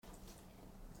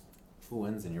Who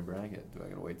wins in your bracket? Do I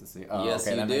gotta wait to see? Oh, Yes,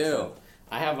 okay, you that makes do. sense.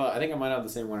 I think I might have the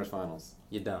same winners finals.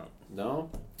 You don't. No?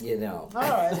 You know. All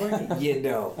right. You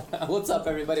know. What's up,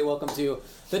 everybody? Welcome to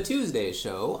the Tuesday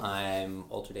show. I'm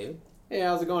Ultra David. Hey,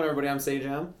 how's it going, everybody? I'm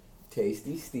Sajam.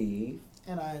 Tasty Steve.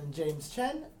 And I'm James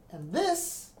Chen, and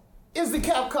this is the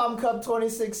Capcom Cup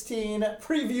 2016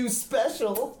 preview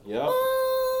special. Yep.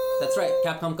 That's right.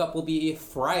 Capcom Cup will be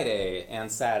Friday and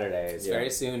Saturdays. Yeah. Very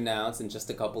soon now. It's in just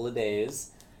a couple of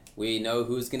days. We know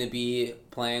who's going to be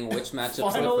playing which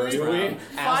matchups in the Finally. first Do we? round.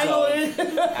 Finally!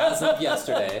 As of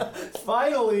yesterday.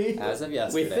 Finally! As of We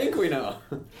yesterday. think we know.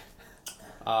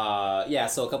 Yeah,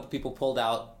 so a couple people pulled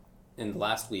out in the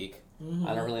last week. Mm-hmm.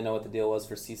 I don't really know what the deal was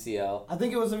for CCL. I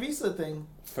think it was a Visa thing.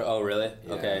 Oh, really?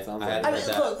 Yeah, okay. it sounds I like hadn't it.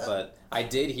 heard that, Look, but I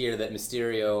did hear that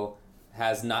Mysterio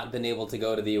has not been able to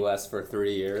go to the U.S. for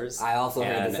 3 years. I also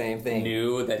heard the and same thing.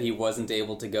 Knew that he wasn't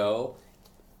able to go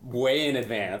way in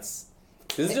advance.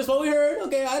 This is just what we heard.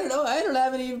 Okay, I don't know. I don't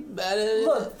have any.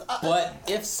 Look, but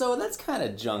if so, that's kind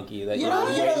of junky. That You you know,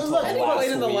 wait yeah, until look, last he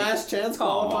played in the week. last chance Come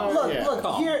on. qualifier. Look, Yeah, look,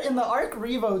 come here in the Arc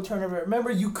Revo tournament,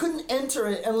 remember, you couldn't enter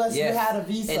it unless Yes. you had a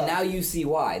Visa. And now you see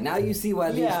why. Now you see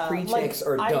why these pre-checks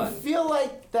are I done. feel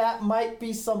like that might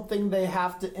be something they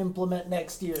have to implement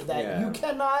next year, that Yeah. you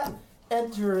cannot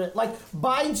enter it, like,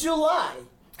 by July.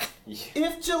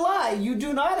 If July, you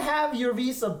do not have your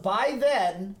Visa by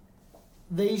then,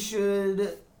 you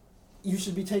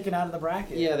should be taken out of the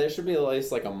bracket. Yeah, there should be at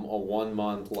least like a 1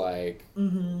 month like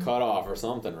cutoff or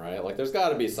something, right? Like there's got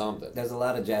to be something. There's a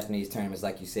lot of Japanese tournaments,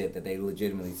 like you said, that they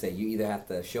legitimately say you either have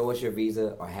to show us your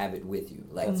visa or have it with you.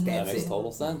 Like, That that's makes it.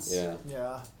 total sense. Yeah.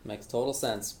 Yeah. Makes total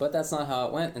sense. But that's not how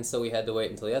it went, and so we had to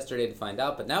wait until yesterday to find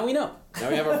out. But now we know. Now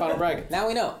we have our final bracket. Now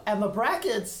we know. And the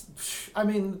brackets, I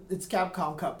mean, it's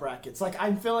Capcom Cup brackets. Like,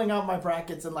 I'm filling out my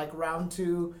brackets, and, like, round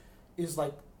 2 is,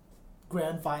 like,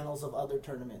 grand finals of other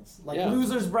tournaments. Like, Yeah.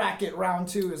 loser's bracket, round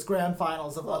 2 is grand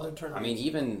finals of other tournaments. I mean,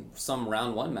 even some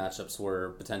round 1 matchups were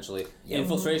potentially Yeah.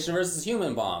 Infiltration versus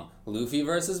Human Bomb, Luffy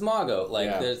versus Mago. Like,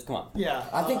 Yeah. there's, come on. yeah.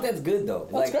 I think that's good, though.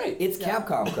 That's great. It's Yeah.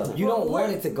 Capcom Cup. You Well, don't want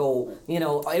we're- it to go,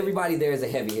 everybody there is a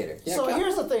heavy hitter. Yeah, So Cap-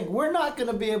 here's the thing. We're not going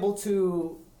to be able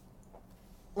to,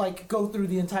 like, go through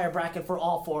the entire bracket for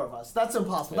all 4 of us. That's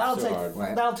impossible. It's too hard.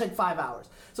 Right. That'll take 5 hours.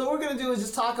 So what we're going to do is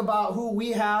just talk about who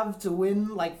we have to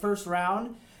win, like, first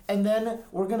round. And then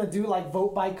we're going to do, like,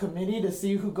 vote by committee to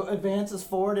see who advances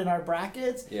forward in our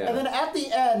brackets. Yeah. And then at the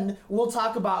end, we'll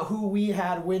talk about who we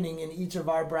had winning in each of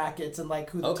our brackets and, like,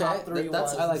 who the Okay, top 3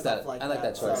 that's was. I like and stuff that. like I like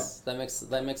that So- choice. That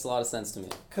makes a lot of sense to me.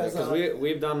 Cause, Because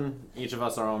we've done each of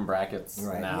us our own brackets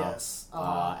Right. now, Yes.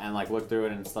 and like looked through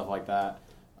it and stuff like that.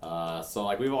 So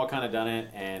like we've all kind of done it,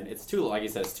 and it's too, like you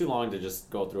said, it's too long to just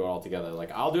go through it all together.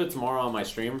 Like I'll do it tomorrow on my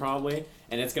stream probably,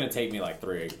 and it's gonna take me like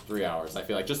three hours. I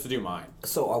feel like just to do mine.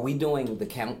 So are we doing the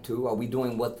count, too? Are we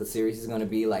doing what the series is going to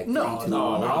be? Like, No, 3, 2,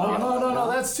 no, 1?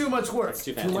 no. That's too much work. It's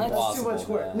too Too fancy. much? That's too much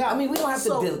Impossible, work. yeah. Now, I mean, we don't have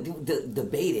so- to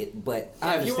debate it, but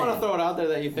I Yeah, if you want to understand. throw it out there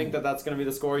that you think that that's gonna be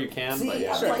the score, you can. See, but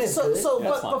yeah, I think that's So, good. so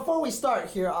That's but fine. before we start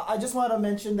here, I just want to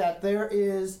mention that there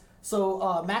is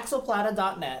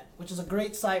maxoplata.net, which is a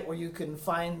great site where you can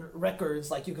find records.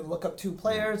 Like you can look up 2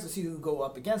 players to see who go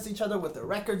up against each other, what their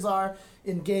records are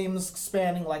in games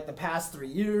spanning like the past 3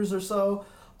 years or so.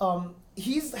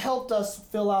 He's helped us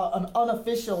fill out an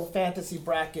unofficial fantasy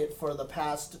bracket for the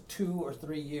past 2 or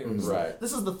 3 years. Right.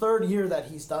 This is the 3rd year that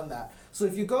he's done that. So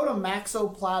if you go to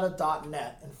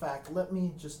maxoplata.net, in fact, let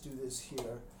me just do this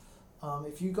here.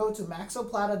 If you go to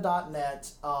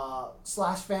maxoplata.net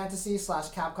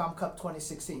 /fantasy/Capcom Cup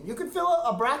 2016, you can fill out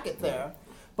a bracket there,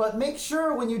 but make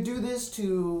sure when you do this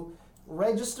to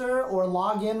register or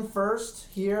log in first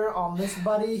here on this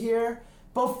buddy here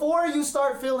before you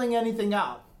start filling anything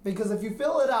out. Because if you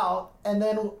fill it out and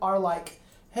then are like,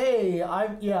 hey, Oh,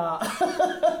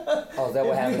 is that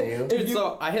what happened to you? Dude,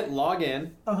 so I hit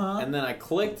login, Uh-huh. and then I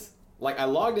clicked. Like, I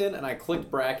logged in, and I clicked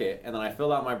bracket, and then I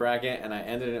filled out my bracket, and I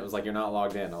ended, and it was like, you're not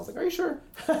logged in. I was like, are you sure?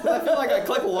 'Cause I feel like I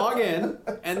clicked login,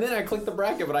 and then I clicked the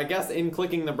bracket, but I guess in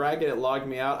clicking the bracket, it logged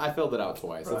me out. I filled it out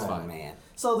twice. It's Oh, fine. man.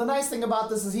 So the nice thing about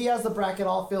this is he has the bracket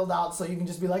all filled out, so you can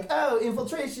just be like, oh,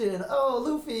 Infiltration, oh,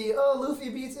 Luffy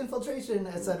beats Infiltration,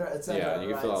 etc., etc. Yeah, you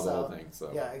can fill out the whole thing. So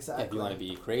Yeah, exactly. If you want to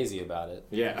be crazy about it,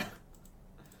 yeah.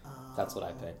 that's what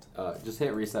I picked. Just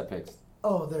hit reset picks.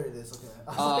 Oh, there it is.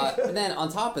 Okay. And then on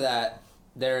top of that,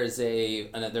 there's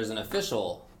an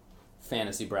official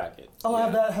fantasy bracket. Oh,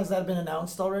 Yeah. has that been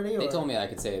announced already? They or- told me I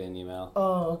could say it in email.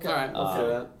 Oh, okay. All right, let's do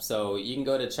that. So you can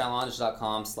go to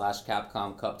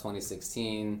challenge.com/Capcom Cup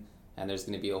 2016 and there's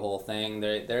going to be a whole thing.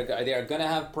 They're going to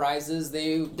have prizes.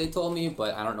 They told me,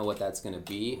 but I don't know what that's going to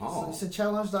be. So you said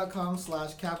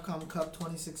challenge.com/Capcom Cup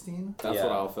 2016. That's Yeah.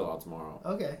 what I'll fill out tomorrow.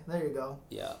 Okay, there you go.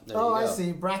 Yeah. There Oh, you I go.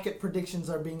 see. Bracket predictions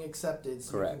are being accepted,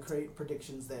 so you Correct. can create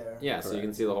predictions there. Yeah, so you Correct.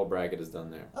 can see the whole bracket is done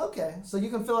there. Okay, so you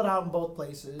can fill it out in both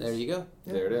places. There you go.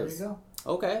 Yeah, There it there is. you go.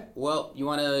 Okay. Well, you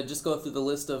want to just go through the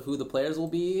list of who the players will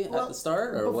be Well, at the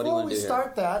start, or what do you Before want we to do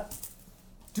start that,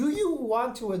 do you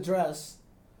want to address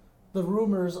the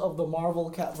rumors of the Marvel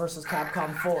versus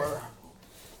Capcom 4?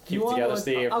 Keep You it want together, to-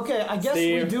 Steve. Okay, I guess we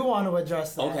Steve. do want to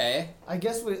address that. here? Okay. I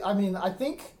guess I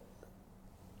think.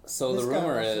 So This the guy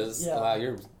rumor wants to- is, yeah. wow,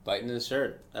 you're biting his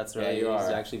shirt. That's Yeah, right. you He's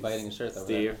are. actually biting his shirt. Over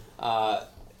Steve. there.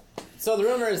 So the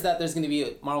rumor is that there's going to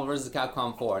be Marvel vs.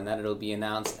 Capcom 4, and that it'll be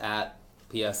announced at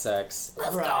PSX.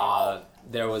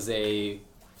 There was a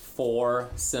 4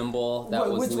 symbol that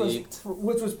was leaked.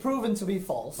 Which was proven to be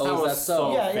false. Oh, That is was that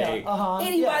so? yeah, fake. yeah, uh-huh.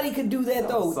 Anybody could do that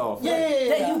though. So Yeah, fake.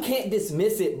 yeah. That you can't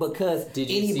dismiss it because Did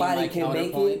you see anybody my can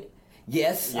make counterpoint? it.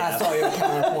 Yes, I Yes. saw your But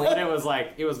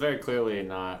counterpoint. it was very clearly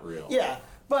not real. Yeah,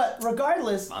 but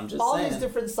regardless, I'm just all saying. these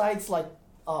different sites like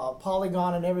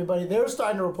Polygon and everybody, they're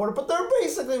starting to report it, but they're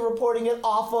basically reporting it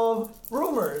off of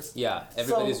rumors. Yeah,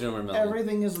 everybody's So rumor milling.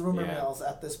 Everything is rumor Yeah. mills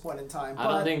at this point in time.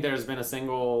 I don't think there's been a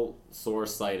single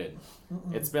source cited.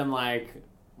 It's been like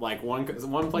one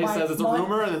place My- says it's a my-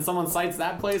 rumor, and then someone cites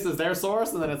that place as their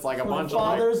source, and then it's like a my bunch of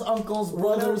like, fathers, uncles,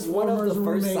 brothers, One of formers, the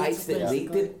first roommates, sites that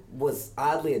leaked basically. it was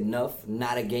oddly enough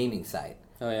not a gaming site.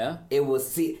 Oh yeah. It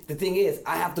was the thing is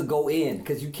I have to go in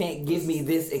because you can't give me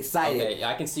this excited. Okay,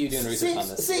 I can see you doing research on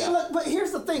this. See, yeah. look, but here's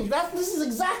the thing. This is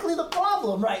exactly the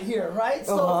problem right here, right?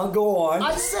 So Go on.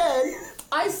 I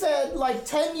said like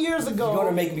 10 years ago. You're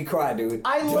gonna make me cry, dude.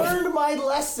 I learned my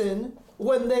lesson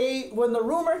when the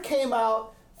rumor came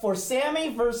out for Sammy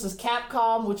versus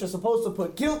Capcom, which is supposed to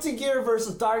put Guilty Gear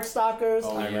versus Darkstalkers.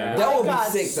 Oh, I yeah. remember That I would be got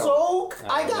sick, though.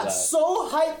 I remember got that. so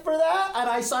hyped for that, and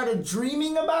I started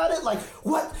dreaming about it. Like,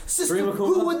 what system? Dream Akuma?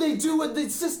 Who would they do with the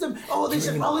system? Oh, they should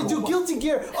Dream probably do Akuma. Guilty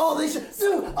Gear. Oh, they should.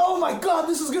 Oh my God,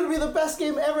 this is gonna be the best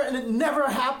game ever, and it never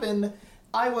happened.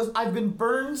 I've been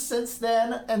burned since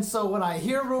then, and so when I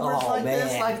hear rumors Oh, like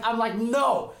this, man. like I'm like,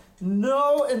 no,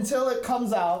 until it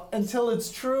comes out, until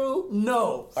it's true,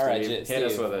 no. All right, Steve, Steve,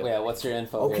 hit us with it. Yeah, what's your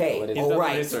info? Okay, Here? What is He's all done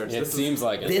right. the research. It This is- seems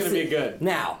like it. It's gonna be good.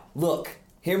 Now, look,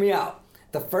 hear me out.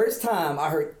 The first time I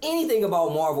heard anything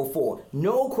about Marvel 4,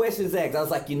 no questions asked. I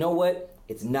was like, you know what?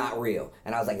 It's not real.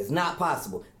 And I was like, it's not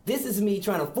possible. This is me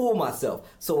trying to fool myself.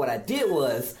 So what I did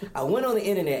was, I went on the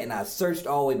internet and I searched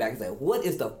all the way back and said, what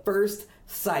is the first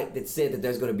site that said that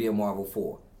there's going to be a Marvel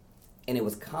 4? And it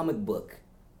was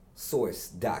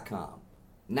comicbooksource.com.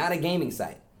 Not a gaming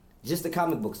site, just a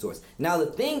comic book source. Now the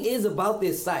thing is about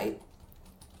this site,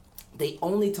 they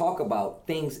only talk about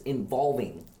things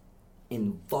involving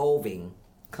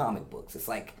comic books.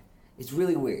 It's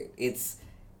really weird.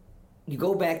 You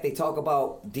go back, they talk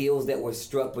about deals that were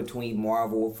struck between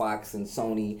Marvel, Fox, and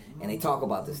Sony, and they talk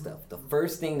about this stuff. The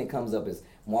first thing that comes up is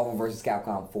Marvel vs.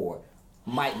 Capcom 4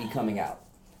 might be coming out.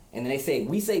 And then they say,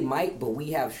 we say might, but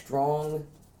we have strong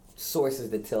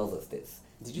sources that tells us this.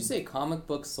 Did you say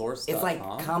comicbooksource.com? It's like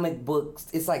comic books,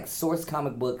 it's like source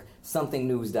comic book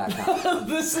somethingnews.com.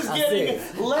 This is I'm getting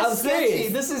serious. less I'm sketchy.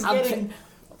 serious. This is I'm getting.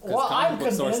 Well, I'm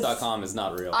convinced. comicbooksource.com is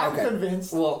not real. I'm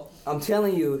convinced. Well, I'm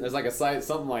telling you, There's like a site,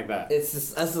 something like that.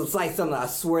 it's like something, I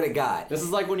swear to God. This is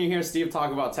like when you hear Steve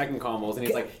talk about Tekken combos, and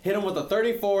he's like, hit him with a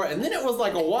 34, and then it was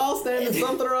like a wall stand and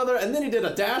something or other, and then he did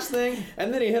a dash thing,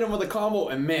 and then he hit him with a combo,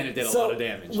 and man, it did a lot of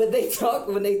damage. When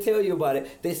they tell you about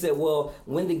it, they said, well,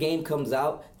 when the game comes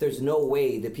out, there's no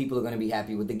way that people are going to be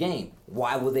happy with the game.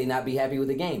 Why would they not be happy with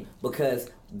the game? Because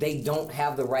they don't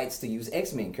have the rights to use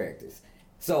X-Men characters.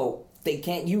 So they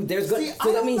can't use.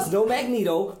 So that means no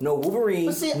Magneto, no Wolverine,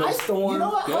 But see, no Storm. you know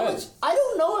what? How Good. much? I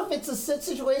don't know if it's a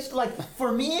situation like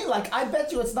for me. Like I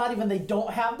bet you it's not even they don't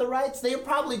have the rights. They're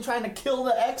probably trying to kill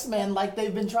the X-Men like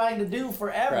they've been trying to do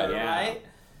forever, Right, yeah. right?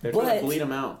 They're trying But- to bleed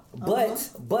him out.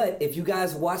 But if you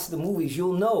guys watch the movies,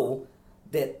 you'll know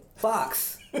that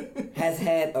Fox has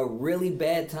had a really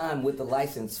bad time with the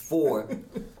license for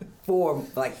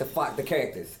like the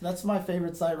characters. That's my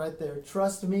favorite site right there.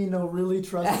 Trust me, no, really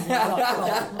trust me.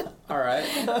 .com. All right.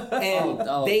 And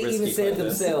I'll they risk even it said like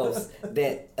this. themselves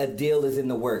that a deal is in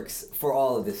the works for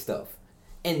all of this stuff.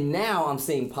 And now I'm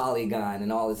seeing Polygon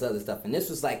and all this other stuff. And this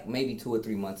was like maybe 2 or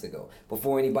 3 months ago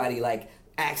before anybody like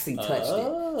actually touched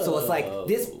it. So it's like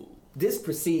this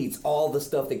precedes all the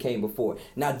stuff that came before.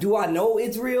 Now, do I know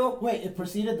it's real? Wait, it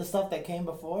preceded the stuff that came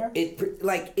before.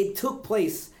 It took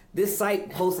place This site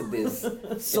posted this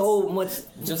so much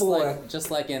before.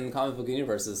 Just like in comic book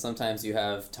universes, sometimes you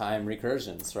have time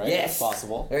recursions, right? Yes. It's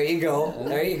possible. There you go.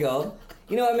 There you go.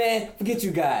 You know what, man? Forget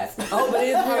you guys. I hope it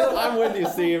is real. I'm with you,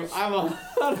 Steve. I'm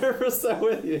 100%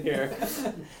 with you here.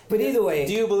 But either way,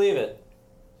 Do you believe it?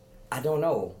 I don't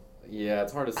know. Yeah,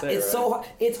 it's hard to say. It's right? so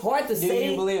it's hard to Do say.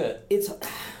 you believe it? It's.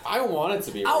 I want it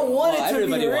to be. Real. I want it to be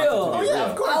everybody real. wants it to be Oh yeah,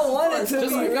 of course. I want it of to course.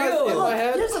 be Just like real. in Look, my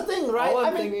head, here's the thing, right? all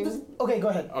I'm I mean, thinking- okay, go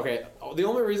ahead. Okay, the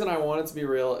only reason I want it to be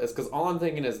real is because all I'm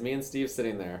thinking is me and Steve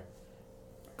sitting there,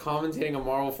 commentating a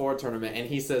Marvel 4 tournament, and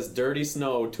he says "Dirty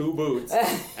Snow, 2 boots,"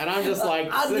 and I'm just like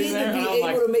I need sitting there, to and be I'm able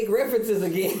like, to make references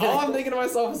again. all I'm thinking to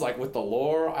myself is like, with the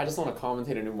lore, I just want to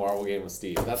commentate a new Marvel game with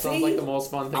Steve. That sounds See? like the most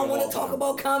fun thing. I want want to talk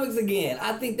about comics again.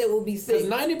 I think that would be sick.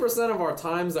 because 90% of our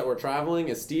times that we're traveling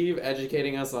is Steve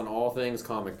educating us on all things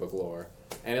comic book lore.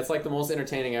 And it's like the most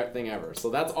entertaining thing ever. So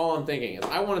that's all I'm thinking is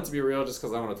I want it to be real just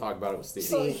because I want to talk about it with Steve.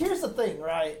 So here's the thing,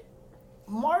 right?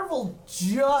 Marvel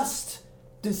just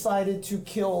decided to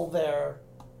kill their,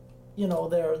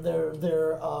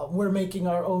 we're making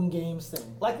our own games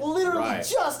thing. Like literally Right.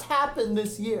 just happened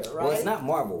this year, right? Well, it's not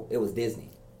Marvel. It was Disney.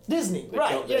 Disney, They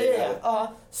right? killed- Yeah, they yeah, got yeah. it.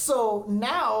 So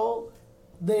now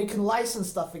they can license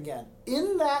stuff again.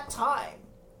 In that time,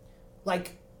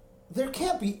 like, there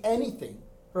can't be anything,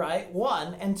 right?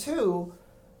 One and two.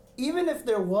 Even if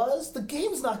there was, the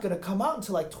game's not going to come out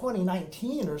until like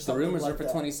 2019 or The something. rumors like are for that.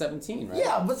 2017, right?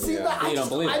 Yeah, but see, Yeah. that, But you don't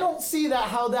believe I it. don't see that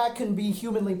how that can be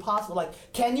humanly possible. Like,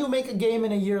 can you make a game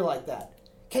in a year like that?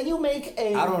 Can you make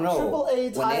a I don't know. AAA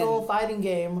When title they- fighting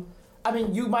game? I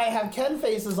mean, you might have Ken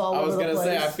faces all I over was the gonna place.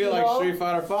 say I feel you like know? Street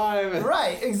Fighter 5.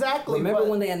 Right, exactly. Remember but-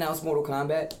 when they announced Mortal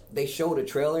Kombat? They showed a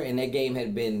trailer and that game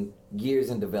had been years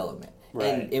in development.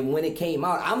 Right. And when it came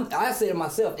out, I said to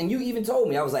myself, and you even told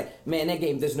me, I was like, man, that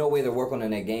game, there's no way they're working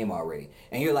on that game already.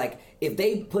 And you're like, if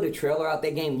they put a trailer out,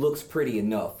 that game looks pretty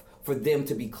enough for them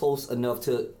to be close enough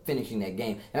to finishing that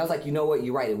game. And I was like, you know what,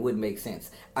 you're right, it would make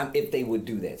sense if they would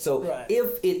do that. So Right.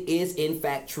 if it is in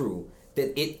fact true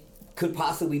that it could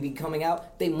possibly be coming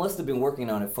out, they must have been working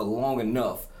on it for long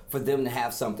enough for them to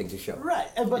have something to show. Right,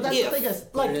 but that's If. the thing is,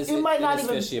 But like, it is, it might not is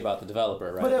even. fishy about the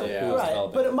developer, right? But it, Who's right,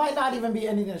 developing. but it might not even be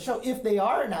anything to show. If they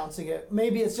are announcing it,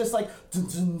 maybe it's just like dun,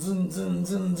 dun, dun, dun,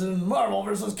 dun, dun, Marvel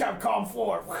versus Capcom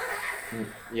 4.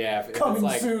 Yeah, if Coming it's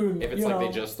like, soon, if it's you like know?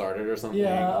 they just started or something.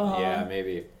 Yeah, uh-huh. Yeah,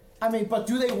 maybe. I mean, but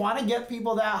do they want to get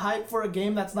people that hype for a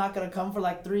game that's not going to come for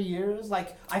like 3 years?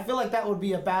 Like, I feel like that would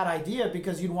be a bad idea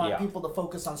because you'd want Yeah. people to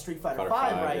focus on Street Fighter Fighter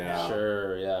 5 5, right yeah. now.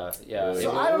 Sure, yeah. So It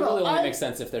I don't know, really only I- makes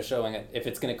sense if they're showing it, if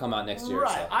it's going to come out next year.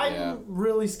 Right, So. I'm Yeah.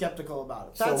 really skeptical about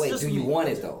it. So That's wait, just do you me. want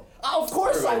it though? Of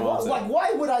course I Everyone want. wants it. Like,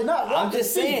 why would I not? I'm Want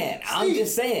just Steve, saying. I'm Steve,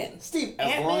 just saying. Steve,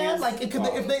 As Ant long Man, as- like, it could,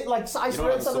 if they, like, I You know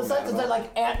read what some I'm of so the mad sentence that, about?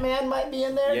 like, Ant Man might be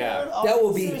in there, Yeah. dude. Oh, That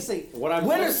would be- seriously. What I'm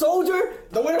Winter Soldier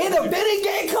The Winter in a bidding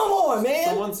game? Come on, man.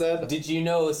 Someone said Did you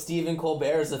know Stephen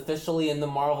Colbert is officially in the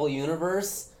Marvel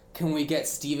Universe? Can we get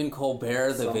Stephen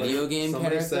Colbert, the somebody- video game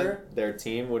somebody character? said their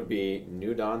team would be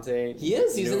New Dante. He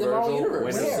is, he's New in the Marvel Virgil,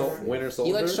 Universe. Winter He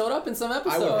Soldier. like showed up in some I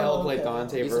episode. would hell Oh, play okay.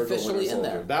 Dante, He's Virgil, officially Winter in Soldier.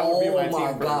 there. That would be my Oh my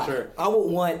team for God. sure. I would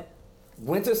want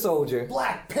Winter Soldier,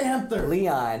 Black Panther.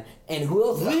 Leon, and who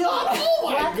else? Leon. Oh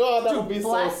my Black- God, that dude, would be so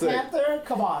Black sick. Panther.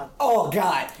 Come on. Oh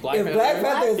God! Black if Panther? Black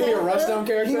Panther is He'd be a Panther? rushdown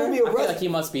character. he would be I a feel rush. like he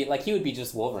must be like he would be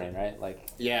just Wolverine, right? Like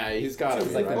Yeah, he's got to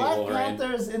be. like right? the Black Wolverine.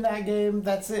 Panther's in that game.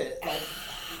 That's it. Like,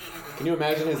 Can you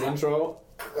imagine his intro?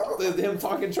 Him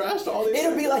talking trash to all these.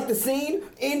 It'll be like the scene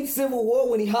in Civil War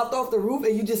when he hopped off the roof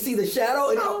and you just see the shadow.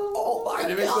 And oh my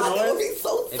And it makes the God, that would be noise?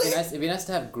 so it'd be sick. nice. It'd be nice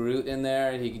to have Groot in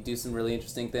there. He could do some really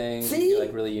interesting things. He'd See? be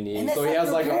like really unique. And that's So he like has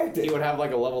the like character. he would have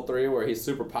like a level 3 where he's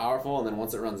super powerful, and then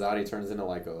once it runs out, he turns into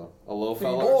like a low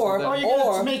fella Or, or something. you're gonna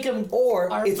or, make him or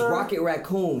it's Arthur? Rocket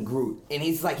Raccoon Groot, and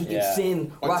he's like he can Yeah.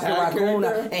 send A Rocket tag Raccoon,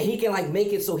 character? and he can like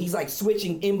make it so he's like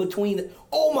switching in between.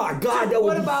 Oh my God, that would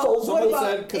what be about so what Someone about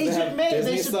said 'cause they Agent have May?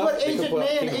 Disney They should stuff, put they could Agent put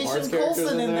May and Kingdom Hearts Agent characters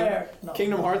Coulson in there. No.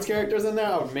 Kingdom Hearts characters in there.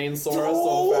 I would main Sora so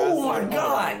Oh fast. my Like,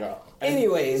 God.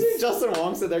 Anyways. Justin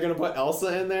Wong said they're gonna put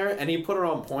Elsa in there, and he put her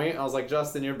on point. I was like,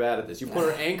 Justin, you're bad at this. You put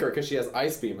her anchor because she has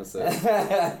ice beam assist,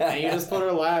 and you just put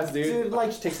her last, dude. Dude,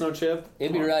 like- she takes no chip.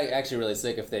 It'd be actually really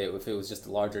sick if it was just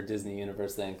a larger Disney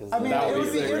universe thing. Cause I mean, That it would would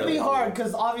be be, sick, it'd really. be hard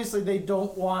because obviously they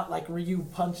don't want like Ryu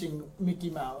punching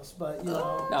Mickey Mouse, but you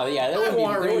know. no, yeah, there I wouldn't be,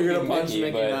 want there wouldn't Ryu be to punch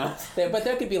Mickey but Mouse. but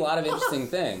there could be a lot of interesting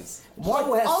things.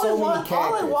 Marvel has so many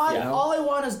characters. you know? All I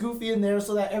want is Goofy in there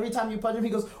so that every time you punch him, he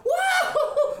goes, "Wow,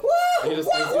 wow, He just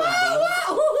wow, thinks he's wow, done.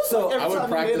 wow." So, Every I would time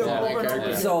you practice hit him that over and character.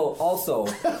 over. So also,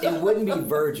 it wouldn't be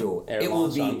Virgil. Air It would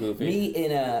launch be on Goofy. me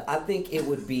in a. I think it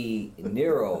would be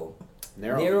Nero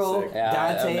Nero, would be sick. Yeah,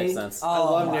 that Dante. makes sense. Oh, I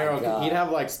love my Nero. God. He'd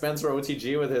have like Spencer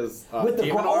OTG with his With the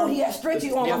demon oh, arm. he has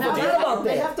stretchy arm. Yeah, I but forgot about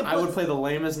they that. have to I would put, play the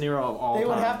lamest Nero of all they time.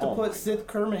 would have to Oh put my- Sith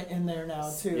Kermit in there now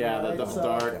too. Yeah, right? the So-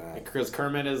 dark, because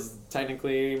Kermit is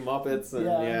technically Muppets, and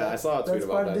yeah, I saw a tweet that's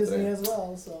about part that of Disney today. as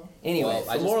well. So Anyway,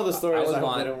 Well, The moral of the story I is would I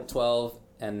hope they want don't- 12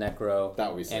 and Necro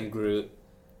That would be sick. and Groot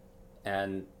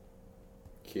and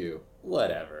Q.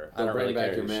 whatever. I Don't don't bring really back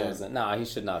care your who man. shows it. Nah, he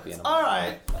should not be in a all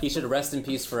right, He should rest in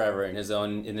peace forever in his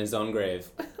own grave.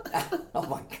 oh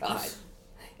my God.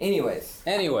 Anyways,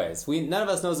 Anyways, none of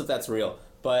us knows if that's real,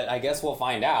 but I guess we'll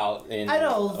find out in I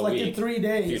know, a like in week. 3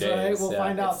 days, Few days, right? We'll yeah.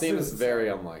 find out It seems soon. very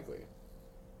unlikely,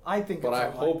 I think, but it's I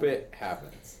unlikely. hope it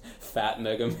happens. Fat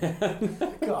Mega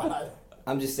Man. God.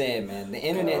 I'm just saying, man. The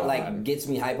internet God. like gets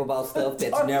me hype about stuff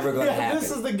that's never gonna happen. This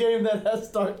is the game that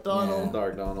has Dark Donald.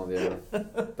 Dark Donald, yeah.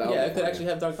 That would Yeah, be it could funny. actually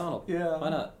have Dark Donald. Yeah. Why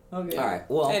not? Okay. All right.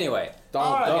 Well, Anyway,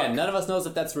 Donald All right. Duck. again, none of us knows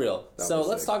if that's real. That So was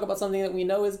let's sick. talk about something that we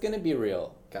know is going to be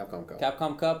real. Capcom Cup.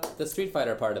 Capcom Cup, the Street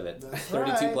Fighter part of it. That's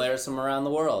 32 right. players from around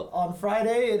the world. On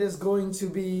Friday, it is going to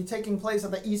be taking place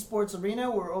at the Esports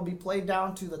Arena, where it will be played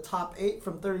down to the top 8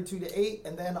 from 32 to 8,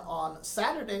 and then on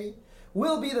Saturday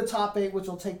will be the top 8, which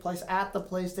will take place at the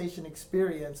PlayStation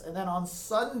Experience, and then on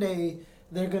Sunday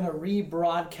they're gonna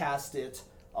rebroadcast it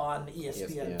on ESPN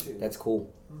ESPN. 2. that's cool.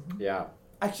 Yeah.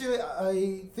 Actually,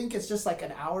 I think it's just like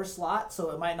an hour slot, so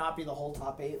it might not be the whole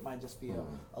top 8. It might just be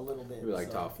a little bit. Maybe like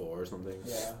so, top 4 or something.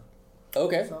 Yeah.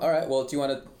 Okay, So- all right. Well, do you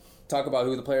want to talk about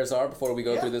who the players are before we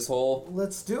go Yeah. through this whole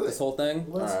Let's do it. thing?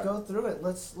 Let's Alright. go through it.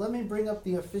 Let me bring up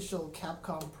the official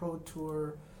Capcom Pro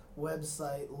Tour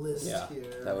website list Yeah,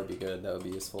 here. that would be good. That would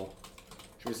be useful.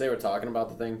 Should we say we're talking about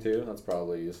the thing too? That's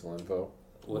probably useful info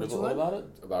What, Which what one? about it?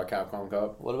 about Capcom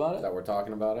Cup. What about it? That we're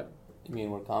talking about it. You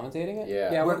mean we're commentating it?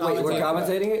 Yeah. Yeah, We're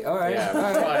commentating it. All right. Yeah, all we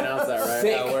right. should probably announce that, right?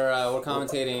 Sick. Yeah, we're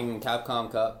commentating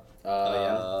Capcom Cup.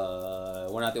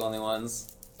 We're not the only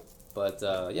ones, but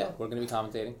yeah, we're gonna be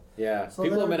commentating. Yeah. So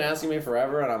People have then- been asking me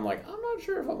forever, and I'm like, I'm not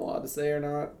sure if I'm allowed to say or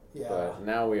not. Yeah. But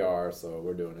now we are, so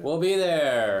we're doing it. We'll be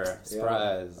there.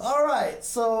 Surprise. All right,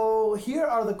 so here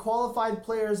are the qualified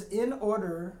players in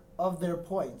order of their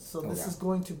points. So this Okay. is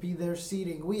going to be their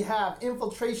seeding. We have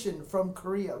Infiltration from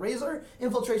Korea, Razor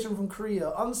Infiltration from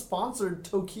Korea, Unsponsored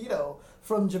Tokido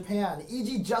from Japan,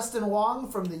 E.G. Justin Wong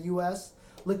from the U.S.,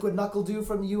 Liquid Knuckle Dew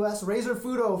from the U.S., Razor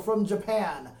Fudo from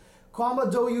Japan,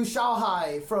 Kwamba Doyu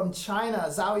Shaohai from China,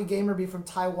 Zowie Gamerby from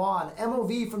Taiwan,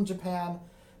 MOV from Japan,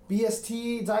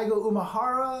 BST Daigo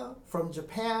Umahara from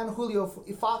Japan,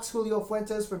 Fox Julio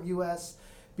Fuentes from US,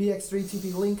 BX3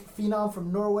 TP Link Phenom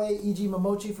from Norway, EG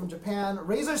Momochi from Japan,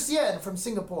 Razor Sien from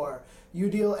Singapore,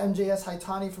 Udil MJS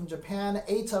Haitani from Japan,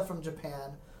 Eita from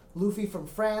Japan, Luffy from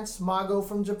France, Mago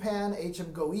from Japan,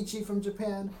 HM Goichi from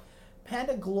Japan,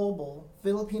 Panda Global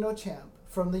Filipino Champ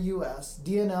from the US,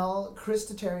 DNL Chris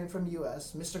Tatarian from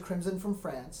US, Mr. Crimson from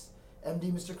France,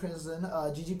 MD Mr. Crimson,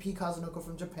 GGP Kazunoko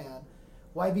from Japan,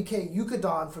 YBK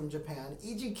Yukadon from Japan,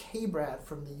 EG K-Brad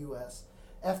from the US,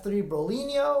 F3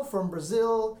 Brolinho from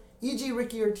Brazil, EG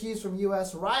Ricky Ortiz from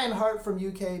US, Ryan Hart from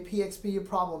UK, PXP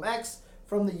Problem X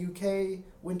from the UK,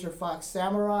 Winter Fox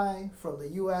Samurai from the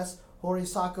US,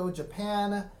 Horisako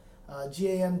Japan,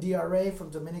 GAM DRA from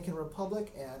Dominican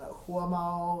Republic, and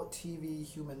Huamao TV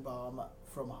Human Bomb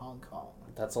from Hong Kong.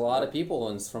 That's a lot of people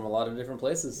and it's from a lot of different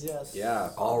places. Yes.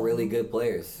 Yeah. All really good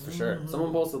players. For sure.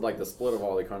 Someone posted like the split of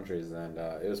all the countries, and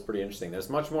it was pretty interesting. There's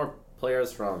much more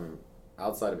players from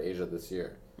outside of Asia this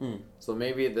year. So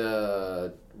maybe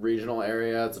the regional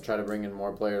area to try to bring in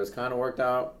more players kind of worked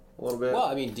out a little bit. Well,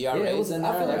 I mean, DRA's Yeah, it was- in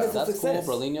I there. feel like That's, it's a that's cool. success.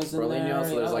 Berlino's in there. Berlino, so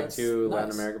you there's know, like that's 2 nice.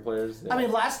 Latin American players. I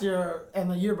mean, last year and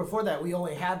the year before that, we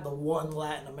only had the one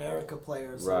Latin America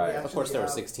player. So Right. we Of Of course, actually there were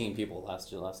have- 16 people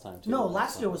last time too. No,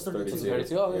 last year was 32.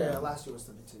 32. Oh, Yeah, yeah. last year was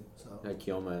 32. So, had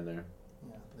Kioma in there.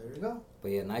 yeah, there you go.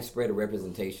 But yeah, nice spread of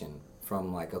representation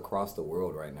from like across the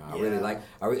world right now. I Yeah. really like.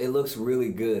 It looks really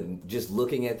good. Just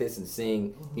looking at this and seeing,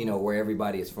 where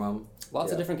everybody is from. Lots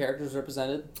Yeah. of different characters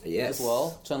represented Yes. as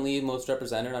well. Chun-Li most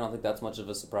represented. I don't think that's much of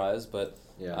a surprise, but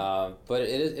Yeah. but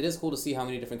it is cool to see how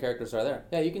many different characters are there.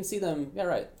 Yeah, you can see them. Yeah,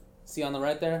 right. See on the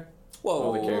right there. Whoa,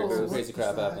 All the characters. some crazy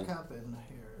crap happened. happened.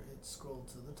 Here, it scrolled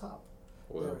to the top.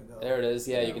 Whoa. There we go. There it is.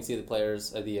 Yeah, Yeah. you can see the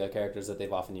players, the characters that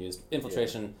they've often used.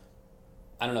 Infiltration.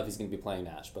 I don't know if he's going to be playing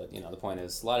Nash, but the point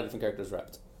is a lot of different characters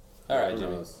repped. All right, Who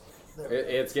Jimmy. knows? There we go.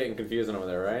 It's getting confusing over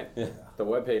there, right? Yeah. The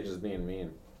webpage is being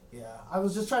mean. Yeah, I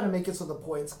was just trying to make it so the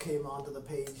points came onto the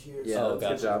page here. Yeah, so- Oh, that's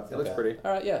gotcha. good job. It looks Okay. pretty.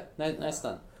 All right, yeah, nice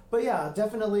done. But yeah,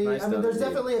 definitely. Nice I mean, done, there's indeed.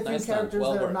 definitely a few Nice done. characters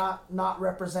Well that are worked. not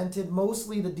represented.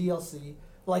 Mostly the DLC.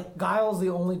 Like Guile's the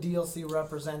only DLC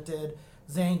represented.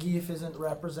 Zangief isn't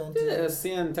represented. Yeah,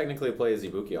 CN technically plays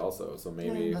Ibuki also, so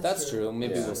maybe. Yeah, That's true. true.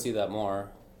 Maybe Yeah. we'll see that more.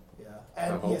 Yeah, I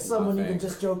and hope yeah, someone not, even thanks.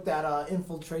 just joked that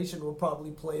Infiltration will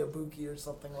probably play Ibuki or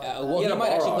something like that. Well, Yeah, he might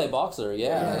actually Balrog. play boxer.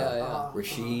 Yeah.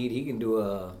 Rashid, he can do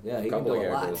he can Couple do of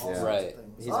a lot. characters, yeah. Right.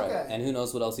 Things. He's Okay. right. And who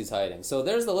knows what else he's hiding. So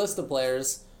there's the list of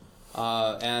players.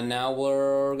 And now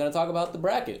we're going to talk about the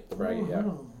bracket. The bracket, yeah.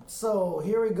 So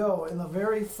here we go in the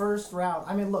very first round.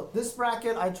 I mean, look, this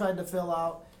bracket I tried to fill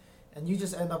out, and you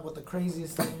just end up with the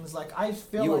craziest things. Like I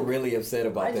feel You like were really upset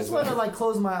about I this. just want to like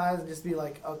close my eyes and just be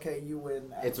like, okay, you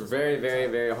win. at It's this very, point in very,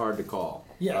 time. very hard to call.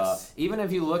 Yes. Even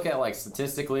if you look at like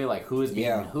statistically, like who is beating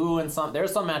Yeah. who, and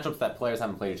there's some matchups that players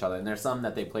haven't played each other, and there's some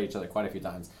that they played each other quite a few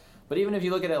times. But even if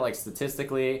you look at it like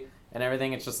statistically and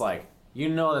everything, it's just like you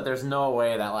know that there's no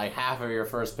way that like half of your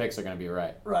first picks are gonna be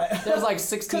right. Right. There's like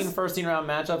 16 first-team round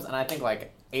matchups, and I think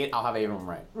like 8, I'll have 8 of them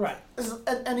right. Right.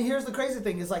 And here's the crazy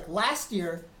thing is like last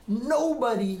year,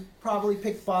 nobody probably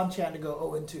picked Bonchan to go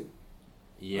 0-2.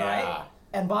 Yeah. Right?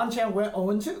 And Bonchan went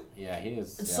 0-2. Yeah, he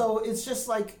is. Yeah. So it's just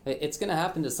like It's going to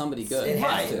happen to somebody good. It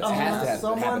has to. It has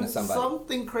to happen to somebody.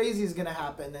 Something crazy is gonna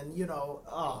happen, and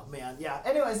oh man, yeah.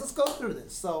 Anyways, let's go through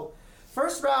this. So,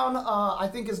 first round, I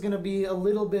think is gonna be a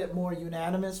little bit more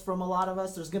unanimous from a lot of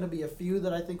us. There's gonna be a few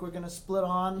that I think we're gonna split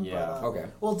on. Yeah. But, Okay.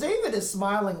 Well, David is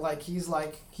smiling like he's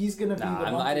gonna be the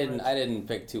I monkey didn't. wrench. I didn't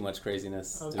pick too much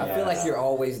craziness. to Okay. be I feel honest. like you're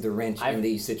always the wrench I've- in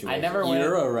these situations. I never went.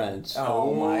 You're a wrench.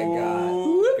 Oh my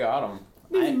god. Got him.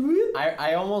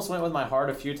 I almost went with my heart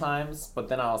a few times, but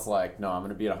then I was like, no, I'm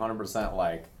gonna be 100%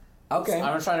 like. Okay.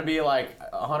 I'm trying to be like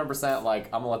 100% like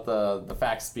I'm gonna let the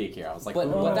facts speak here. I was like, But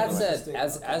ooh, with that I'm said,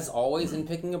 interesting. as always in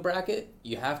picking a bracket,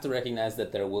 you have to recognize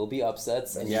that there will be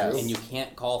upsets, and, Yes. and you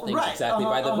can't call things Right, exactly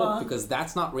by the uh-huh. book because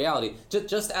that's not reality.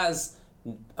 Just as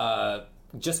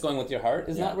just going with your heart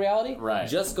is Yeah. not reality. Right.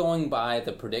 Just going by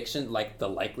the prediction, like the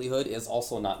likelihood, is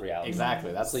also not reality.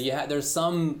 exactly. That's So there's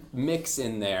some mix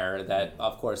in there that,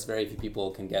 of course, very few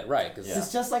people can get right. 'Cause Yeah.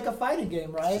 It's just like a fighting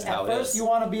game, right? just how At it first, is. you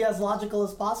want to be as logical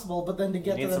as possible, but then to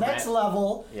get You to need the some next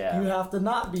level, Yeah. you have to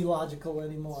not be logical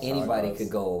anymore. Anybody goes.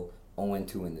 could go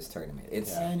 0-2 in this tournament.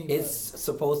 It's Yeah. Anybody. it's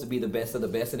supposed to be the best of the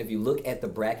best, and if you look at the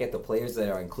bracket, the players that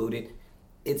are included,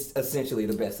 it's essentially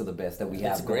the best of the best that we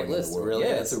have It's a great going in list. the It world. really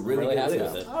yeah, is. it's a really Really good happy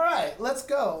list. with it. All right, let's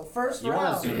go. First you want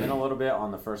round. to zoom in a little bit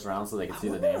on the first round so they can see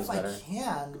I the wonder names if better. I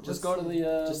can. Just go to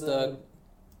the Just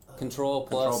control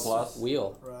plus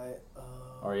wheel. Right.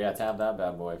 or yeah, tab that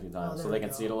bad boy a few times there so we they can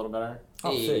go. see it a little better.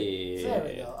 Oh, sick. There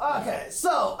we go. Okay,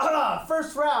 so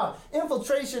first round: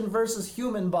 Infiltration versus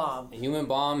Human Bomb. Human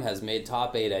Bomb has made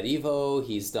top 8 at EVO.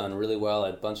 He's done really well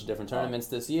at a bunch of different tournaments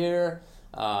this year.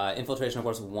 Infiltration, of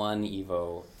course, won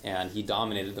EVO, and he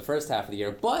dominated the first half of the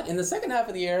year. But in the second half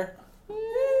of the year,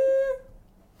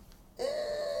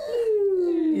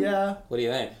 Yeah, what do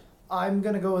you think? I'm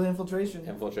gonna go with Infiltration.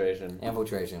 Infiltration.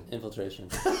 Infiltration. Infiltration.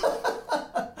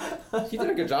 You did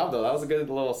a good job though. That was a good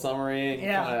little summary.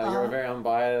 Yeah, You were very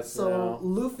unbiased. So you know.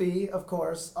 Luffy, of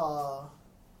course,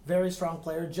 very strong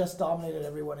player, just dominated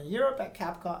everyone in Europe at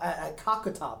Capcom at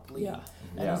Kakatop League. Yeah.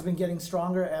 And Yeah. he's been getting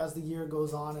stronger as the year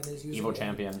goes on and is using Evo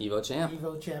champion. EVO champ.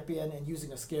 Evo champion and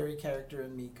using a scary character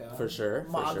in Mika. For sure, for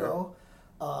Mago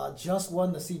just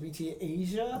won the CBT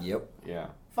Asia Yep. Yeah.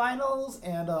 finals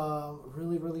and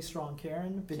really, really strong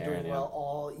Karen. Been Karen, doing yeah. well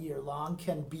all year long.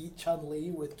 Can beat Chun-Li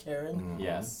with Karen.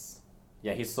 Yes.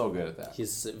 Yeah, he's so good at that.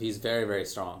 He's very, very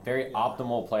strong. Very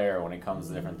optimal player when it comes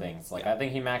to different things. Like I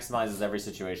think he maximizes every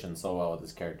situation so well with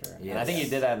his character. And I think he Yes.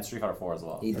 did that in Street Fighter 4 as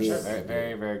well. He For did. Sure. He Very, did.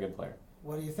 very, very good player.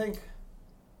 What do you think?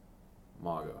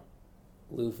 Mago.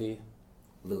 Luffy.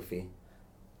 Luffy.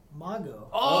 Mago.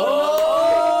 All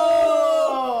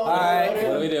right. What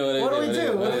do we do? What do we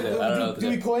do? I don't know what to Do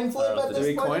we coin flip I don't know at what this to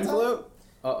Did we point coin in time? flip?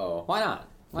 Uh-oh. Why not?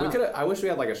 Why We not? could. I wish we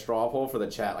had like a straw poll for the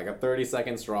chat, like a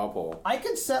 30-second straw poll. I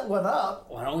could set one up.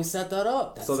 Why don't we set that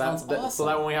up? That So sounds that awesome. so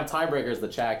that when we have tiebreakers, the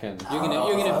chat can. you're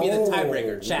gonna be the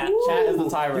tiebreaker. Chat. Chat is the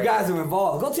tiebreaker. You guys are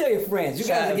involved. Go tell your friends. You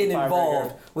Chat guys are is getting the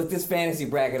involved tiebreaker. with this fantasy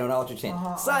bracket on Ultra Chain.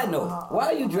 Side note, why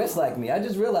are you dressed like me? I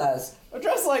just realized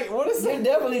Dressed like what is you're it?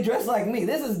 definitely dressed like me.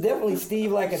 This is definitely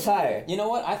Steve-like attire. You know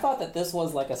what? I thought that this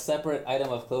was like a separate item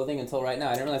of clothing until right now.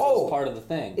 I didn't realize it Oh. was part of the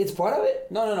thing. It's part of it?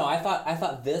 No. I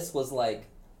thought this was like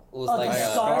Oh, like the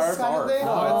a scarf kind of thing?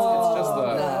 No, it's just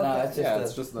the. No, it's just yeah, the-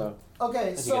 it's just the.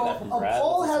 Okay, you so get that from a Brad?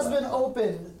 poll What's has this been like?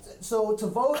 opened. So to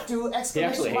vote, do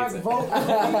exclamation mark hates it. vote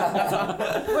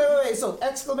Luffy. wait. So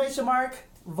exclamation mark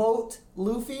vote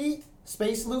Luffy,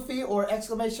 space Luffy, or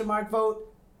exclamation mark vote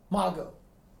Mago.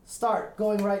 Start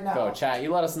going right now. Go, chat.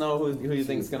 You let us know who you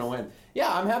think is going to win.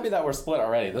 Yeah, I'm happy that we're split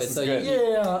already. This is so good.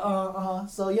 Yeah,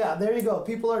 So yeah, there you go.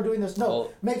 People are doing this. No, Well-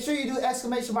 make sure you do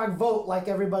exclamation mark vote like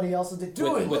everybody else did.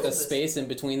 Do it with Look a at this. space in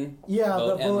between Yeah,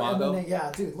 vote the and vote Mago. then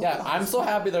dude. Look Yeah, at I'm this. so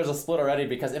happy there's a split already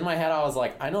because in my head I was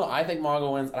like, I think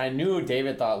Margo wins, and I knew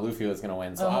David thought Luffy was going to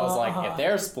win. So I was like, if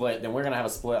they're split, then we're going to have a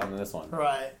split on this one.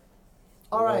 Right.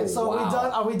 All right. So wow. we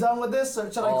done? Are we done with this?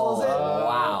 Or should I close it?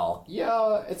 Wow.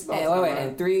 Yeah, it's about And wait,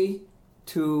 and 3,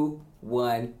 2,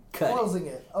 1, cut. Closing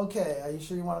it. Okay. Are you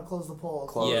sure you want to close the poll?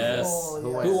 Close Yes. Oh,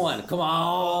 Who yes. Who won? Come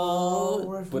on.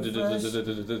 Refresh.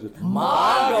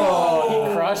 Mago!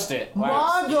 He crushed it.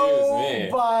 Mago Excuse me.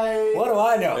 by What do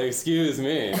I know? Excuse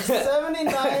me.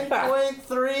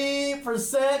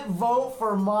 79.3% vote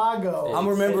for Mago. I'm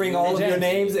remembering all of your James.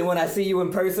 names, and when I see you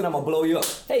in person, I'm gonna blow you up.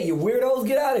 Hey, you weirdos,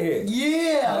 get out of here!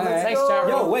 Yeah. All Let's right. Thanks, go. chat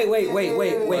room. Yo, wait.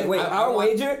 I Our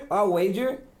want-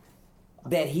 wager,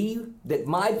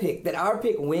 that our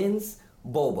pick wins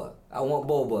Boba. I want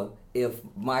Boba if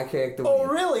my character wins. Oh,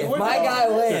 really? If We're my not- guy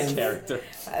His wins, character.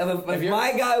 if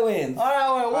my guy wins. All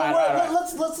right. Alright.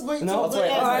 Let's wait No, till let's the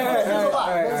wait. end. Alright, There's a lot.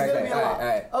 alright, There's gonna be a lot.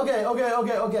 alright. Okay.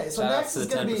 So Shout out next to is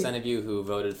the gonna 10% be of you who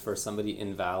voted for somebody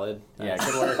invalid. Yeah,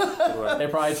 good work. Good work. They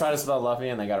probably tried to spell Luffy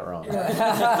and they got it wrong.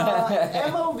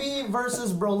 MOV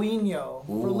versus Brolinho.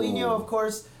 Brolinho, of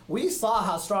course, we saw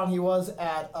how strong he was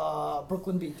at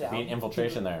Brooklyn Beatdown. Beat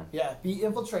infiltration there. Yeah, beat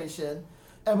Infiltration.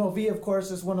 MOV, of course,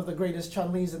 is one of the greatest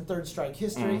Chun-Li's in Third Strike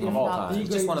history, if of all not time. the He's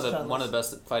greatest just one Chun-Li's. of the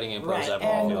best fighting game players Right, ever.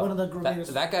 and Yeah. one of the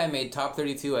greatest. That guy made top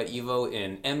 32 at Evo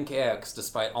in MKX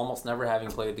despite almost never having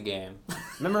played the game.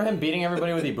 Remember him beating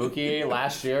everybody with Ibuki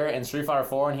last year in Street Fighter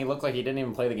 4 and he looked like he didn't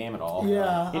even play the game at all.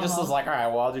 Yeah, He just was like, alright,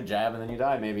 well, I'll do jab and then you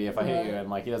die maybe if I hit you. And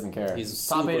like, he doesn't care. He's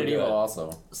top super 8 at good. Evo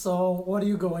also. So, what are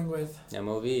you going with?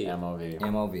 MOV. MOV.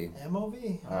 MOV.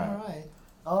 MOV. Alright.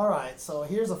 All right. So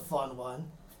here's a fun one.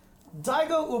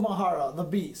 Daigo Umehara, the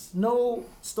Beast. No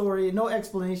story, no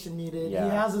explanation needed. Yeah. He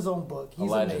has his own book. He's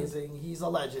legend. amazing. He's a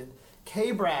legend.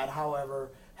 K-Brad,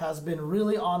 however, has been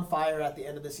really on fire at the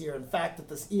end of this year. In fact, at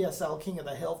this ESL King of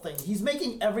the Hill thing, he's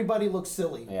making everybody look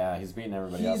silly. Yeah, he's beating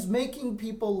everybody He's up. making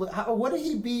people. What did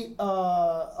he beat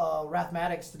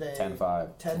Rathmatics today? 10-5.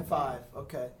 10-5.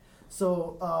 Okay.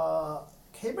 So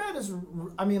K-Brad is.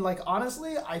 I mean, like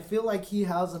honestly, I feel like he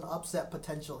has an upset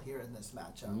potential here in this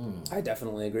matchup. I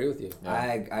definitely agree with you.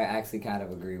 I actually kind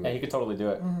of agree with Yeah, he you. could totally do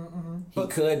it. He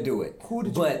could do it. Who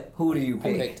did you but who do you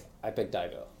pick? I picked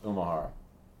Daigo. Umahara.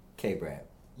 K-Brad.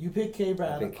 You picked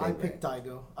K-Brad. I picked I K-Brad. picked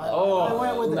Daigo. Oh, I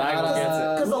went with Daigo gets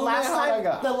it. because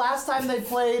Umehara. the last time they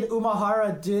played,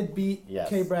 Umehara did beat Yes.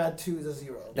 K-Brad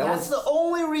 2-0. That That's was- the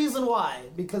only reason why,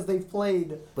 because they've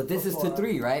played. But this is to before.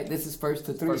 3, right? This is first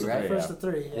to 3, First to right? three. First Yeah. to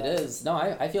 3. Yeah. It is. No,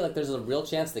 I feel like there's a real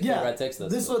chance that K-Brad takes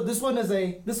this. This one is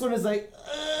a.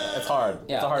 It's hard.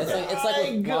 Yeah, it's a hard it's pick. like it's like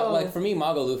I with go. like for me,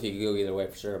 Mago Luffy could go either way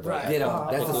for sure. But Right. Ditto.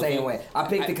 Uh-huh. That's the Luffy, same way. I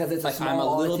picked it because it's a like small. I'm a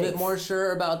all it little bit takes. more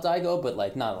sure about Daigo, but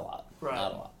like not a lot. Right.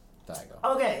 Not a lot.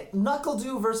 Daigo. Okay,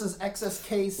 Knuckle-Dew versus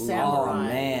XSK Oh Samurai.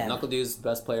 man. Knuckle-Dew's the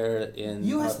best player in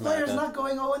U.S. North players America. not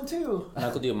going 0-2.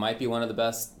 Knuckle-Dew might be one of the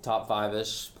best top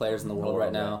 5-ish players in the world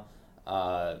right now.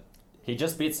 He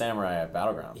just beat Samurai at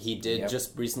Battlegrounds. He did Yep.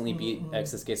 just recently beat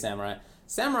XSK Samurai.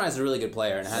 Samurai's a really good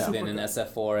player and has Super been in good.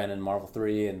 SF4 and in Marvel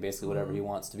 3 and basically whatever he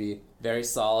wants to be. Very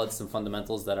solid, some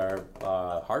fundamentals that are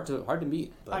hard to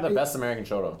beat. But the best American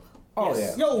Shoto. Oh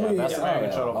Yes. yeah. Yo, Yeah, we- best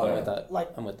American Shoto I'm player. with that. Like-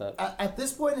 I'm with that. At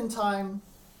this point in time,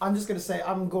 I'm just gonna say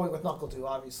I'm going with Knuckle-Dew,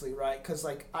 obviously, right? Because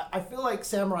like I feel like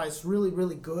Samurai's really,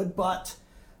 really good, but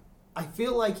I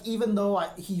feel like even though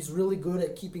he's really good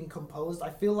at keeping composed, I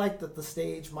feel like that the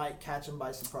stage might catch him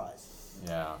by surprise.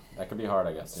 Yeah, that could be hard,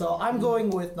 I guess. So I'm going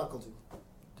with Knuckle-Dew.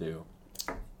 Do.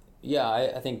 Yeah,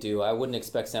 I think do. I wouldn't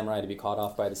expect Samurai to be caught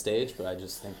off by the stage, but I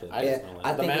just think that Yeah, he's gonna win.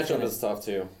 I think he's gonna- tough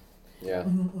too. Yeah.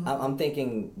 I'm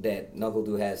thinking that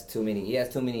Knuckle-Dew has too many. He has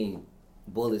too many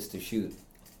bullets to shoot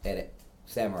at it.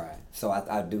 Samurai. So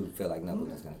I do feel like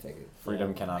Knuckle-Dew's gonna take it.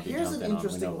 Freedom cannot be Here's jumped an in on. We know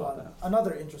interesting about one. that.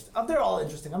 Another interesting. They're all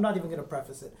interesting. I'm not even gonna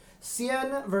preface it.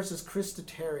 Cien versus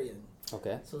Christitarian.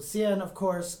 Okay. So Cien, of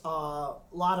course, a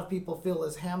lot of people feel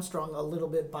is hamstrung a little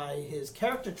bit by his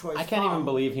character choice. I can't even from-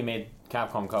 believe he made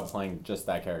Capcom Cup playing just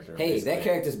that character. Hey, basically. that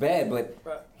character's bad, but it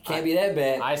can't be that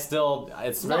bad. I still,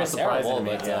 it's very Not surprising terrible,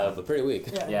 to me. but pretty weak.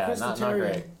 Yeah, Chris not Terry,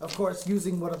 great. of course,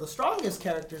 using one of the strongest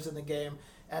characters in the game,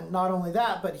 and not only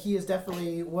that, but he is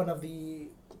definitely one of the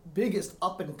biggest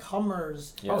up and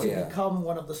comers Yeah. Oh, to yeah. become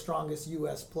one of the strongest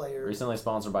U.S. players. Recently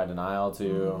sponsored by Denial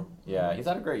too. Yeah, he's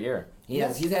had a great year.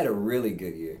 He's had a really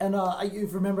good year. And you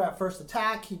remember at First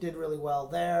Attack, he did really well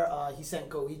there. He sent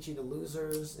Goichi to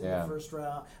losers in the first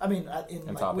round. I mean,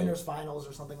 in like winners finals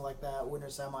or something like that,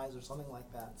 winners semis or something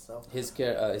like that. So his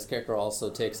character also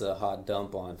takes a hot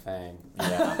dump on Fang.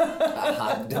 Yeah. A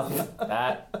hot dump.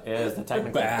 That is the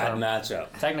technical Bad term. matchup.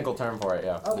 Technical term for it,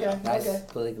 yeah. okay, Nice okay.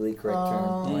 politically correct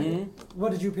term.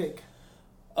 What did you pick?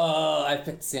 I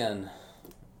picked Xian.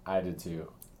 I did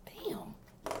too. Damn.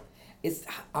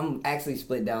 I'm actually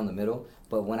split down the middle,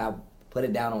 but when I put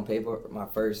it down on paper, my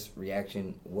first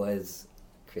reaction was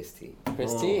Chris T.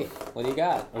 Chris T, what do you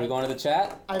got? Are we going to the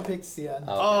chat? I picked Xian.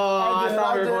 Oh, I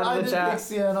thought we were going to I the did chat. pick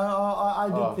Xian. I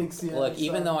did pick Xian. Look,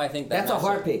 even though I think That's a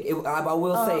hard pick. I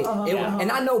will say,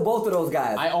 and I know both of those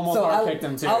guys. I almost picked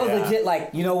him too. I was legit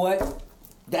like, you know what?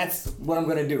 That's what I'm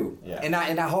gonna do. Yeah. And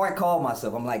I hard called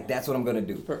myself. I'm like, that's what I'm gonna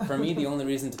do. For me, the only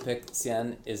reason to pick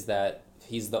Xian is that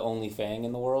he's the only Fang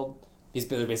in the world. He's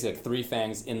basically like 3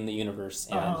 Fangs in the universe,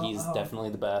 and he's definitely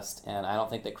the best. And I don't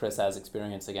think that Chris has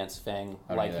experience against Fang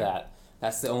like that.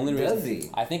 That's the only reason. Does he?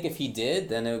 I think if he did,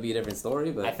 then it would be a different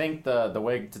story. But I think the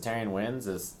way Tatarian wins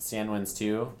is Xian wins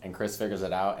 2, and Chris figures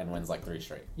it out and wins like 3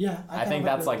 straight. Yeah, I think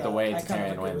that's like the way I kind of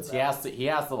Tatarian agree wins. with He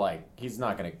has to like, he's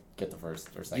not gonna get the first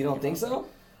or second. You don't game think on. so?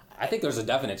 I think there's a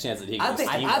definite chance that he can I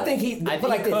think he. I put think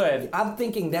like he this. could. I'm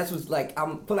thinking that's what's like.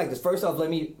 I'm put like this. First off, let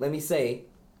me say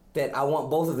that I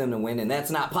want both of them to win, and that's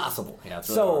not possible. Yeah, it's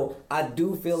really so I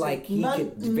do feel like he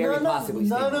could very possibly.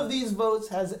 None of these votes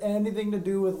has anything to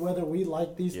do with whether we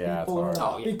like these people or it's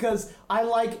not. hard. Because I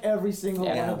like every single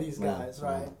one of these Yeah. guys,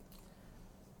 right?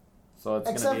 So it's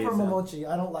Except gonna for be Momochi.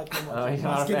 I don't like Momochi. Oh, you're I'm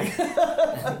not just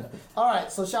a kidding. All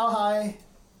right, so Shanghai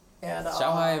and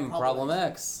Shanghai and Problem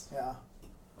X. Yeah.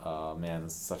 Oh man,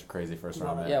 this is such a crazy first You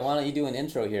round wanna- match. Yeah, why don't you do an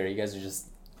intro here? You guys are just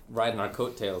riding our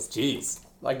coattails. Jeez.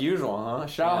 Like usual, huh?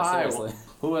 Shanghai, seriously.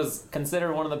 who was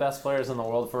considered one of the best players in the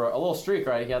world for a little streak,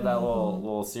 right? He had that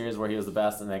little series where he was the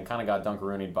best, and then kind of got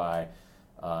Dunkaroonied by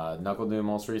Knuckle Dew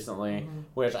most recently,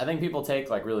 which I think people take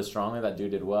like really strongly. That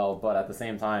dude did well, but at the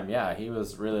same time, yeah, he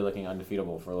was really looking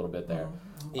undefeatable for a little bit there.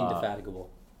 Indefatigable.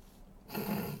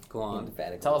 Go on.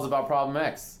 Tell us about Problem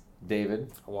X,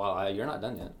 David. Well, you're not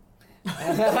done yet. You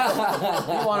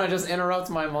want to just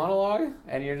interrupt my monologue,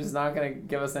 and you're just not going to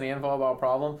give us any info about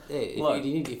Problem? Hey, Look.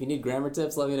 if you need grammar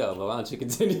tips, let me know. But why don't you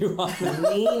continue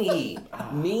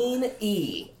on? Mean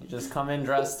E. You just come in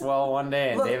dressed well one day,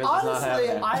 and Look, David does not have honestly,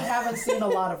 that. I haven't seen a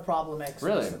lot of Problem X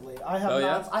Really? recently. I have Oh,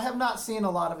 not. yeah? I have not seen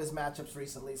a lot of his matchups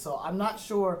recently, so I'm not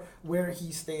sure where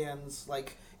he stands,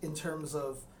 like in terms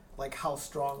of like how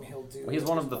strong he'll do. Well, he's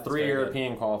one of the 3 very good.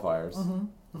 European qualifiers.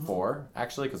 4,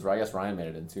 actually, because I guess Ryan made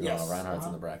it in too. Yes. Reinhardt's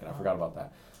in the bracket. I forgot about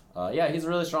that. Yeah, he's a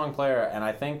really strong player, and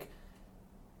I think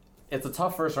it's a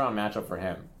tough first round matchup for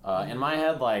him. In my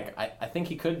head, like I think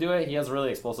he could do it. He has a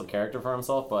really explosive character for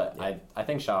himself, but I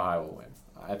think Shanghai will win.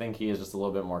 I think he is just a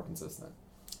little bit more consistent.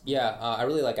 Yeah, I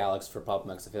really like Alex for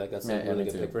Problem X. I feel like that's a Yeah, really me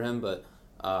good too. pick for him. But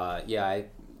yeah,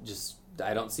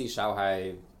 I don't see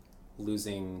Shanghai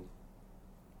losing.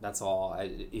 That's all.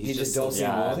 You just don't see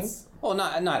him losing? it's- Well,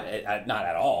 not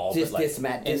at all. Just but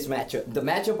like, this matchup. The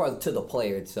matchup or to the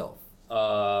player itself.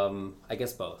 I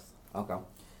guess both. Okay.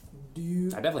 Do you?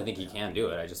 I definitely think he can do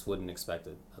it. I just wouldn't expect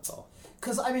it. That's all.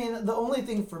 Because I mean, the only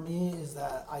thing for me is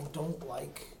that I don't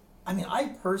like. I mean, I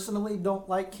personally don't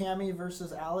like Cammy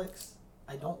versus Alex.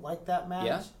 I don't like that match.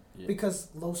 Yeah? Yeah. Because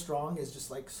low strong is just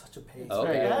like such a pain.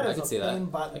 Okay, That I is can a see that. pain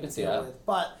button I can to see deal that. with.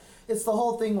 But it's the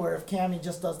whole thing where if Cammy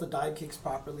just does the dive kicks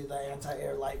properly, the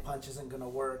anti-air light punch isn't gonna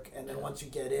work, and then once you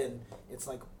get in, it's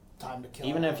like time to kill.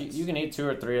 Even if Alex. you can eat 2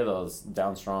 or 3 of those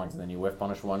down strongs, and then you whiff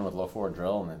punish one with low forward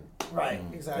drill, and then right,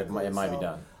 exactly. it might be So,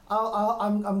 done.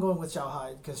 I'm going with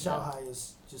Shanghai because Shanghai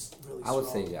is just really strong. I would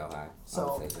say Shanghai.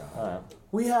 So- All right.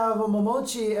 We have a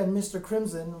Momochi and Mr.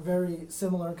 Crimson, very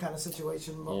similar kind of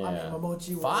situation. I mean, Yeah.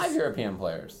 Momochi was 5 European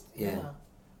players. Yeah.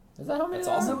 Is that how many? That's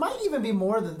there are? awesome. There might even be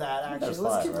more than that, actually. there's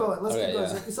Let's 5, keep right? going. Let's Okay, keep going.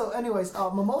 yeah. So, anyways,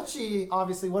 Momochi,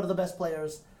 obviously, one of the best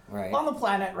players Right. on the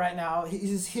planet right now.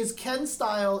 His Ken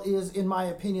style is, in my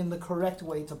opinion, the correct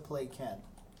way to play Ken.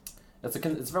 It's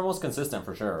the most consistent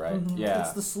for sure, right? Yeah.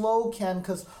 It's the slow Ken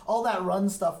because all that run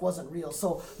stuff wasn't real.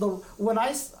 So when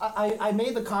I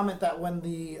made the comment that when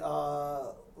the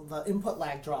input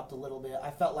lag dropped a little bit, I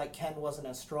felt like Ken wasn't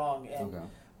as strong, and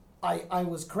I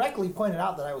was correctly pointed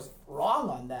out that I was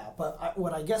wrong on that. But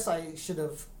what I guess I should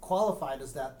have qualified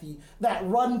as that. That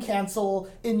run cancel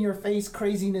in your face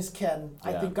craziness Ken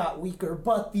I think got weaker,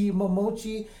 but the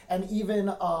Momochi and even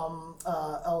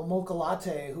El Mocha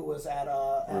Latte who was at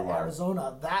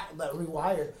Arizona that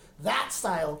Rewired that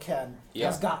style Ken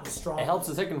has gotten stronger. It helps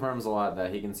his hit confirms a lot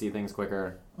that he can see things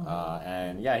quicker,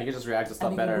 and he can just react to stuff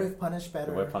and better. Whiff punish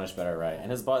better. Whiff punish better, right? And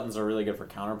his buttons are really good for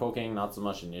counter poking, not so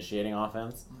much initiating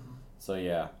offense. So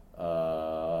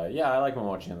I like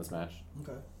Momochi in this match.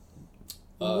 Okay.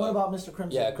 What about Mr.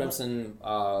 Crimson? Yeah, Crimson.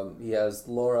 He has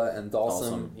Laura and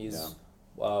Dalsum. He's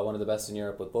one of the best in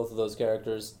Europe with both of those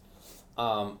characters.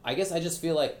 I guess I just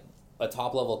feel like a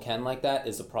top level Ken like that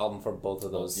is a problem for both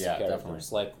of those characters. Definitely.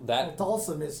 Like that.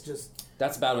 Dalsum is just.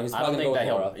 That's a bad one. He's probably gonna go with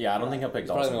Laura. I don't think he'll pick He's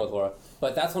probably Dalsum. gonna go with Laura.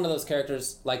 But that's one of those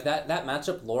characters like that. That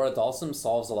matchup, Laura Dalsum,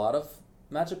 solves a lot of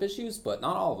matchup issues, but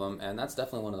not all of them, and that's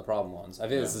definitely one of the problem ones. I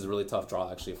think this is a really tough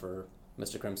draw actually for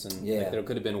Mr. Crimson. Yeah. Like, there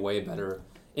could have been way better.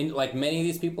 In like many of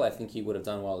these people, I think he would have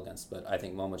done well against, but I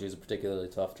think Momochi is a particularly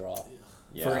tough draw.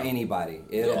 For anybody.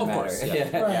 It doesn't of matter. course,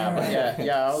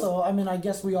 Yeah. So I mean, I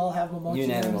guess we all have Momochi.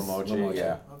 Unanimous. Momochi,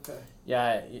 yeah. Okay.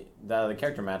 Yeah, the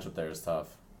character matchup there is tough.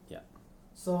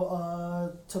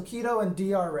 So Tokido and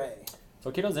DRA.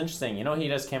 Tokido's interesting. You know, he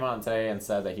just came out today and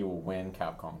said that he will win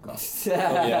Capcom Cup.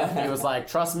 Yeah. He was like,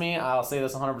 trust me, I'll say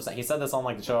this 100%. He said this on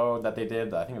like the show that they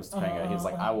did. I think it was Topanga. He was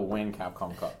like, I will win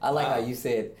Capcom Cup. I like how you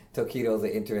said Tokido's an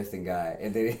interesting guy,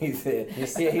 and then he said, he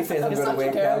says I'm he's going to such win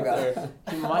a character.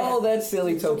 Capcom. He might- Oh, that's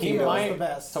silly He Tokido. might, the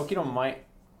best. Tokido might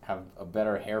have a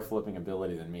better hair flipping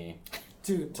ability than me,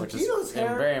 Dude, which Tokido's is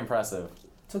hair. very impressive.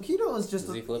 Tokido is just.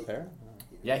 Does he flip hair?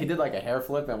 Yeah, he did like a hair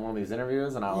flip at one of these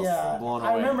interviews, and I was blown away.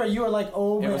 I remember you were like,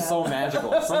 "Oh It man." was so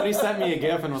magical. Somebody sent me a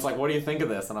GIF and was like, "What do you think of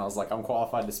this?" And I was like, "I'm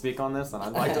qualified to speak on this, and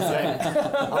I'd like to say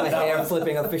I'm a hair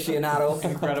flipping aficionado.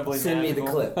 incredibly Send me the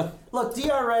magical." clip. Look,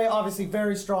 DRA obviously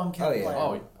very strong Ken Oh, yeah. player.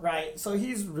 Oh. Right. So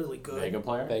he's really good. Vega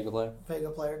player. Vega player. Vega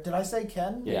player. Did I say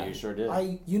Ken? Yeah, Yeah. you sure did.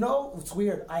 It's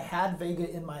weird. I had Vega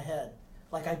in my head.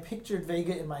 Like I pictured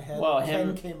Vega in my head. Well,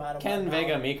 Ken came out of Ken, my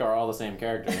Vega, mouth. Mika are all the same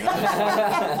character. You know?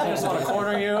 They just want to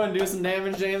corner you and do some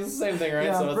damage, James. It's the same thing, right?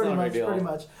 Yeah, So it's pretty not a much, big deal. pretty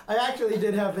much. I actually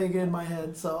did have Vega in my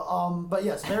head. So, but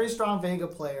yes, very strong Vega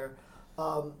player.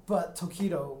 But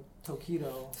Tokido.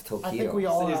 Tokido. I think we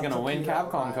all. So he's have gonna win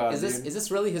Tokido, Capcom right? Cup. Is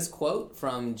this really his quote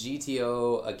from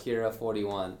GTO Akira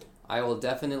 41? I will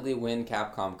definitely win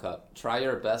Capcom Cup. Try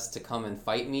your best to come and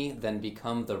fight me, then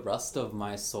become the rust of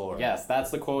my sword. Yes,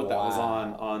 that's the quote that was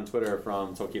Wow. on Twitter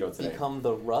from Tokido today. Become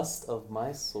the rust of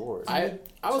my sword. I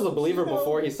was a believer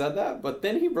before he said that, but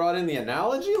then he brought in the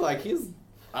analogy.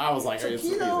 I was like, it's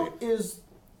easy. Tokido is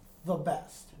the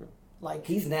best. Like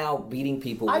He's now beating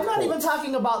people with I'm not even quotes.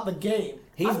 talking about the game.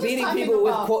 He's I'm just beating talking people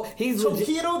with about quote. He's legit.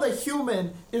 Tokido the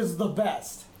human is the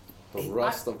best. The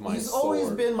rust of my He's sword. always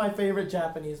been my favorite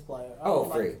Japanese player. Oh,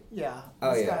 Like, free. Yeah.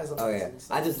 Oh This yeah. guy's Oh yeah. amazing,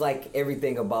 so- I just like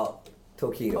everything about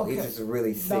Tokido. Okay. He's just a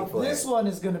really sick Now player. this one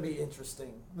is going to be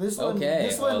interesting. This one. Okay.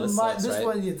 This one. Oh, this sucks, right?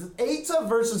 one is Eita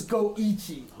versus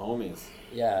Goichi, homies.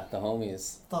 Yeah, the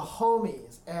homies. the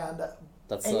homies, and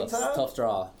That's Eita? a tough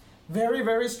draw. very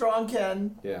very strong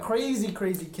Ken. Yeah. Crazy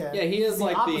Ken. Yeah, he is the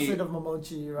like the- opposite of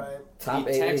Momochi, right? Top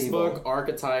The 8 textbook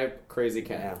archetype crazy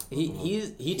Ken. Yeah. He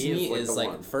to He me is like is the like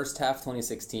one. first half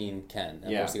 2016 Ken. And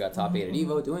of Yeah. course, he got top 8 at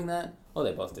Evo doing that. Oh,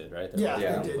 they both did, right? They Yeah, both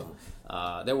Yeah. they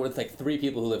did. There were like 3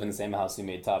 people who live in the same house who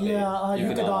made top 8. Yeah, Yukadon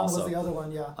Yukadon was also. the other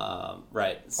one. Yeah.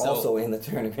 Right. So, Also in the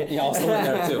tournament. he also in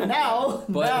there too. Now,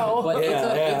 But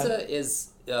Yeah, yeah. Eita is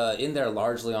in there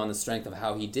largely on the strength of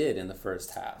how he did in the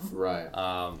first half. Right.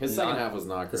 His second half was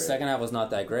not great. The second half was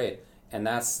not that great, and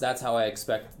that's how I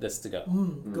expect this to go.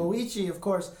 Goichi, of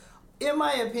course, in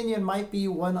my opinion, might be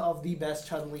one of the best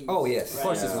Chun-Li's. Oh, yes. Of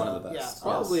course, he's Yeah. one of the best.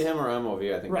 Yeah. Probably him or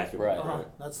MOV. I think. Right. those two would be Right. great.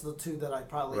 That's the two that I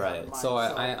probably have in Right. mind, So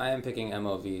I am picking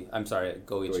MOV. I'm sorry,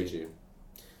 Goichi. Goichi.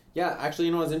 Yeah, actually,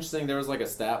 you know what's interesting? There was like a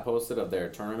stat posted of their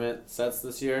tournament sets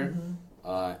this year,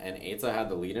 and Eita had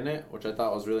the lead in it, which I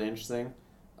thought was really interesting.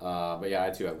 But yeah,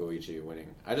 I too have Goichi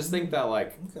winning. I just think that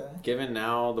Okay. given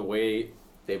now the way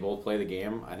they both play the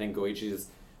game, I think Goichi's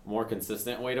more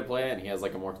consistent way to play it, and he has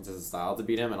like a more consistent style to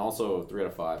beat him, and also 3 out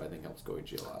of 5 I think helps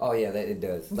Goichi a lot. Oh yeah, that it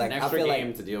does. Like An I extra feel game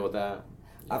like to deal with that.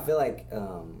 I feel like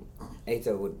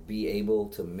Eita would be able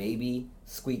to maybe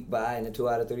squeak by in a 2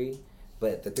 out of 3,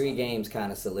 but the 3 games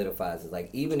kind of solidifies it. Like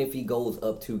even if he goes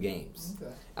up 2 games,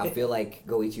 Okay. I feel like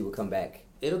Goichi will come back.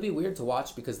 It'll be weird to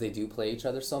watch because they do play each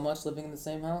other so much living in the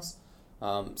same house.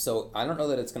 So I don't know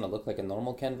that it's going to look like a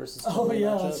normal Ken versus Oh, Chun-Li yeah,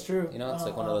 matchup. that's true. You know, it's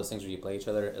like one of those things where you play each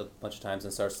other a bunch of times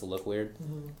and it starts to look weird.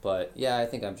 But yeah, I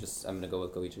think I'm going to go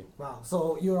with Goichi. Wow.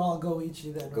 So you're all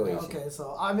Goichi then, right? Goichi. Okay.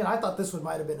 So I mean, I thought this one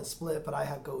might have been a split, but I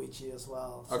had Goichi as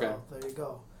well. So Okay. there you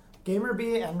go.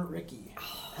 Gamerby and Ricky.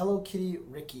 Hello Kitty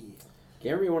Ricky.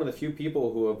 Gamerby, one of the few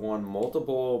people who have won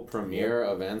multiple premiere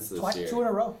events this year. 2 in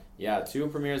a row. Yeah, 2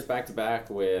 premieres back to back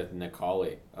with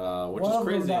Nikali, which One is of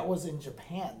crazy. them that was in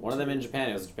Japan. One of them in Japan.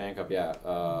 It was a Japan Cup.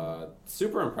 Yeah,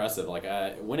 super impressive. Like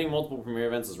winning multiple premiere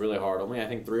events is really hard. Only I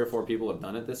think 3 or 4 people have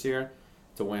done it this year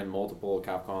to win multiple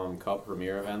Capcom Cup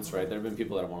premiere events. Right, there have been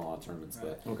people that have won a lot of tournaments,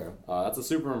 but Okay. that's a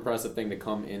super impressive thing to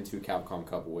come into Capcom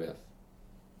Cup with.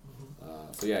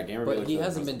 So yeah, Gamerby. But looks he really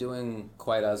hasn't been impressive. doing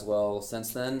quite as well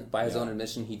since then. By his Yeah. own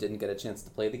admission, he didn't get a chance to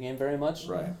play the game very much.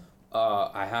 Right.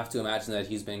 I have to imagine that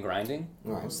he's been grinding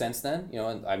Right. since then. You know,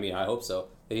 and I mean, I hope so.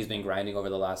 That he's been grinding over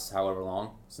the last however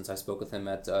long since I spoke with him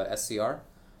at SCR.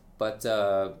 But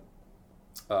so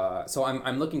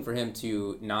I'm looking for him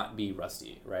to not be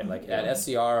rusty, right? Like at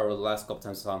SCR or the last couple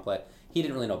times I saw him play, he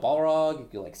didn't really know Balrog. You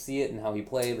could like see it in how he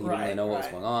played. But he didn't really know what was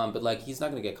going on. But like he's not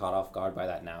going to get caught off guard by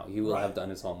that now. He will have done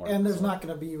his homework. And there's so. not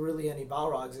going to be really any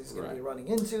Balrogs he's going to be running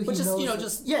into. But He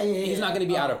knows he's not going to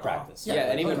be out of practice. Yeah,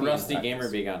 and even he'll be in Rusty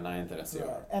practice. Gamerby got 9th at SCR.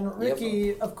 Right. And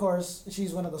Ricky, of course,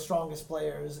 she's one of the strongest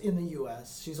players in the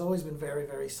U.S. She's always been very,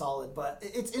 very solid. But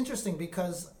it's interesting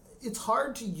because it's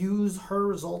hard to use her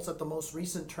results at the most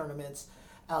recent tournaments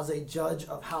as a judge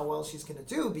of how well she's going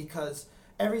to do, because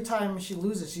every time she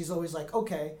loses, she's always like,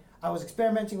 okay, I was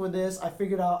experimenting with this. I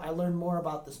figured out, I learned more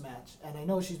about this match. And I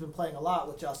know she's been playing a lot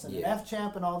with Justin and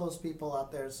F-Champ and all those people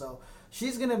out there. So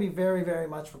she's going to be very, very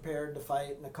much prepared to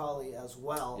fight Nikali as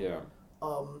well. Yeah.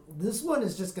 This one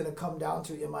is just going to come down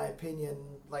to, in my opinion,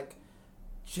 like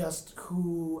just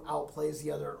who outplays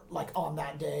the other, like on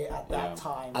that day at that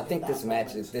time. I think this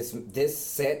match is this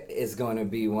set is going to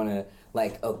be one of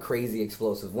like a crazy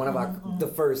explosive, one of the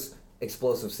first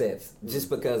explosive sets, just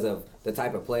because of the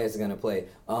type of players are going to play.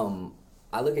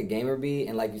 I look at Gamerby,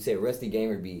 and like you said, Rusty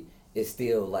Gamerby is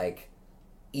still like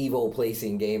Evo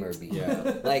placing Gamerby.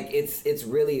 Yeah. Like it's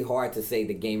really hard to say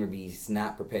the Gamerby's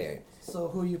not prepared. So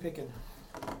who are you picking?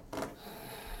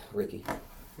 Ricky.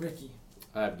 Ricky.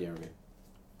 I have Gamerby.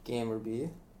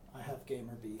 Gamerby. I have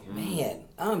Gamerby. Man,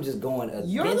 I'm just going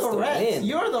You're against the the wrench. wind.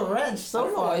 You're the wrench I so don't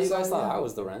know far. why you so guys thought yeah. I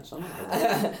was the wrench. I'm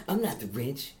not. I'm not the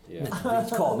wrench. Yeah. Not the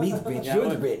wrench. Call me the wrench. Yeah, You're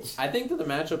the but wrench. I think that the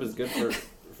matchup is good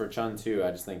for Chun too. I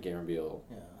just think Gamerby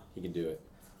he can do it.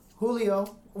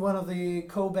 Julio, one of the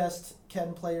co-best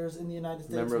Ken players in the United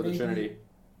States. Member of the Trinity.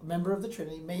 Member of the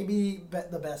Trinity. Maybe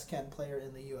the best Ken player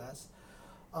in the U.S.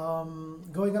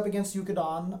 Going up against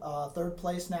Yukadon, third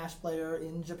place Nash player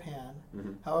in Japan.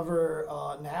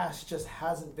 However, Nash just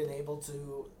hasn't been able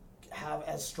to have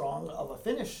as strong of a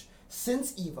finish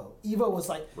since Evo. Evo was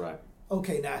like,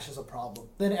 okay, Nash is a problem.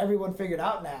 Then everyone figured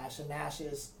out Nash, and Nash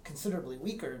is considerably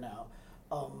weaker now.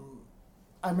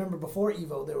 I remember before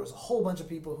Evo, there was a whole bunch of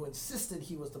people who insisted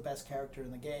he was the best character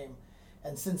in the game.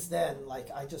 And since then, like,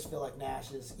 I just feel like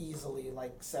Nash is easily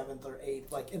like 7th or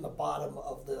 8th, like in the bottom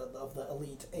of the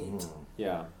elite 8.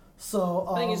 Yeah. So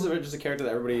I think he's just a character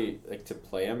that everybody, like, to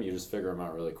play him, you just figure him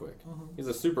out really quick. He's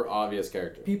a super obvious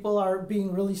character. people are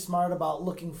being really smart about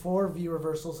looking for V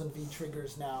reversals and V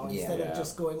triggers now instead Yeah. of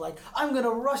just going like, I'm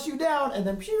gonna rush you down, and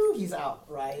then pew, he's out,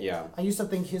 right? Yeah. I used to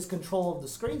think his control of the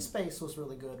screen space was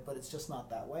really good, but it's just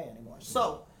not that way anymore.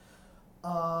 So,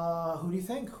 who do you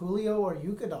think, Julio or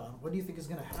Yukadon? What do you think is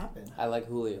gonna happen? I like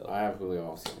Julio. I have Julio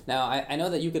also. Now, I know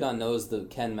that Yukadon knows the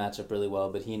Ken matchup really well,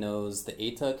 but he knows the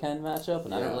Eita Ken matchup,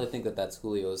 and I don't really think that that's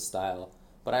Julio's style.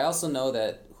 But I also know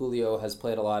that Julio has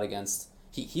played a lot against...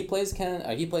 He plays Ken.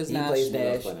 He plays He Nash. plays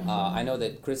Nash. I know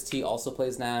that Chris T also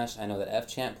plays Nash. I know that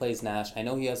F-Champ plays Nash. I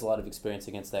know he has a lot of experience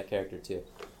against that character too.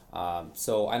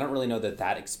 So I don't really know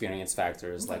that experience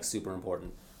factor is like super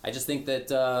important. I just think that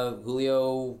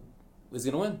Julio is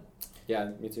going to win. Yeah,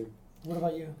 me too. What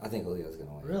about you? I think Julio's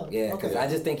gonna win. Really? Yeah, because Okay. I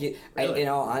just think in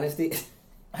all honesty,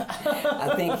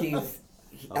 I think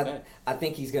I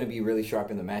think he's gonna be really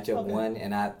sharp in the matchup one,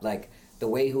 and I like the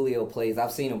way Julio plays.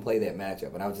 I've seen him play that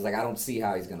matchup, and I was just like, I don't see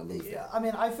how he's gonna lose. Yeah, I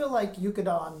mean, I feel like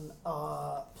Yukadon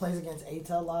plays against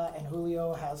Eita a lot, and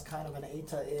Julio has kind of an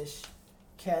Eita-ish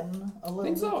Ken a little I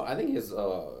think bit. so. I think he's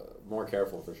more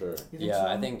careful for sure. You think Yeah, so?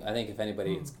 I think if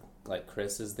anybody, it's like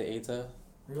Chris is the Eita.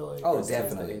 Really? Oh, Chris plays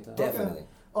definitely, the Eita. definitely.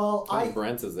 Well, I think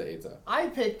Brent is the Eita. I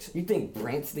picked. You think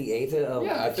Brent's the Eita of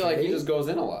Yeah, I the feel like he Trinity? just goes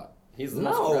in a lot. He's the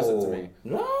most aggressive to me.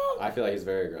 No. I feel like he's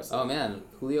very aggressive. Oh man,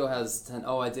 Julio has 10.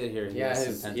 Oh, I did hear. He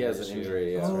has some he has an tension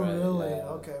injury. issue. Yeah. Oh, right, really? yeah.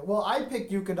 Okay. Well, I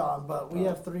picked Yukadon, but we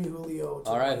have 3 Julio.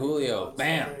 All right, Julio. So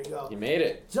Bam. there you go. He made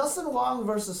it. Justin Wong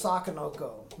versus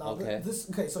Sakanoko. Now, Okay.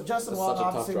 So Justin That's Wong, such a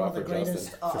tough obviously draw one of the for greatest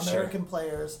Justin, for sure. American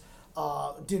players,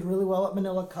 did really well at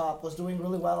Manila Cup, was doing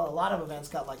really well at a lot of events,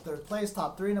 got like 3rd place,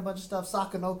 top 3 and a bunch of stuff.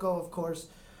 Sakanoko, of course,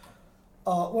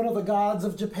 one of the gods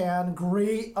of Japan.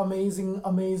 Great,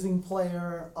 amazing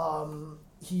player.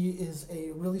 He is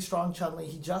a really strong Chun-Li.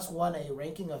 He just won a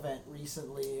ranking event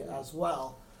recently as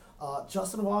well.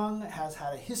 Justin Wong has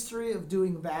had a history of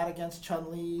doing bad against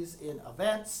Chun-Li's in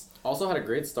events. Also had a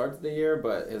great start to the year,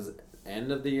 but his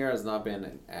end of the year has not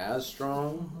been as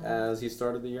strong as he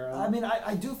started the year out. I mean,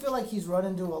 I do feel like he's run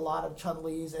into a lot of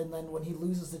Chun-Li's, and then when he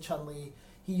loses the Chun-Li,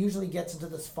 he usually gets into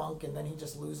this funk, and then he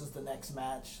just loses the next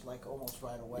match, like, almost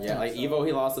right away. Yeah, like So- Evo,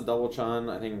 he lost a double Chun.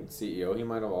 I think CEO, he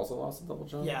might have also lost a double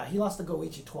Chun. Yeah, he lost to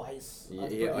Goichi twice.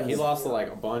 He lost to,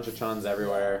 like, a bunch of Chuns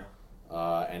everywhere.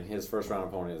 And his first round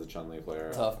opponent is a Chun-Li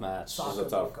player. Tough match. This is a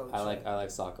tough. I like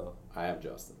Sako. I have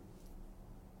Justin.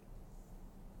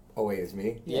 Oh wait, it's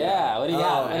me. Yeah. What do you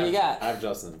got? What do you got? I have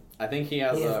Justin. I think he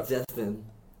has He a. has Justin.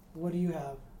 What do you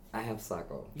have? I have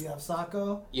Sako. You have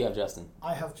Sako. You have Justin.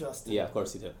 I have Justin. Yeah, of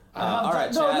course you do. I have all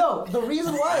right, no, chat. no. The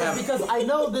reason why is because I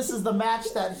know this is the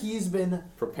match that he's been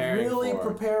Preparing really for.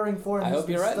 preparing for. And I he's hope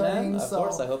been you're right, studying, man. Of so-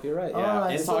 course, I hope you're right. All Yeah.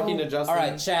 right, In so- talking to Justin. All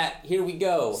right, chat. Here we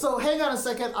go. So hang on a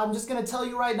second. I'm just gonna tell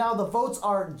you right now. The votes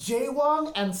are Jay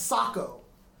Wong and Sako.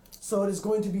 So it is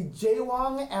going to be Jay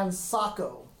Wong and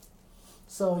Sako.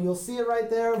 So you'll see it right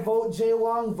there. Vote Jay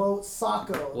Wong. Vote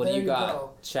Sako. What there do you got, go.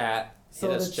 chat? So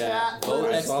Hit the us, chat. Vote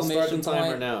Alright, so I'll start the exclamation timer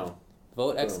point. now.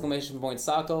 Vote exclamation point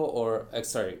Sako or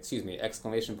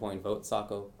exclamation point vote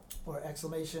Sako. Or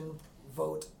exclamation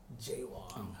vote Jay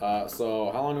Wong.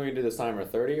 So how long do we do this timer?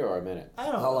 30 or a minute? I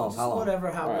don't know. How long? just How long?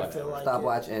 Whatever. How Alright. I feel like.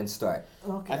 Stopwatch and start.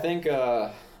 Okay. I think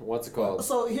what's it called?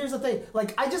 So here's the thing,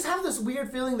 like I just have this weird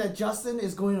feeling that Justin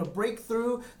is going to break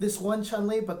through this one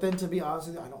Chun-Li, but then to be honest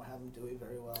with you, I don't have him doing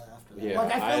very well after that. Yeah,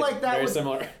 like I feel like that very would,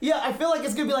 similar. Yeah, I feel like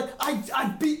it's gonna be like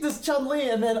I beat this Chun-Li,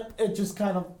 and then it just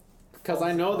kind of. Because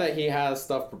I know that he has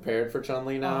stuff prepared for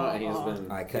Chun-Li now, and he's Uh-huh. been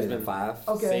All right, cut he's it in been 5,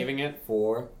 Okay. saving it.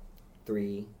 4,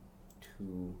 3,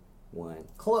 2, 1.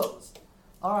 Close.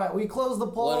 All right, we close the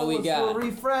poll. What do we Let's got? do a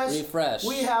refresh. Refresh.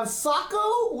 We have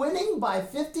Sako winning by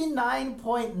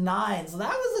 59.9. So that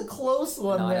was a close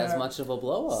one Not there. as much of a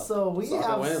blow up. So we Sako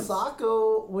have wins.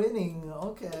 Sako winning.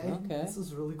 Okay. Okay. This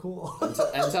is really cool.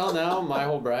 Until now, my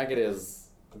whole bracket has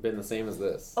been the same as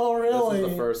this. Oh, really? This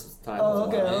is the first time. Oh,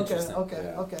 it's okay, won. Interesting.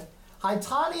 okay. Yeah.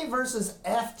 Haitani versus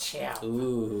F-Champ.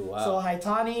 Ooh, wow. So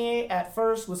Haitani at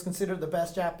first was considered the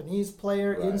best Japanese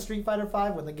player in Right. Street Fighter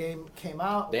V when the game came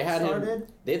out. They had started. him.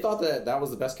 They thought that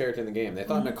was the best character in the game. They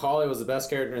thought Nakali was the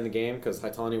best character in the game because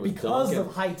Haitani was Because dunking.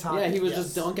 of Haitani. Yeah, he was yes.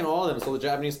 just dunking all of them. So the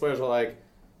Japanese players were like,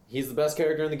 "He's the best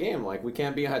character in the game. Like we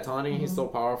can't beat Haitani. He's so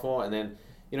powerful." And then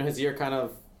his year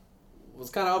was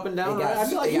kind of up and down. He got- Right? I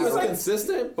feel like he he got was like-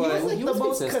 consistent, He but was like he the was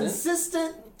most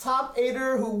consistent. top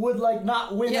aider who would like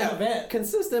not win an event.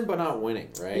 consistent but not winning.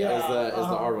 Right? Yeah, Is the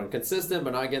uh-huh. hard one. Consistent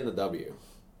but not getting the W.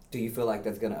 Do you feel like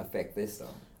that's gonna affect this though?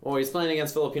 Well, he's playing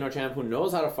against Filipino champ who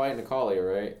knows how to fight Nakali,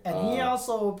 right? And he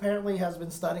also apparently has been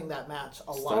studying that match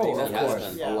a lot. Studying Oh, of that course.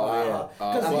 match Yeah. a lot. Yeah.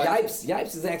 Because But-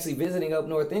 Yipes is actually visiting up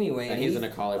north anyway, and he's an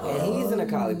Nakali player. and he's an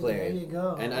Akali There player. you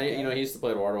go. And Okay. he used to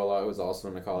play Eduardo a lot. Who was also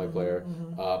a Nakali player.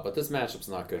 But this matchup's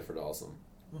not good for Dawson.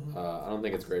 I don't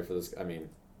think it's great for this. I mean,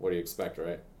 what do you expect,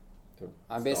 right?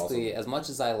 I'm It's basically, Dawson. as much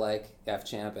as I like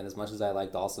F-Champ and as much as I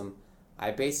like Dawson,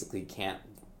 I basically can't.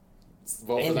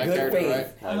 Vote for In that good character,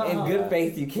 faith, right? in good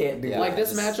faith, you can't do Yeah. that. Like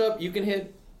this just- matchup, you can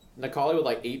hit Nakali with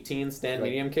like 18 stand Right.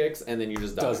 medium kicks, and then you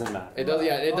just die. Doesn't matter. It does.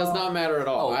 Yeah, it does not matter at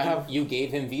all. Oh, I have, you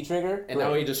gave him V-Trigger? and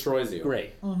now he destroys you.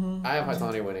 Great. I have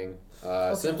Haitani winning,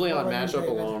 simply what on about you, matchup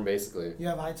David? alone, basically. You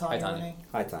have Haitani Haitani. winning.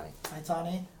 Hi, Tiny.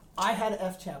 Haitani. I had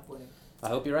F-Champ winning. I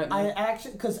hope you're right, I man.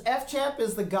 actually, because F-Champ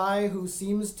is the guy who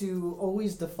seems to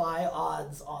always defy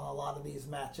odds on a lot of these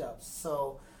matchups.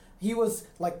 So he was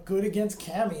like good against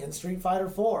Cammy in Street Fighter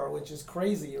 4, which is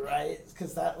crazy, right?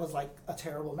 Because that was like a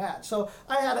terrible match. So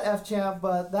I had an F-Champ,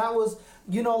 but that was,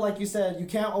 like you said, you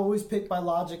can't always pick by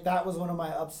logic. That was one of my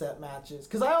upset matches.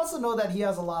 Because I also know that he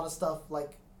has a lot of stuff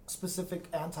like specific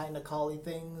anti-Nakali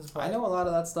things. But I know a lot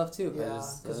of that stuff too. Yeah,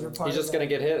 because you're part He's of just that. gonna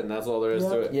get hit, and that's all there is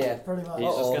to it. Yeah. Pretty much. He's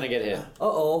just Uh-oh. gonna get hit.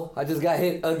 Uh-oh, I just got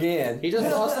hit again. He just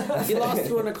lost. He lost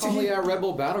to a Nakali at Red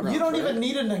Bull Battlegrounds. You don't right? even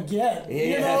need an again.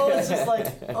 Yeah. It's just like,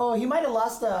 oh, he might have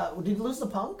lost. Did he lose the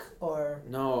Punk or?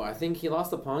 No, I think he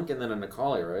lost a Punk and then a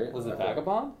Nakali, right? Was it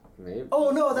Vagabond? Maybe. Oh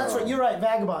no, that's No. right. You're right,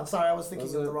 Vagabond. Sorry, I was thinking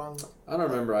Was of it? the wrong. I don't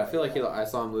remember. I feel like I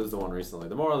saw him lose the one recently.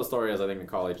 The moral of the story is I think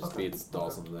Nakali just Okay. beats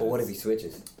Dawson. But what if he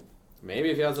switches?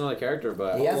 Maybe if he has another character,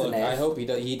 but He has Look, an Nash. I hope he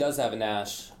does. He does have a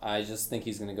Nash. I just think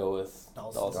he's gonna go with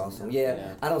Dawson. Dawson. Awesome. Yeah,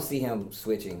 Yeah. I don't see him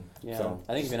switching. Yeah. So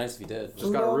I think it'd be nice if he did.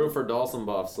 just gotta Fudo? root for Dawson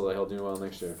buff so that he'll do well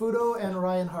next year. Fudo and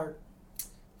Ryan Hart.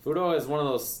 Fudo is one of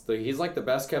those. He's like the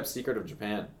best kept secret of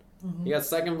Japan. He got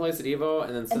second place at Evo,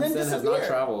 and then since then has not disappeared.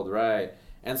 traveled. Right.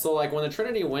 And so, like, when the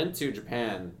Trinity went to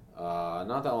Japan,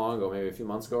 not that long ago, maybe a few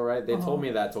months ago, right? They told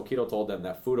me that Tokido told them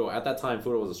that Fudo, at that time,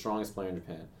 Fudo was the strongest player in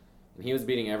Japan. And he was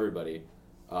beating everybody.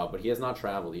 But he has not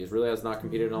traveled. He really has not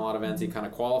competed in a lot of events. He kind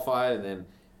of qualified and then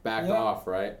backed off,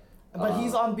 right? But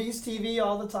he's on Beast TV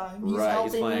all the time. He's Right,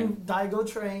 he's helping playing. Daigo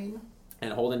train.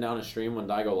 And holding down his stream when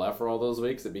Daigo left for all those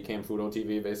weeks. It became Fudo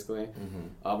TV, basically.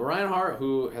 But Ryan Hart,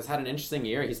 who has had an interesting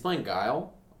year, he's playing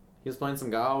Guile. He was playing some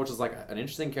Guile, which is like an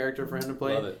interesting character for him to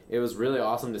play. Love it. Was really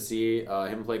awesome to see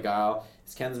him play Guile.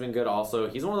 His Ken's been good also.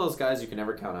 He's one of those guys you can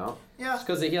never count out. Yeah. Just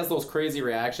because he has those crazy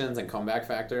reactions and comeback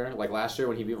factor. Like last year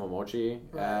when he beat Momochi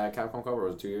at Capcom Cup, or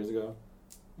was it 2 years ago?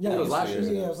 Yeah, it was last year.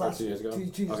 Yeah, it was Or last 2 years ago. 2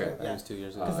 years Okay. ago. I think Yeah. it was 2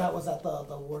 years ago. Because that was at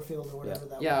the Warfield or whatever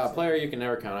that was. Yeah, a player you can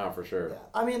never count out for sure. Yeah.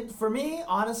 I mean, for me,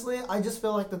 honestly, I just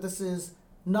feel like that this is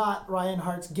not Ryan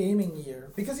Hart's gaming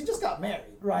year because he just got married,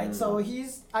 right? So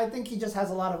I think he just has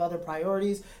a lot of other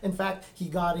priorities. In fact, he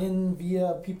got in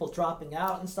via people dropping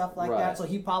out and stuff like Right. that, so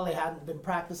he probably hadn't been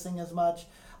practicing as much.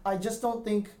 I just don't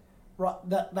think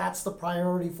that's the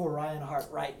priority for Ryan Hart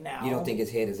right now. You don't think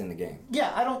his head is in the game?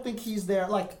 Yeah, I don't think he's there.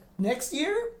 Like, next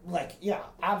year, like, yeah,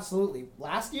 absolutely.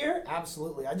 Last year,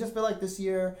 absolutely. I just feel like this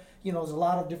year, there's a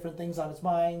lot of different things on his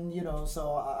mind,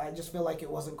 so I just feel like it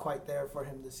wasn't quite there for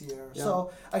him this year. Yeah.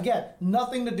 So, again,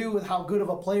 nothing to do with how good of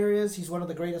a player he is. He's one of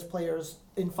the greatest players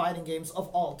in fighting games of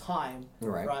all time.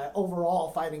 Right. Overall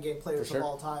fighting game players For sure. of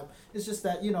all time. It's just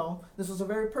that, this was a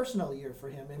very personal year for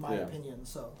him, in my Yeah. opinion.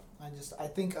 So, I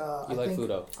think... You like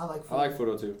Fudo? I like Fudo. I like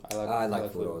Fudo too. I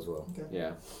like Fudo as well. Okay.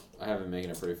 Yeah. I have him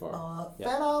making it pretty far. Yeah.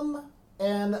 Phenom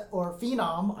or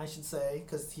Phenom, I should say,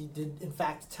 because he did in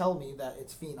fact tell me that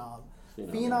it's Phenom.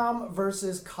 Phenom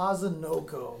versus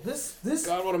Kazunoko. This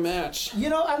God, what a match.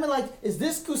 is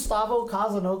this Gustavo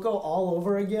Kazunoko all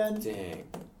over again? Dang.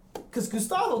 Because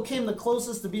Gustavo came the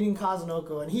closest to beating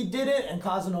Kazunoko, and he did it, and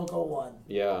Kazunoko won.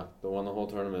 Yeah, they won the whole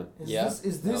tournament. That was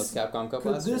Capcom Cup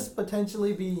could last year. this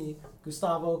potentially be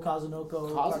Gustavo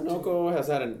Kazunoko? part two? Kazunoko has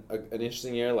had an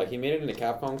interesting year. Like, he made it into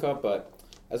Capcom Cup, but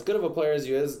as good of a player as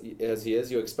he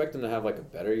is, you expect him to have like a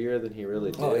better year than he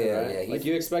really did. Oh, yeah, right? yeah, Like,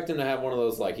 you expect him to have one of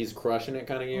those like he's crushing it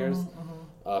kind of years.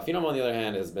 Phenom, on the other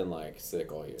hand, has been like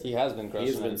sick all year. He has been crushing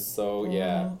He's been it. so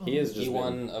he is just. He been-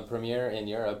 won a premiere in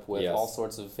Europe with Yes. all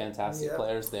sorts of fantastic Yeah.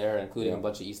 players there, including Yeah. a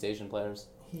bunch of East Asian players.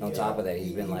 On top of that, he's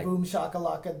he been like- boom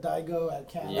shakalaka Daigo at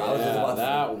Canada. Yeah, I was just about to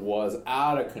that was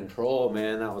out of control,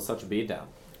 man. That was such a beatdown.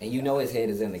 And his head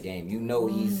is in the game.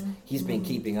 He's been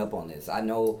keeping up on this. I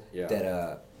know Yeah.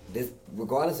 that this,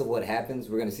 regardless of what happens,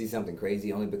 we're gonna see something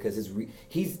crazy. Only because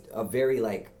he's a very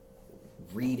like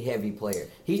read heavy player.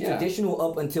 He's Yeah. traditional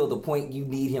up until the point you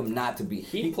need him not to be.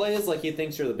 He plays like he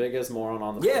thinks you're the biggest moron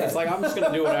on the Yeah. planet. He's like, I'm just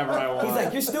gonna do whatever I want. He's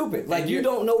like, you're stupid. Like you you-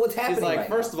 don't know what's happening. He's like, right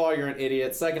first now. of all, you're an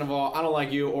idiot. Second of all, I don't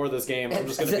like you or this game. I'm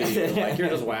just gonna beat you. Like, you're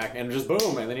just whack, and just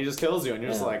boom, and then he just kills you, and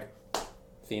you're just Yeah. like,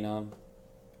 Phenom.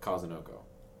 Kazunoko.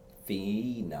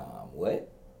 Phenom. What?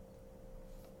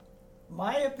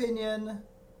 My opinion,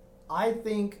 I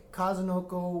think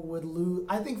Kazunoko would lose.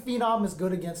 I think Phenom is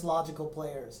good against logical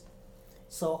players.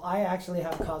 So I actually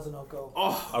have Kazunoko.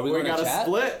 Oh, Are we we going to got a chat?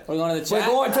 split. Are we going to the We're chat?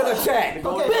 going to the chat. Okay,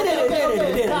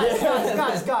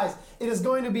 guys. It is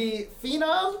going to be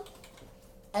Phenom,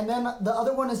 and then the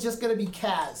other one is just going to be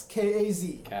Kaz,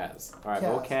 K-A-Z. Kaz. All right,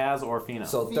 Kaz. vote Kaz or Phenom.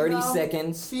 So 30 Phenom,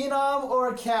 seconds. Phenom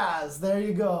or Kaz. There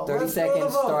you go. 30 Let's go to the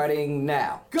seconds vote. starting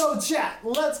now. Go chat.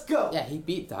 Let's go. Yeah, he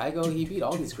beat Daigo. He beat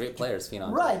all these great players,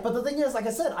 Phenom. Right, but the thing is, like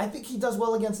I said, I think he does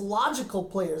well against logical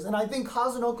players, and I think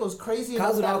Kazunoko's crazy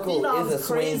enough that Kazunoko Phenom's is a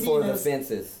swing for the craziness-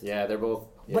 fences. yeah, they're both.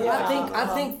 But yeah. I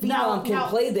think Phenom Now- can now-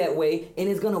 play that way, and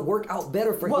it's gonna work out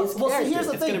better for his Well, character. see, here's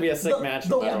the It's thing. gonna be a sick match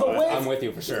no matter what. way- I'm with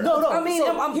you for sure. No, I mean,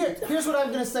 so I'm- here's what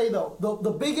I'm gonna say though.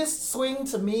 The biggest swing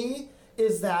to me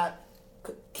is that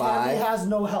Cammy 5, has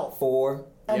no health, 4,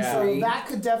 and so 3, that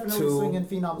could definitely 2, swing in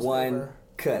Phenom's 1. favor.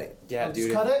 Cut it. Yeah, Just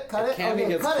dude. cut it, cut if it, Cammy okay,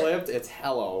 gets cut it. clipped, it's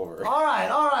hella over. All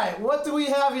right. What do we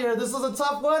have here? This is a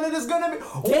tough one. It is gonna be.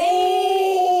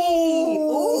 Dang!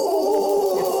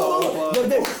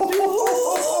 So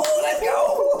close. Let's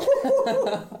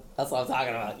go! That's what I'm talking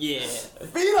about. Yeah.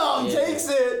 Phenom Yeah. takes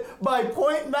it by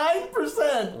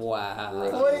 0.9%. Wow.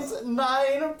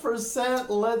 0.9%.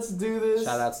 Let's do this.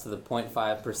 Shout outs to the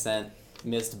 0.5%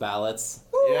 missed ballots.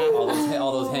 Yeah.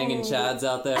 All those hanging chads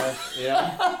out there.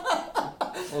 Yeah.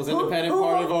 Those independent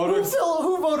party voters.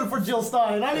 Who voted for Jill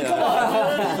Stein? I mean, come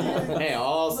on. Man. Hey,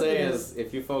 all I'll say is,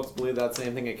 if you folks believe that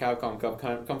same thing at Capcom Cup,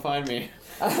 come find me.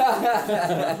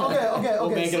 Okay. We'll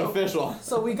make it so, official.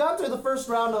 So we got through the first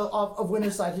round of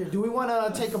winner's side here. Do we want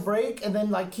to take a break and then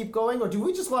like keep going, or do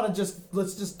we just want to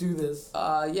let's just do this?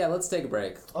 Yeah, let's take a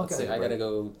break. Let's Okay. see, I gotta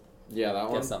go Yeah, that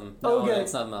one. get something. No, Okay.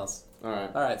 it's something else. All right.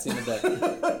 All right, see you in a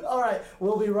bit. All right,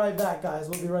 we'll be right back, guys.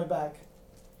 We'll be right back.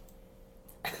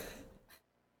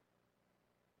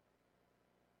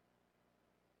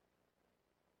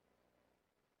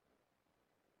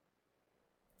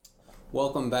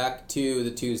 Welcome back to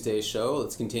the Tuesday show.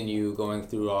 Let's continue going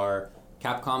through our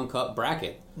Capcom Cup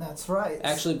bracket. That's right.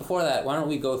 Actually, before that, why don't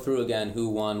we go through again who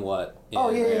won what? Oh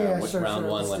yeah, which sure, round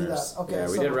sure. one Let's do winners. that. Okay, Yeah,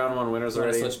 we so, did round one winners Want to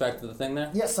already. switch back to the thing there?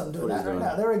 Yes, I'm doing What that he's right doing.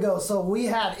 now. There we go. So we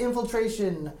had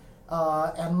Infiltration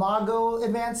and Mago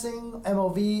advancing,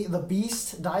 MOV, The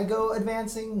Beast, Daigo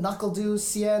advancing, Knuckle-Doo,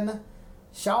 Cien,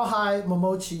 Xiaohai,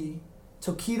 Momochi,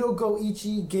 Tokido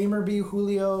Goichi, Gamerby,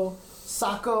 Julio,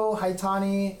 Sako,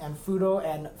 Haitani, and Fudo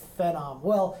and Phenom.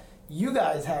 Well, you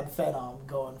guys had Phenom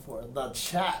going for it. The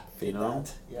chat did Phenom?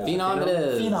 that. Yeah. Phenom it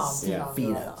is. Phenom. Yeah. You're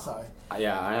Phenom. right. Sorry.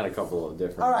 Yeah, I had a couple of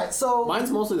different. All right, so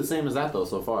Mine's mostly the same as that though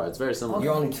so far. It's very similar.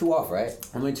 You're only 2 off, right?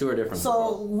 Only 2 are different.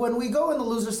 So when we go in the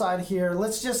loser side here,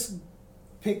 let's just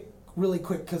pick really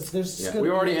quick because there's. yeah, gonna we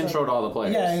be already a- introed all the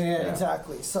players. Yeah,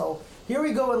 exactly. So here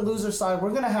we go in loser side.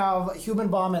 We're gonna have Human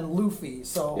Bomb and Luffy.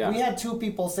 So Yeah. we had 2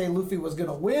 people say Luffy was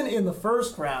gonna win in the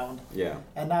first round, Yeah.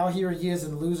 and now here he is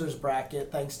in losers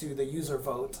bracket thanks to the user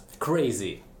vote.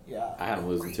 Crazy. Yeah. I had him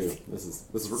losing too. This is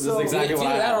So- exactly It's what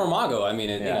I either that had. or Mago. I mean,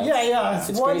 it, Yeah. Yeah.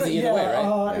 It's one- crazy either way, right?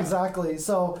 Yeah. Exactly.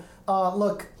 So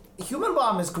look, Human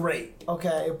Bomb is great,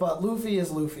 okay, but Luffy is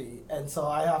Luffy, and so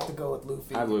I have to go with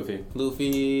Luffy. I have Luffy.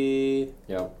 Luffy.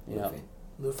 Yep. Yeah.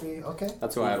 Luffy, okay.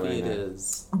 That's who I had Luffy winning it there.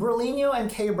 is. Berlino and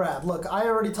K-Brad. Look, I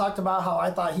already talked about how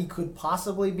I thought he could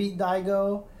possibly beat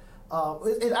Daigo.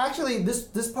 It actually,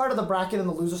 this part of the bracket in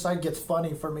the loser side gets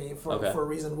funny for me for a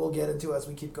reason we'll get into as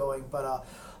we keep going. But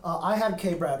I had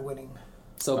K-Brad winning.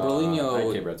 So I had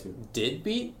Berlino K-Brad too. did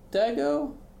beat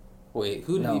Daigo? Wait,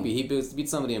 who did he No. beat? He beat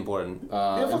somebody important.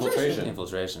 Infiltration.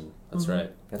 Infiltration. That's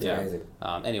right. That's Yeah. crazy.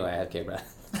 Anyway, I had K-Brad.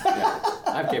 Yeah.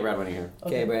 I have K-Brad winning here.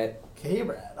 Okay, Brad.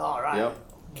 K-Brad, all right. Yep.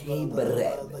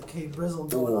 K-Brad. The K-Brizzle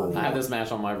going on I here. have this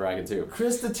match on my bracket too.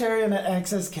 Chris Tatarian and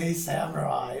XSK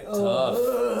Samurai.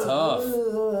 Tough.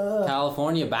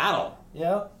 California battle.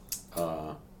 Yep.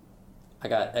 I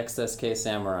got XSK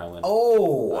Samurai winning.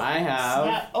 Oh! I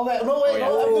have. Okay, no, wait, Oh, yeah.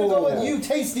 no, I'm gonna go with you,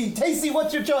 Tasty. Tasty,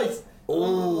 what's your choice?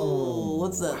 Ooh,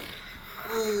 what's that?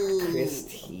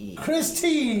 Christy. Chris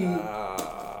T.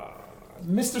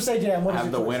 Mr. Sajam, what I is have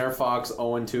your the choice? Winter Fox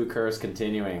 0-2 curse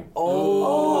continuing.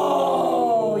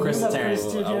 Oh, Chris you have Tatarian. Chris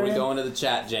Are we Tatarian? going to the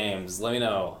chat, James? Let me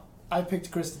know. I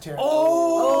picked Chris Tatarian.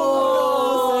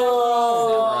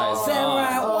 Samurai's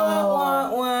Samurai! gone.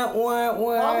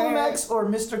 Problem X or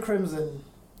Mr. Crimson?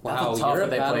 Wow, That's tough you're if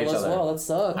a they play battle each as other. well. That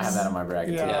sucks. I have that on my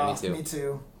bracket too. Yeah, me too. Me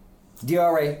too.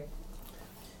 DRA.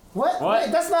 What? What?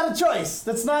 Wait, that's not a choice.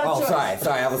 That's not a Oh, choice.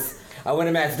 sorry. I went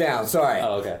a match down. Sorry.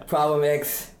 Oh, okay. Problem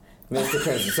X, Mr.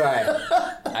 Crimson. Sorry.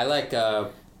 I like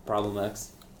Problem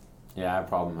X. Yeah, I have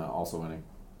problem also winning.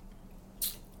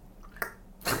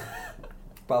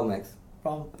 Problem X.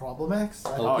 Problem X. I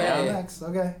Okay. Problem X.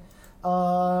 Okay. You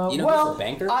know well, who's a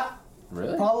banker?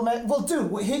 Really? Problem X. Well,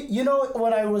 dude, you know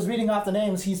when I was reading off the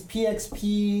names, he's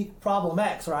PXP Problem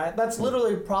X, right? That's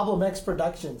literally Problem X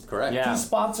Productions. Correct. Yeah. He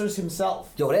sponsors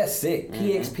himself. Yo, that's sick.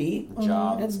 PXP.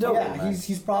 Job. That's dope. Yeah,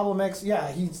 he's Problem X.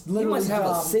 Yeah, he's He literally. must have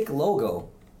a sick logo.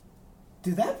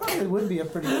 Dude, that probably would be a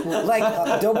pretty cool. Like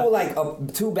a double, like a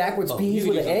 2 backwards Oh, P's you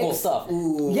with can an use some cool X. stuff.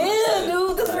 Ooh, Yeah,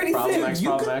 dude, that's pretty Problem sick. X. You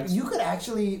Problem could, X. you could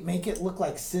actually make it look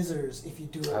like scissors if you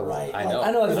do it right. I know.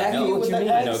 I know exactly what you mean.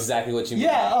 I know exactly what you mean.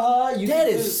 Yeah, you That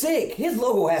could is sick. His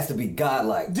logo has to be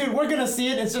godlike. Dude, we're gonna see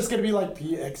it. It's just gonna be like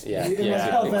PXP. Yeah, in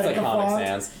yeah. like It's like Helvetica Comic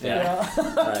font. Sans.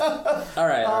 Yeah. All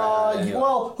right. Anyway.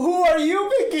 Well, who are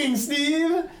you picking,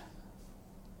 Steve?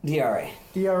 DRA.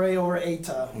 DRA over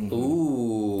ATA.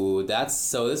 Ooh,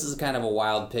 this is kind of a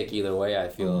wild pick either way. I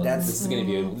feel That's- this is gonna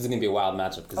be a wild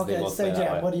matchup because they Okay, both play say that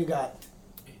Jam, way. what do you got?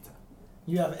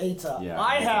 You have ATA. Yeah,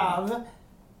 I ATA. have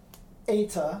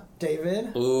ATA,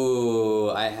 David. Ooh,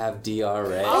 I have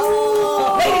DRA.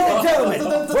 Ladies and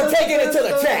gentlemen, we're taking it to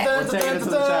the chat. We're taking it to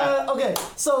the chat. Okay,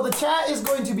 so the chat is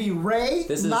going to be Ray,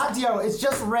 This is- not DRA. It's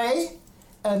just Ray,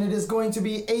 and it is going to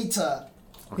be ATA.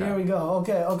 Okay. Here we go.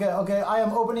 Okay. I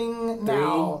am opening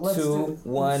now. 3, 2,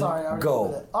 1, Sorry, I already go.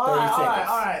 did it. All right, 30 all right, seconds.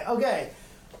 all right. Okay.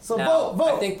 So Now,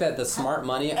 vote. I think that the smart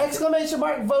money. Exclamation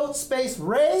mark vote space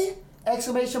Ray.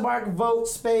 Exclamation mark vote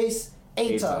space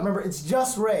Eita. Eita. Remember, it's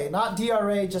just Ray, not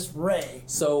DRA, just Ray.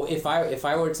 So if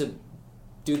I were to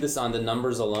do this on the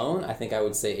numbers alone, I think I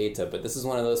would say Eita. But this is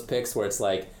one of those picks where it's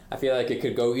like I feel like it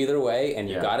could go either way, and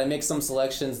you Yeah. got to make some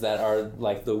selections that are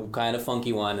like the kind of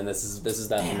funky one, and this is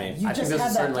that for me. You I just think this had is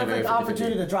that certainly perfect very 50-50.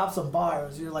 opportunity to drop some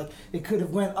bars. You're like, it could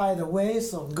have went either way,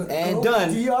 so I'm gonna And go done.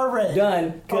 with DRA.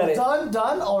 Done. Cut it.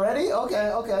 Done already?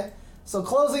 Okay. So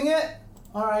closing it.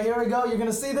 All right, here we go. You're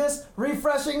gonna see this.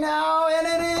 Refreshing now, and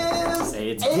it is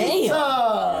Eita. Damn.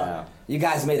 Yeah. You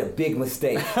guys made a big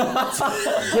mistake.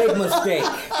 Big mistake.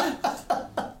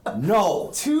 No.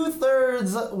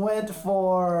 2/3 went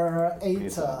for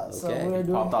Eita. So Okay. we're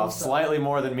doing Popped off Eita. slightly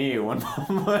more than me when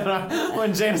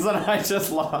James and I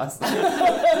just lost.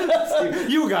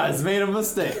 You guys made a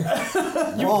mistake.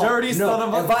 You Wrong. dirty no. son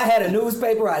of a. If I had a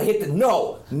newspaper, I'd hit the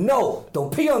no.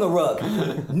 Don't pee on the rug.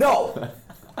 No.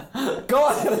 Go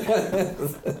on.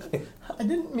 I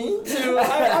didn't mean to.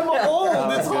 I'm old.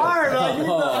 It's hard.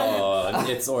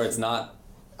 Or it's not.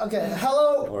 Okay,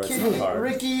 hello, Or it's Kitty, not hard.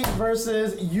 Ricky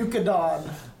versus Yukadon.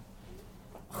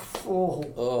 Oh,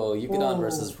 Oh, Yukadon Oh.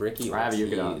 versus Ricky. I have Ortiz.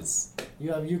 Yukadon.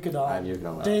 you have Yukadon. I have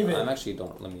Yukadon. David, I'm actually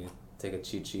let me take a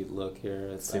cheat sheet look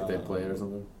here. It's, See if they played or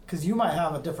something. because you might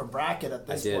have a different bracket at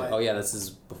I this did. point. Oh yeah, this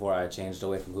is before I changed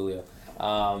away from Julio.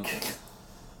 All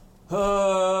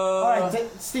right,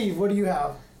 Steve, what do you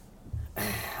have?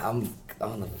 I'm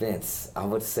on the fence. I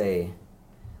would say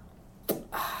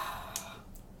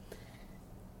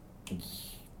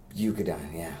Yukadon,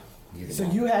 yeah. Yukadon. So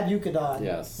you had Yukadon.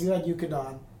 Yes. You had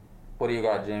Yukadon. What do you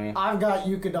got, Jamie? I've got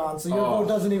Yukadon, so your Oh. vote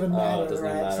doesn't even Oh, matter, it doesn't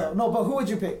right? even matter. So no, but who would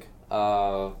you pick?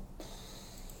 I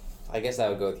guess I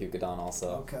would go with Yukadon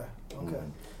also. Okay. So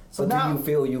So now do you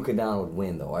feel Yukadon would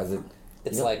win though? Or is it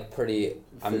It's Yep. like pretty.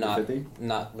 I'm not 50-50?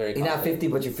 not very. you're not confident. 50,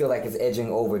 but you feel like it's edging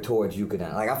over towards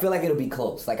Yukadon. Like I feel like it'll be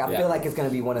close. Like I Yeah. feel like it's gonna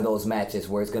be one of those matches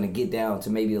where it's gonna get down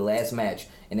to maybe the last match,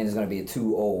 and then it's gonna be a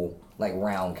 2-0 like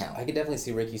round count. I could definitely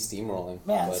see Ricky steamrolling.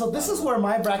 man, but, so this is um, where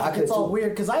my I bracket could gets all too. weird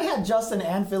because I had Justin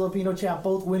and Filipino Champ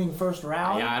both winning first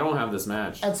round. Yeah, I don't have this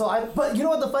match. And so but you know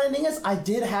what the funny thing is? I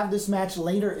did have this match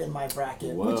later in my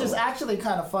bracket, which Whoa. is actually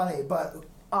kind of funny. But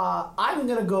I'm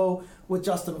gonna go with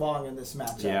Justin Wong in this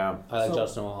matchup. Yeah. I like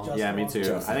Justin Wong. Yeah, me too.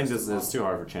 Justin. I think this is too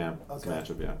hard for Champ. This Okay.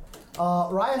 matchup, yeah.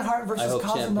 Ryan Hart versus I hope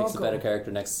Champ picks a better Kazunoko.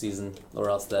 character next season, or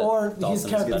else that Or his Dawson is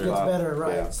character better. gets better,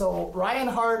 right? Yeah. So Ryan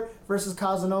Hart versus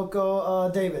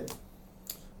Kazunoko. David.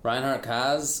 Reinhardt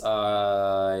Kaz,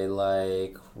 I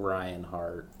like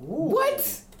Reinhardt.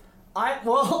 What? I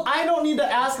don't need to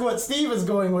ask what Steve is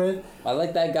going with. I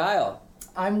like that Guile.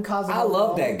 I'm Kazunoko. I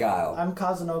love that guy. I'm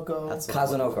Kazunoko. That's what I'm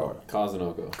looking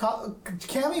Kazunoko. for. Kazunoko.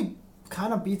 Cammy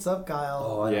kind of beats up Guile.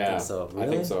 Oh, I don't Yeah, think so. I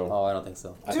think so. Oh, I don't think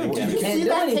so. I Dude, think did you can't see do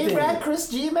that anything. K-Brad Chris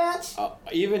G match?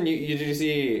 even did you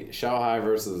see Shao Hai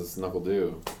versus Knuckle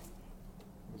Dew?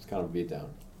 It's kind of a beatdown.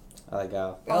 I like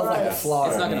Guile. That was like Alright. a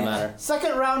slaughter. It's not gonna man. matter.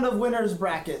 Second round of winners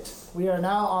bracket. We are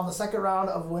now on the second round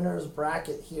of winners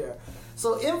bracket here.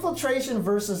 So Infiltration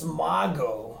versus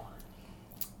Mago.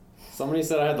 Somebody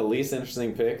said I had the least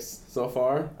interesting picks so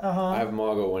far. Uh-huh. I have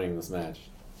Mago winning this match.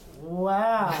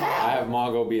 Wow. I have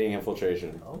Mago beating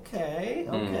Infiltration. Okay.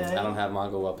 I don't have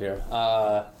Mongo up here.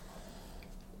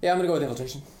 Yeah, I'm gonna go with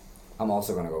Infiltration. I'm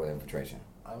also gonna go with Infiltration.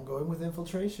 I'm going with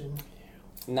Infiltration.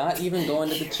 Not even going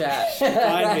to the chat.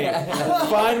 Find me.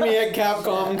 Find me at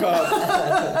Capcom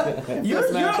Cup.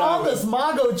 You're match on I- this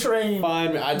Mago train.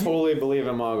 Find me. I totally believe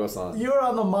in Mago-san. You're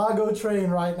on the Mago train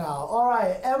right now. All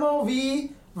right.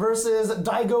 MOV versus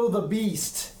Daigo the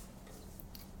Beast.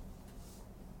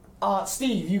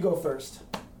 Steve, you go first.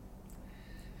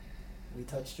 We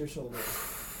touched your shoulder.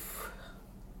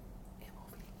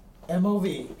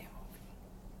 MOV.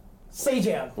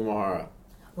 Seijan. Umahara.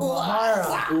 Umahara.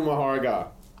 Umaharaga.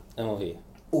 MOV.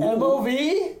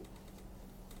 MOV?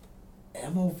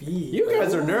 MOV. You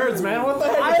guys are nerds, man. What the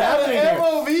heck I is have happening an here?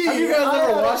 MOV. Have you guys I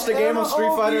ever have watched a an game of Street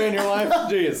MOV. Fighter in your life?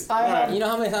 Jeez. I have- Alright. You know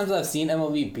how many times I've seen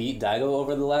MOV beat Daigo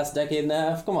over the last decade and a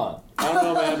half? Come on. I don't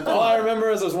know, man. All I remember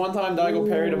is this one time Daigo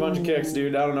parried a bunch of kicks,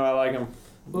 dude. I don't know. I like him.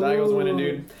 Daigo's winning,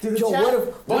 dude. Dude, the Joe, chat, what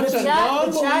if- Bunch the of chat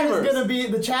is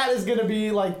non-believers. gonna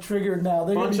be like triggered now.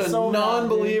 They're Bunch gonna be of so mad, dude.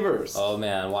 non-believers. Oh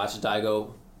man, watch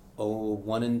Daigo.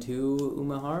 1 and 2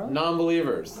 Umahara?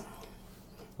 Non-believers.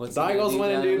 What's Daigo's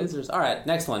winning, dude. Alright,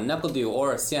 next one. Knuckle Dew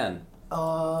or Sien.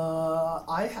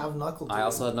 I have Knuckle. I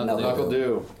also had Knuckle Dew. Knuckle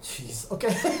Dew. Jeez. Okay.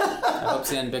 I hope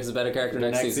Sien picks a better character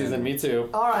next season. Me too.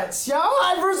 All right. Xiao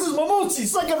Hai versus Momochi,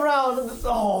 second round.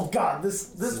 Oh God, this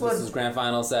This one. is grand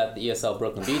finals at the ESL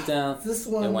Brooklyn Beatdown. This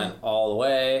one- It went all the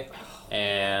way,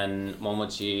 and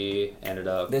Momochi ended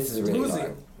up. This is really Losing.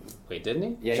 hard. Wait, didn't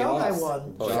he? Yeah, Xiao Hai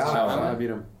won. Oh, Xiao it's Hai Xiao won. Hai. I beat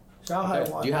him. Xiao Hai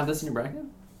Okay. won. Do you have this in your bracket?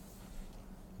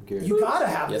 here. You gotta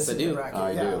have Yes, this I in your do. bracket.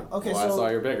 I yeah. do. Okay, well, I saw so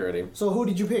your pick already. who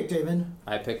did you pick, David?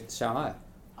 I picked Shanghai.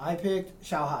 I picked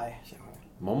Shanghai.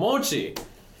 Momochi.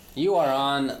 You are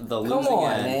on the Come losing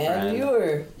on, end, man.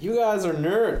 friend. You guys are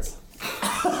nerds.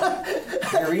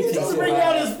 You're reaching Just too bring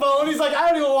out hard. his phone. He's like, I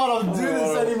don't even want to do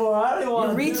this anymore. I don't even want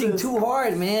You're to do reaching this. too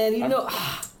hard, man. You know.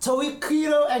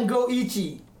 Tokido and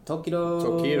Goichi.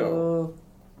 Tokido.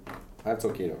 I have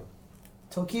Tokido.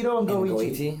 Tokido and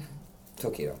Goichi.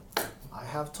 Tokido. I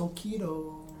have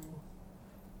Tokido.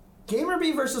 Gamer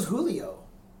versus Julio.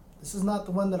 This is not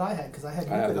the one that I had because I had.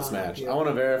 I have Yuka this on match. here. I want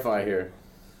to verify here.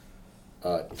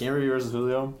 Gamer B versus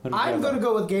Julio. Who did you I'm have? gonna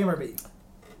go with Gamer B.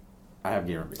 I have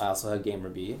Gamer B. I also have Gamer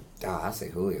B. I say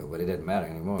Julio, but it doesn't matter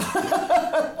anymore.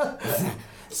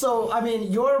 So I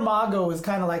mean, your Mago is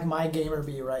kind of like my Gamer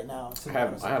B right now. to be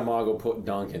honest. I have Mago put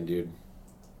Duncan, dude.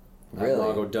 I have Really?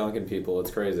 Mago Duncan people.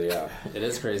 It's crazy, yeah. It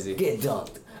is crazy. Get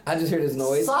dunked. I just heard this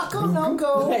noise.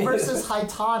 Sakonoko versus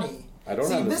Haitani. I don't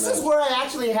See, have this this is match. where I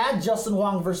actually had Justin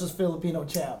Wong versus Filipino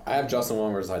champ. I have Justin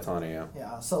Wong versus Haitani, yeah.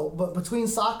 Yeah. So, but between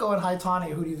Sako and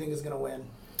Haitani, who do you think is gonna win?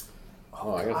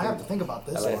 Oh, I I gotta have to think. think about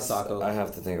this. I like one. Sako. I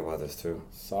have to think about this too.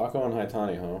 Sako and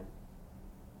Haitani, huh?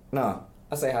 No,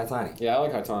 I say Haitani. Yeah, I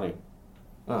like Haitani.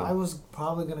 I was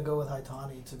probably gonna go with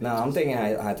Haitani to be. No, I'm honest. thinking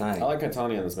I Haitani. like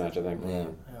Haitani in this match, I think. Yeah.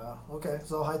 Yeah. Okay.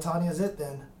 So Haitani is it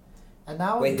then. And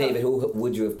now Wait, we've got- David, who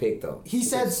would you have picked though? He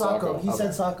said picked Sako. Sako. He Okay.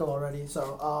 said Sako already.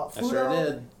 So I Fudo sure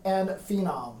did. and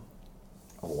Phenom.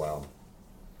 Oh wow.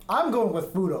 I'm going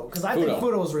with Fudo because I think Fudo.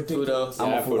 Fudo is ridiculous. Fudo. I'm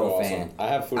Yeah, a I have Fudo also. fan. I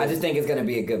have Fudo. I just think it's gonna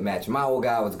be a good match. My old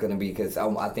guy was gonna be because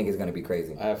I think it's gonna be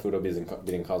crazy. I have Fudo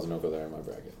beating Kazunoko there in my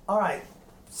bracket. All right.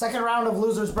 Second round of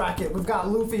losers bracket. We've got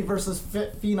Luffy versus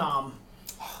Phenom.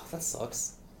 That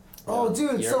sucks. Oh,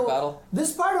 dude. Europe So battle?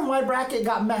 this part of my bracket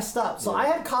got messed up. So I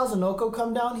had Kazunoko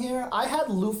come down here. I had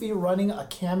Luffy running a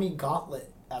Kami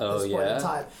gauntlet at Oh, this point yeah? in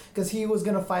time because he was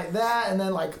gonna fight that, and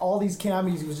then like all these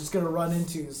Kamis he was just gonna run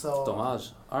into. So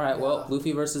Domage. All right, well, Yeah.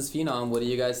 Luffy versus Phenom. What do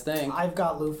you guys think? I've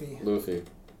got Luffy. Luffy.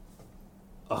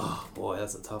 Oh boy,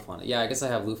 that's a tough one. Yeah, I guess I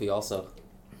have Luffy also.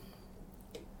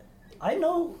 I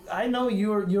know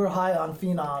you're high on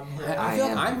Phenom here. I I feel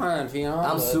am. I'm high on Phenom.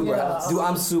 I'm but- super, Yeah. dude.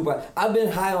 I'm super. I've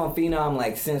been high on Phenom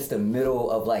like since the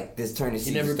middle of like this turn of He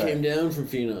season. never started. came down from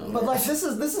Phenom. But like this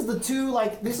is the two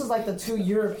like the two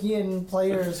European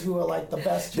players who are like the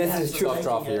best. This chance is of true. Tough making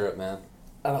draw for it. Europe, man.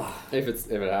 Ugh. If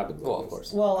it happens. Well, of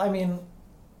course. Well, I mean,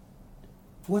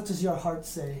 what does your heart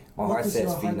say? My What heart does says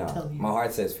your heart tell Phenom. you? My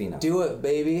heart says Phenom. Do it,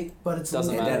 baby. But it's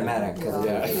Doesn't It Luffy. doesn't matter because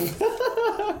Yeah.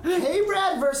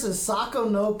 K-Brad versus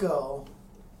Sakonoko.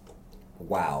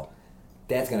 wow,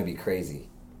 that's gonna be crazy.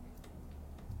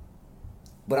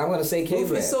 But I'm gonna say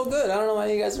K-Brad. Luffy's so good. I don't know why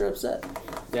you guys are upset.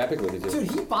 Yeah, I pick Luffy too. Dude,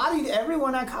 he bodied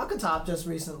everyone at Kakatop just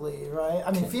recently, right?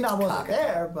 I mean, Phenom wasn't Kakatop.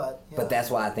 there, but yeah. But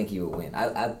that's why I think he would win.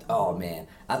 Oh man,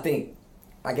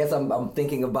 I guess I'm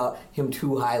thinking about him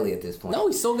too highly at this point. No,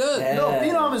 he's so good. Yeah. no,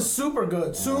 Phenom is super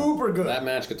good, super good. That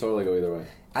match could totally go either way.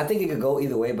 I think it could go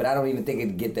either way, but I don't even think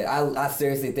it'd get there. I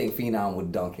seriously think Phenom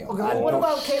would dunk him. Okay, I well, what don't-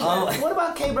 about K-Brad? Oh. What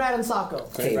about K-Brad and Sako?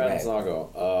 K-Brad and K-Brad.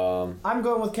 Sago. I'm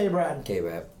going with K-Brad.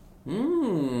 K-Brad.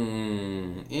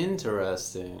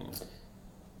 Interesting.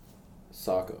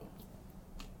 Sako.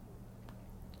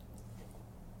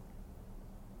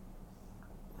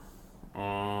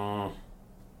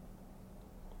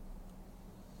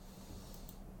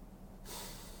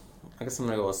 I guess I'm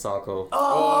gonna go with Sako.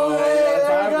 Oh, yeah,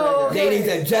 there we go. tiebreaker. Ladies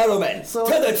and gentlemen, So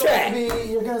to the it's track. going to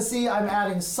be, you're going to see I'm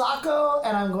adding Sako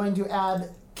and I'm going to add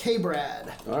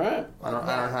K-Brad. All right. I don't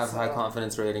have high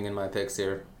confidence rating in my picks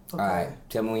here. Okay. All right,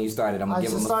 tell me when you started. I'm gonna I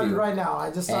give just him a started few. right now. I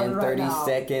just started And right 30 now.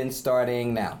 seconds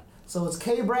starting now. So it's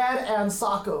K-Brad and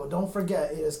Sako. Don't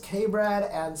forget, it is K-Brad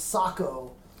and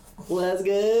Sako. Let's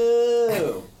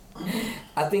go.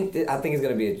 I think it's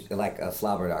gonna be like a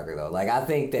slobber knocker though. Like I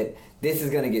think that this is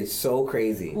gonna get so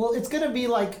crazy. Well, it's going to be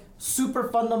like super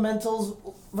fundamentals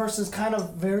versus kind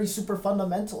of very super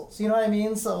fundamentals. You know what I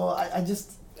mean? So I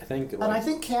just... I think. And I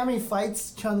think Cammy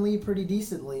fights Chun-Li pretty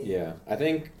decently. Yeah, I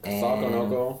think And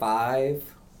Sakonoko. 5,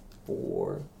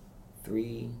 4,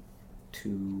 3,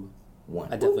 2, 1.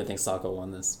 I definitely think Sako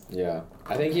won this. Yeah,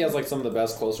 I think he has like some of the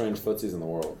best close range footsies in the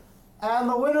world. And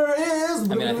the winner is...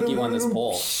 I mean, I think he won this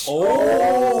poll.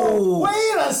 Oh!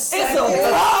 Wait a It's second! a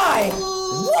tie!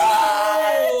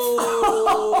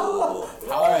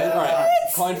 All right.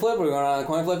 Coin flip. We're going on a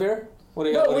coin flip here. What do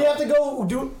you got? No, we have to go...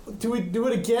 Do we do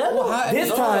it again? This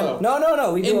No. time,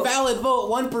 no, we do Invalid vote.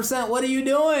 1%. What are you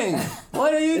doing?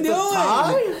 What are you It's a doing?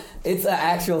 tie? It's an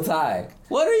actual tie.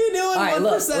 What are you doing? All right,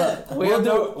 1%. look. We have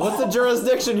no. What's the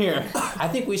jurisdiction here? I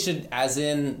think we should, as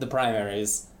in the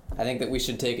primaries, I think that we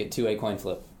should take it to a coin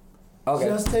flip. Okay.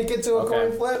 Just take it to a Okay.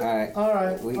 coin flip. All right. All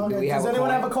right. Do Okay. we have Does a anyone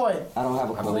coin? have a coin? I don't have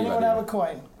a I coin. believe Anyone I have do. a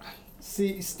coin?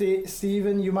 See,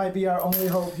 Steven, you might be our only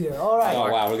hope here. All right.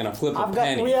 Oh wow, we're gonna flip a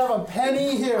penny. We have a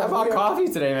penny here. I bought We are- coffee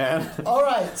today, man. All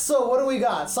right. So what do we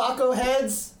got? Socko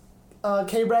heads,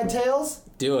 K-Brad tails,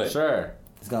 Do it. Sure.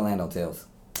 It's gonna land on tails.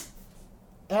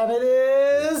 and it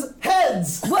is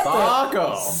heads.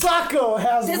 Taco. Socko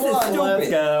has This is won. stupid. Let's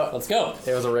go. Let's go.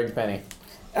 It was a rigged penny.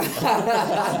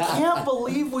 I can't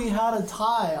believe we had a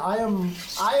tie. I am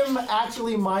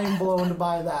actually mind blown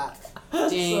by that.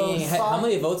 Dang. So, How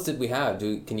many votes did we have?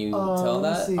 Can you tell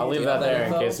let me that? see. I'll leave Do you that have there in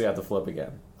info? case we have to flip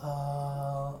again.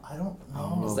 I don't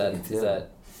know. Is that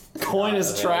Coin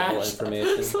is available trash.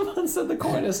 information? Someone said the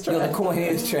coin is Yo, trash. the coin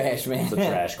is trash, man. It's a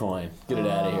trash coin. Get it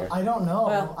out of here. I don't know.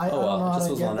 Well, I oh don't well, know how just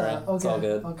to was get wondering. that. Okay. It's all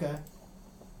good. Okay.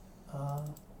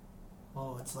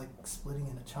 Oh, it's like splitting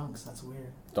into chunks. That's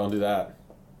weird. Don't do that.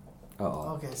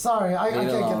 Uh-oh. Okay, sorry, I Leave it can't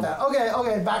alone. get that.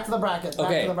 Okay, back to the bracket. Back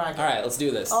Okay. to the All bracket. right, let's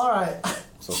do this. All right.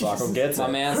 So Socko gets My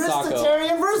it. man Chris Socko.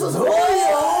 Tatarian versus Julio.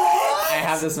 I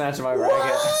have this match in my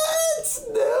bracket.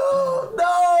 What? No.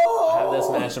 I have this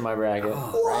match in my bracket.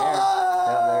 What?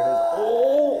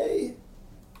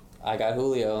 I got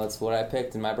Julio. That's what I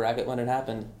picked in my bracket when it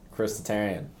happened. Chris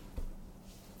Tatarian.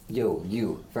 Yo,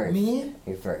 you first. Me?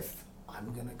 You first.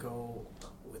 I'm gonna go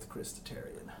with Chris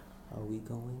Tatarian. Are we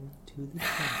going to the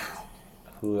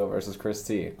Julio versus Chris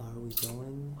T. Are we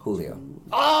going? Julio.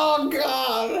 Oh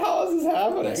God! How is this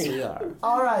happening? Yes, we are.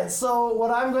 All right, so what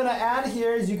I'm going to add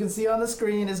here, as you can see on the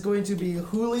screen, is going to be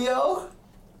Julio.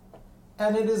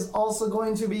 And it is also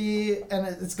going to be, and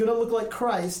it's going to look like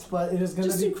Christ, but it is going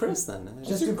Just to be do Chris then.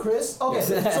 Just do Chris? Okay,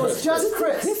 Yeah. so it's just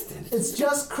Chris. Kristen. It's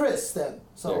just Chris then.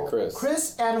 So Yeah,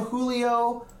 Chris. and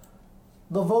Julio,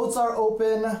 the votes are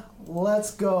open.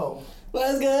 Let's go.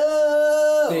 Let's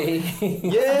go!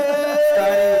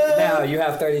 Yeah! Now you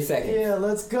have 30 seconds. Yeah,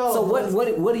 let's go. So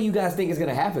what do you guys think is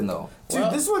gonna happen though? Dude,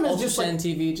 this one is Ultra just like. Shen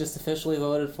TV just officially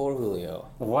voted for Julio.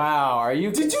 Wow, are you?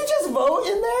 Did you just vote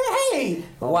in there? Hey!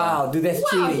 Wow, dude, that's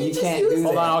Wow, cheating. you You just can't used do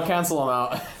Hold that. on, I'll cancel him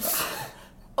out.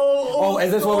 Oh,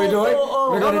 is this what we're doing?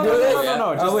 We're No, gonna no, do no, this?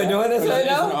 no, no, Oh, we're doing this right Is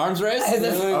it an now? arms race? Is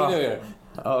this- What are we doing here?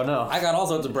 Oh no! I got all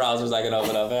sorts of browsers I can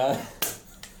open up, man.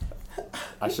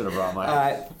 I should have brought my. All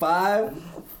right, 5,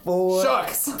 4,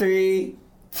 Shucks. 3,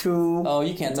 2, Oh,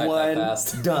 you can't type 1. that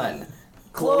fast. Done.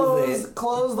 Close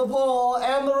the poll,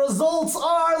 and the results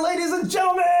are, ladies and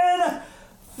gentlemen,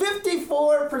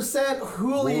 54%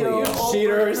 Julio. over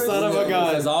Cheater, Chris son of a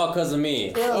gun. It's all because of me.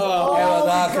 It was all all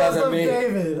because because of of me.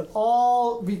 David.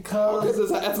 All because.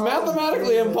 It's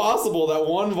mathematically David. impossible that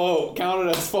one vote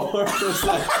counted as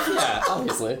 4%. Yeah,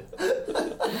 obviously.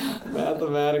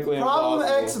 Mathematically Problem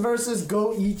impossible. X versus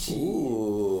Goichi.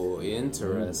 Ooh,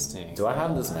 interesting. Do I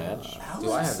have this match?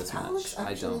 Do I have this Alex match?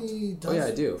 I don't. actually Oh, yeah, I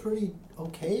does do. Pretty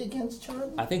okay against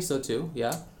Charlie. I think so too.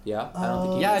 Yeah. I don't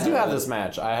think. Yeah, I do have this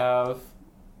match. I have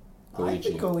I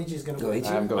think Goichi. Goichi's gonna win. Goichi?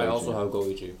 I have Goichi. I also have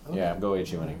Goichi. Yeah, Goichi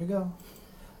Here winning. we go.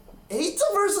 Eita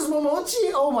versus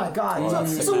Momochi. Oh my God! Oh,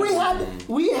 that's So sick.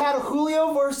 we had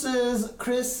Julio versus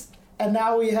Chris, and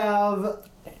now we have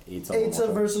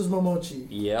Eita versus Momochi.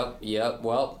 Yep.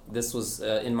 Well, this was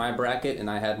in my bracket, and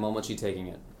I had Momochi taking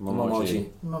it. Momochi.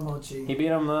 Momochi. He beat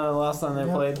him the last time they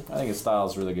Yep. played. I think his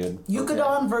style's really good.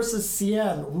 Yukadon versus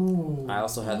Cien. Ooh. I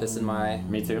also had this in my.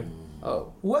 Me too.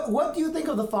 Oh, What do you think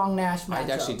of the Fong Nash I matchup?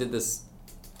 actually did this.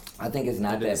 I think it's I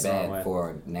not did that this the wrong bad way.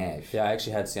 for Nash. Yeah, I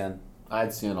actually had Cien.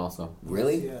 I'd see it also.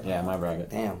 Really? Yeah, my bracket.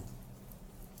 Damn.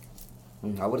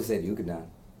 I would have said Yukadan.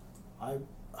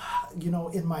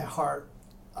 In my heart,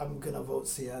 I'm gonna vote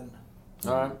Cien.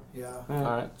 All right. Yeah. All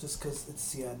right. Just because it's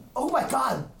Cien. Oh my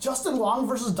God! Justin Wong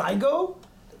versus Daigo.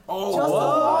 Oh, Justin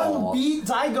whoa. Wong beat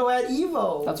Daigo at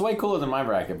Evo. That's way cooler than my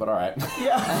bracket, but all right.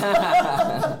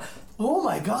 Yeah. Oh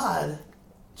my God.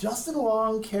 Justin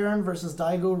Wong, Karen versus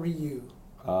Daigo Ryu.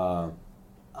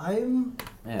 I'm.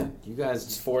 Man, you guys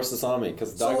just forced this on me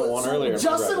because Daigo won so earlier. in my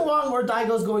Justin bracket. Wong, where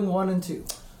Daigo's going 1 and 2.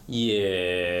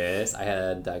 Yes, I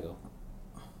had Daigo.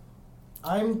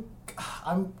 I'm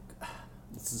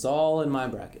This is all in my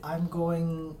bracket.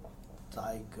 going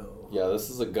Daigo. Yeah, this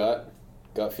is a gut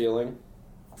feeling.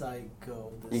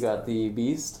 Daigo. This You got time. the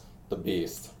Beast. The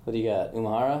Beast. What do you got?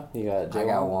 Umahara? You got Jay I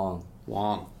got Wong.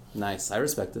 Wong. Nice. I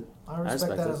respect it. I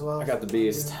respect that it. as well. I got the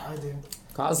Beast. I do.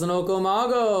 Kazunoko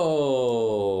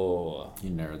Mago.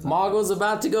 You nerds. Mago's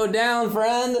about to go down,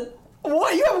 friend.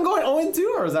 What? You have him going 0 and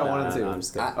 2, or is that 1 and 2? No, I'm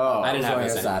just kidding. Oh, I didn't have on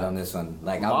this your side anyway. on this one.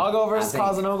 Like Mago versus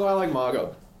I think- Kazunoko. I like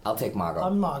Mago. I'll take Mago.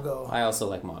 I'm Mago. I also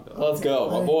like Mago. Let's go,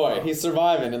 my boy. He's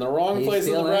surviving in the wrong He's place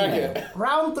in the still in bracket.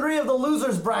 Round 3 of the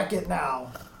losers bracket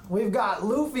now. We've got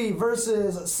Luffy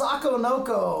versus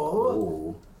Sakonoko.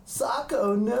 Ooh.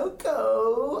 Sako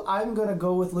Noko. I'm gonna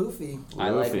go with Luffy. I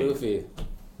like Luffy.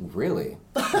 Really?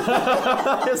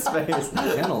 His face.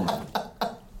 Gentlemen.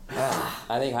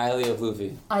 I think highly of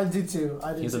Luffy. I do too.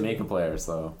 He's a Mika player,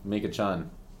 so Mika-chan.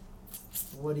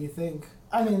 What do you think?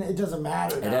 I mean, it doesn't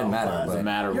matter. It doesn't matter, but Doesn't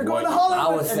matter You're what. going to Hollywood.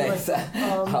 I would say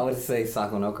Anyway, I would say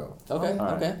Sakonoko. Okay,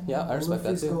 Alright. okay. Yeah, I respect that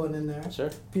Luffy's too. going in there. Sure.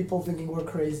 People thinking we're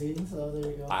crazy, so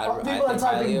there you go. I People think are highly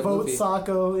typing of vote Luffy.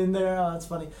 Sako in there. Oh, it's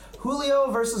funny.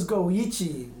 Julio versus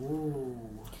Goichi. Ooh.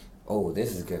 Oh,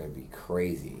 this is gonna be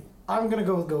crazy. I'm gonna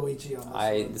go with Goichi on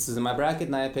this. This is in my bracket,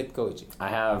 and I picked Goichi. I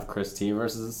have Chris T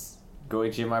versus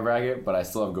Goichi in my bracket, but I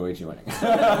still have Goichi winning.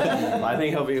 I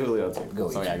think he'll be Julio too.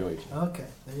 Goichi. So yeah, Goichi. Okay,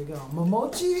 there you go.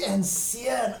 Momochi and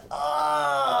Cien.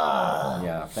 Ah.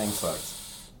 Yeah, thanks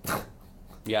folks.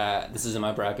 Yeah, this is in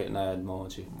my bracket, and I had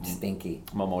Momochi. Stinky.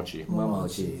 Momochi.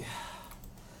 Momochi.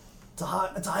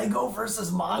 Daigo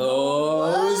versus Mago.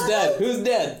 Oh, who's dead? Who's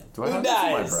dead? Do I Who have this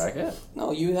in my dies? bracket?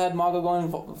 No, you had Mago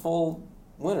going full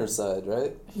winner's side,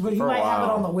 right? But he For a might have it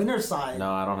while. on the winner's side.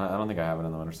 No, I don't think I have it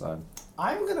on the winner side.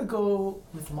 I'm gonna go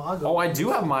with Mago. Oh, I do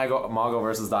have Mago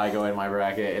versus Daigo in my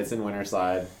bracket. It's in winner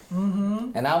side.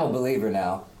 And I'm a believer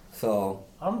now. So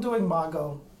I'm doing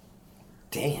Mago.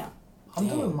 damn. I'm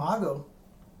doing Mago.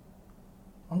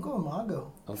 I'm going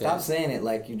Mago. Okay. Stop saying it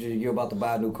like you're about to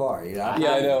buy a new car. You know?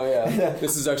 Yeah, I know. Yeah,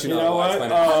 this is actually You not know a wise what?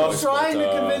 financial I'm choice, trying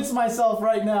but, to convince myself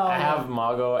right now. I have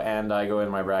Mago and Daigo in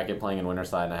my bracket playing in winner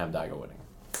side, and I have Daigo winning.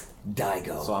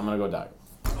 Daigo. So I'm gonna go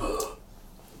Daigo.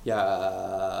 Yeah,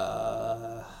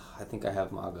 I think I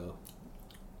have Mago.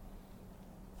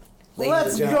 Ladies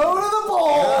Let's and go to gentlemen. the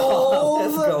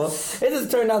polls. Let's go. It just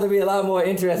turned out to be a lot more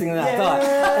interesting than I thought.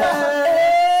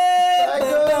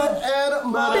 Daigo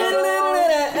and Mago.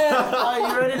 Are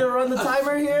you ready to run the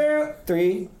timer here?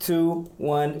 3, 2,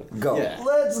 1, go. Yeah.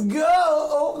 Let's go!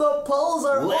 Oh, the polls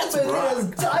are Let's open. rock. It is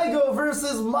Daigo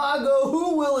versus Mago.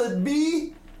 Who will it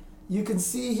be? You can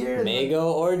see here.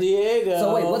 Mago or Diego?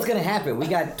 So wait, what's gonna happen? We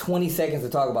got 20 seconds to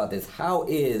talk about this.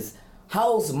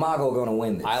 How's Mago gonna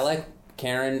win this? I like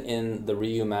Karen in the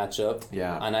Ryu matchup.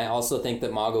 Yeah. And I also think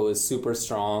that Mago is super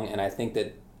strong, and I think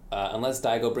that unless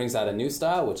Daigo brings out a new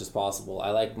style, which is possible, I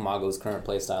like Mago's current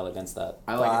play style against that.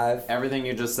 I like 5. everything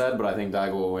you just said, but I think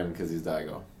Daigo will win because he's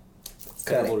Daigo.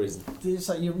 Cut Couple it. reasons.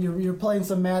 So you're playing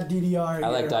some mad DDR here. I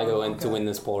like Daigo Okay. to win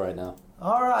this poll right now.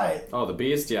 All right. Oh, the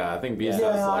Beast? Yeah, I think Beast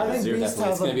Yeah, has I like a think zero. Beast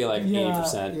definitely. has It's gonna be like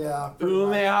 80%. Yeah.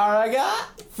 Umeharaga?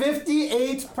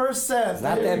 58%. It's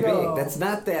not There that you go. big. That's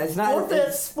not that. It's not.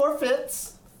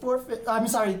 Four-fifths. I'm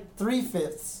sorry,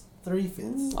 3/5.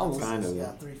 3/5. Almost. Kind of.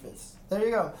 Yeah, 3/5. There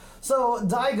you go. So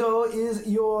Daigo is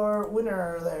your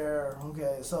winner there.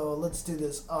 Okay, so let's do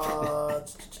this.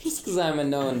 Just because I'm a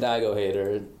known Daigo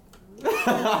hater.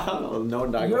 No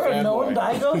Daigo You're a fanboy. known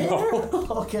Daigo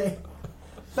hater? Okay.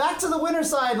 Back to the winner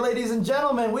side, ladies and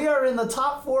gentlemen. We are in the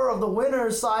top 4 of the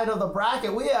winner's side of the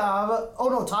bracket. We have,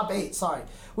 top 8, sorry.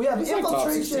 We have It's like top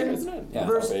Infiltration 16, isn't it? Yeah,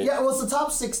 versus, top 8. well, it's the top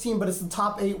 16, but it's the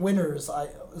top 8 winners.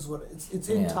 Is what it's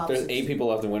in Yeah. top There's 16. 8 people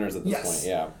left in winners at this Yes. point,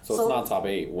 yeah. So, So- it's not top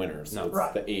 8 winners. No. It's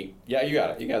Right. the 8. Yeah, you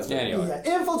got it. You guys Yeah, did it. anyway.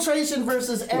 Yeah, Infiltration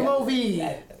versus MOV.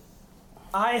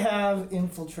 I have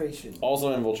Infiltration.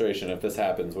 Also Infiltration, if this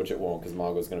happens, which it won't, because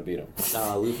Mago's going to beat him.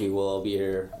 Luffy will be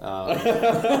here.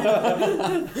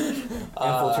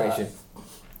 Infiltration.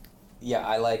 Yeah,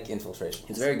 I like Infiltration.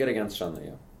 He's very good against Shun,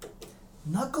 yeah.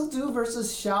 Knuckle Dew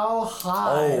versus Xiao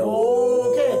Hai.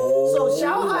 Oh. Okay, so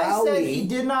Xiao Hai said Wowie. he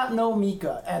did not know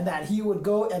Mika and that he would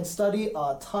go and study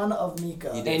a ton of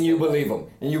Mika. He did. And you believe him.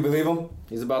 And you believe him.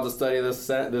 He's about to study this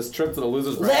trip to the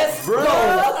loser's bracket. Let's go.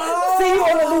 See you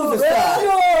on the loser side.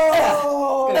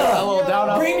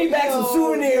 Bring me back some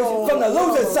souvenirs from the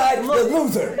loser side. The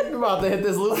loser. You're about to hit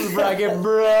this loser's bracket,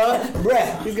 bruh.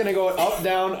 Bruh. He's gonna go up,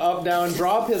 down,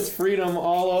 drop his freedom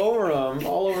all over him,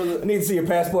 all over I the. need to see your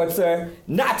passport, sir.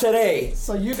 Not today.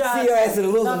 So you got See your ass in the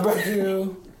loser's Knuckle bracket.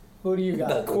 Dew. Who do you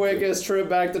got? Quickest trip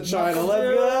back to China. Knuckle Let's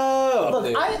Dew. go.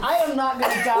 Look, I am not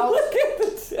going to doubt.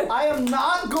 I am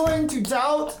not going to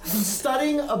doubt the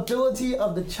studying ability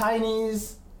of the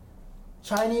Chinese.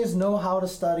 Chinese know how to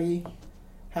study.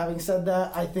 Having said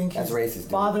that, I think That's his racist,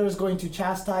 dude. father is going to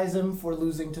chastise him for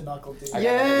losing to Knuckle Dew.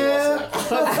 Yeah.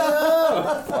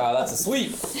 Wow, that's a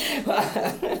sweep.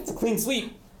 It's a clean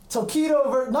sweep.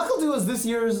 Tokido Knuckle Dew was this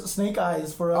year's Snake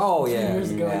Eyes for us Oh, 2 yeah. years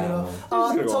ago. Yeah. You know,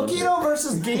 gonna go on Tokido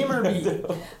versus Gamerbee.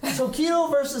 Tokido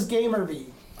versus Gamerbee.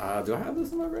 Do I have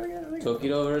this in my bracket? I think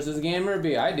Tokido versus Gamer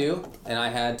B. I do, and I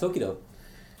had Tokido.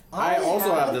 I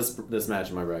also have this match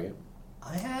in my bracket.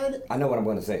 I had I know what I'm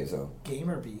going to say, so.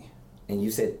 Gamerbee. And you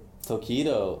said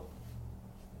Tokido.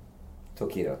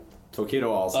 Tokido. Tokido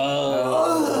also.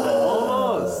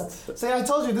 Almost. See, I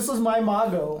told you this was my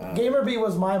Mago. Gamer B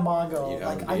was my Mago. You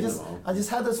Like haven't I beaten just, him, I just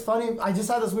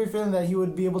had this weird feeling that he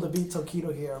would be able to beat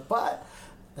Tokido here, but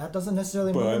that doesn't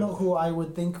necessarily mean who I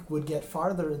would think would get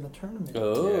farther in the tournament.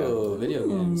 Oh, video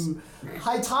games.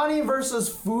 Haitani versus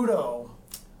Fudo.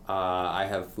 I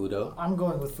have Fudo. I'm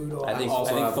going with Fudo. I think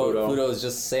also have Fudo. Fudo is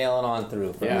just sailing on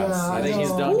through. For Yeah, us. Yeah, I think I he's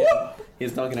know. dunking.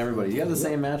 He's dunking everybody. You have the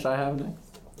same match I have next.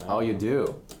 Oh, you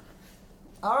do.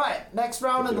 All right, next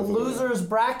round in the Fudo. losers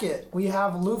bracket, we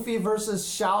have Luffy versus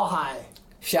Xiaohai.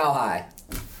 Xiaohai.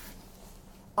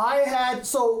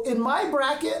 So in my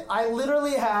bracket, I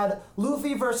literally had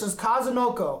Luffy versus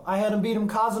Kazunoko. I had him beat him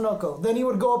Kazunoko. Then he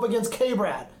would go up against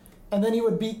K-Brad. And then he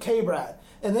would beat K-Brad.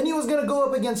 And then he was going to go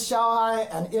up against Xiaohai.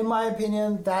 And in my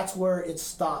opinion, that's where it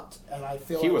stopped. And I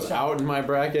feel He like was out in my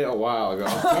bracket a while ago.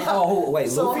 Oh, wait,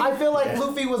 So Luffy? I feel like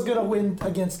Luffy was going to win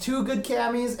against two good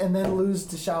camis and then lose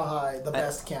to Xiaohai, the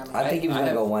best cami. I think he was I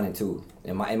going to have- go 1 and 2.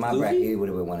 In my Luffy? bracket, he would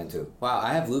have been 1 and 2. Wow,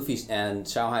 I have Luffy and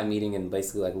Xiaohai meeting in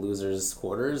basically like losers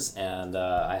quarters, and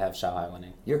I have Xiaohai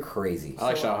winning. You're crazy. I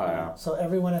like Xiaohai. So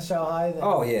everyone is Xiaohai then.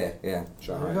 Oh, yeah, yeah.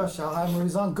 There we go. Xiaohai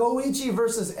moves on. Goichi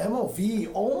versus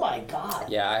MOV. Oh my god.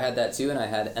 Yeah, I had that too, and I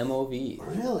had MOV.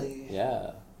 Really?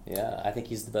 Yeah, I think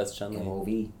he's the best Chun-Li.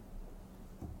 MOV.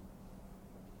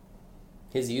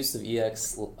 His use of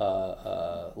EX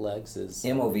legs is...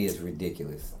 MOV is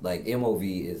ridiculous. Like,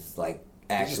 MOV is, like,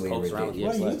 actually pokes around with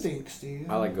ridiculous. the What do you Yes, think, Steve?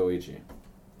 I like Goichi.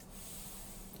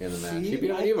 In the match. See, He beat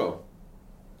him at Evo.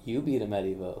 You beat him at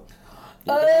Evo.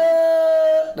 No,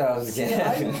 I was See,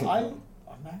 kidding. I'm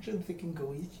actually thinking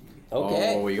Goichi.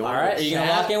 Okay. Oh, you all going right, with are you going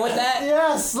to chat? lock in with that?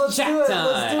 Yes, let's Chat do it. Let's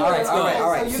time. do it. All right, Okay,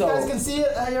 all right. So you So- guys can see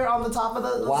it here on the top of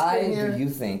the Why screen here. do you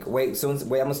think... Wait, I'm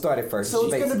going to start it first. So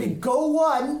it's going to be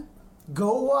Basically,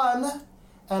 go one,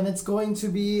 and it's going to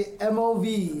be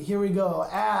MOV. Here we go.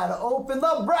 Add, open,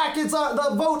 the brackets are,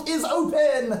 the vote is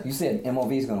open. You said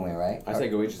MOV is going to win, right? I say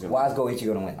Goichi's going to Why is Goichi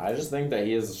going to win? I just think that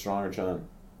he is a stronger Chun.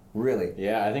 Really?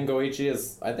 Yeah, I think Goichi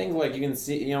is... I think, like, you can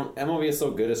see... You know, MOV is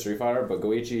so good at Street Fighter, but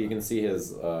Goichi, you can see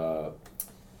his,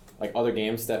 like, other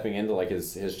games stepping into, like,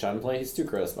 his Chun play. He's too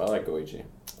crisp. I like Goichi.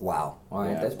 Wow. All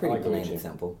right, Yeah, that's pretty I like plain Goichi. and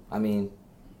simple. I mean,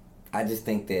 I just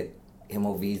think that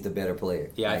MOV is the better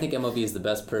player. Yeah, I think MOV is the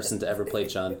best person to ever play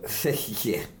Chun.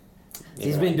 Yeah.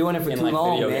 He's been doing it for In, too like,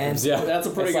 long, video man. games, yeah. That's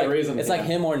a pretty It's good like, reason. It's like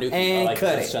him or Nuki And are like the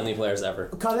cut best it. Chun-Li players ever.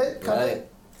 Cut it.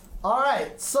 All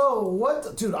right. So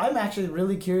what, dude? I'm actually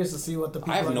really curious to see what the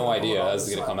people. I have are no gonna idea vote on how this is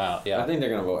this going to one. come out. Yeah. I think they're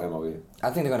going to vote MOV. I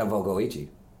think they're going to vote Goichi.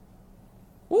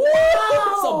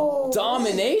 Wow! Some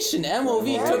domination.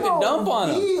 MOV took a dump on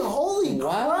him. MOV, Holy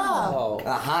Wow.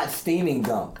 A hot steaming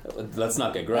dump. Let's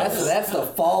not get gross. That's the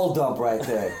fall dump right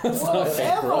there. crap!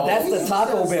 Whatever. That's the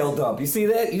Taco Jesus. Bell dump. You see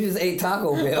that? You just ate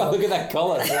Taco Oh, Bell. look at that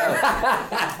color.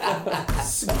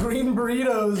 Green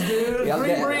burritos, dude. Yeah, I'm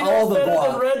Green getting burritos all the better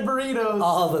guac. than red burritos.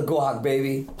 All the guac,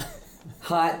 baby.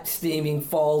 Hot steaming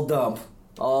fall dump.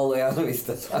 All the way out. Let me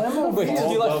stop. MOV.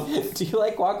 Wait, do you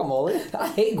like guacamole? I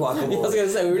hate I was guacamole. gonna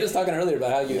say we were just talking earlier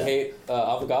about how you hate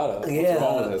avocado. Yeah.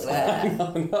 wrong with this?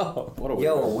 Oh no! What a weirdo.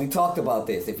 Yo, we talked about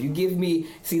this. If you give me,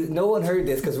 see, no one heard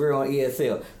this because we're on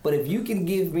ESL. But if you can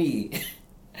give me,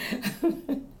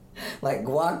 like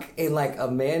guac in like a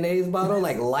mayonnaise bottle,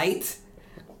 like light,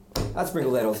 I'd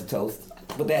sprinkle that on some toast.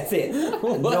 But that's it.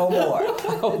 No more.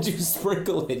 How would you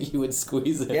sprinkle it? You would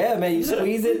squeeze it. Yeah, man, you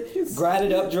squeeze it, grind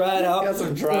it up, dry it out. Got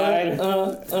some dried.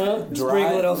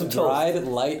 Sprinkle it on some toast. dried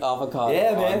light avocado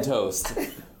Yeah, man. on toast.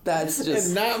 That's just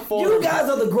And that form. You guys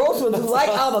are the gross ones who like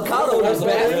avocado. That's That's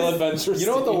a real bad. adventure. You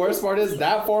know what the worst part is?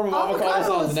 That form of avocado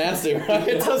Avocado sounds is- nasty, right?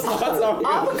 It does not sound good.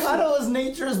 Avocado is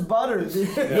nature's butter, dude.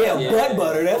 Yeah, Yeah. butt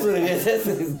butter. That's what it is. That's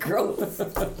what is gross.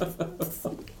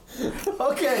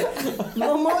 Okay,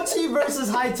 Momochi versus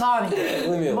Haitani.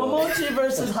 Leave me alone. Momochi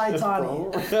versus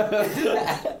Haitani.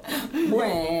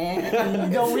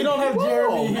 No, we don't have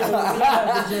Jeremy here. We don't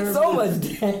have the Jeremy. So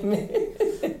much damage.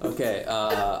 Okay,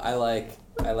 I like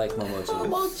Momochi.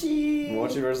 Momochi.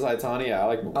 Mochi versus Haitani, yeah, I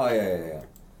like. Oh yeah.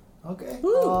 Okay.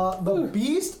 The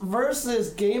Beast versus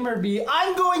Gamer B.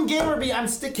 I'm going Gamer B. I'm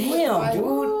sticking Damn, with my,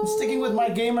 dude. I'm sticking with my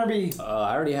Gamer B.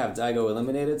 I already have Daigo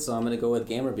eliminated, so I'm gonna go with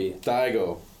Gamer B.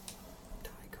 Daigo.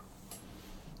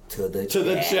 To the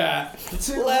chat.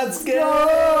 Let's go.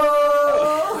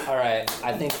 All right,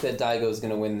 I think that Daigo is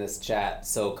gonna win this chat.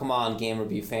 So come on, Gamer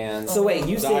B fans. So wait,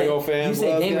 you said Daigo fans, you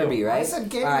said let's Gamer go. B, right? I said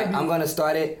Gamer All right, B. I'm gonna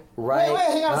start it right. Wait,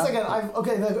 hang on Huh? a second. I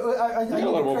need let him to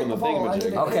open create the the poll. I need to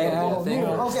thingamajig. Okay, create the poll.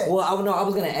 okay. Okay. Well, I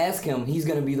was gonna ask him. He's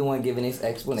gonna be the one giving his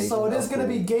explanation. So it is going to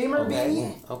be Gamer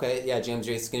B Okay, yeah, James,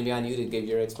 it's gonna be on you to give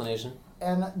your explanation.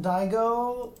 and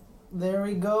Daigo. There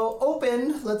we go.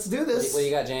 Open. Let's do this. What do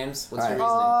you got, James? What's your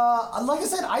Alright. reasoning? Like I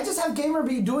said, I just have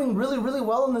GamerB doing really, really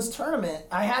well in this tournament.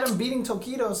 I had him beating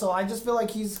Tokido, so I just feel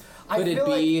like he's. Could it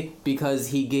be because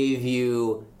he gave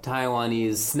you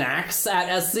Taiwanese snacks at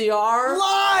SCR?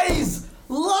 Lies!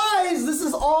 Lies! This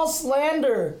is all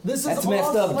slander. This That's is all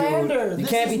messed up, slander. dude. You This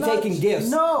can't is be not- taking gifts.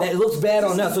 No. That looks bad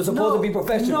on us. We're supposed to be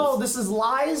professionals. No, this is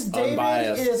lies. David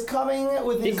Unbiased. is coming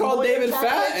with his He called lawyer David fat,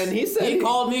 tactics. and he said He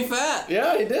called me fat.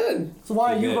 Yeah, he did. So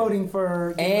why are He you did. voting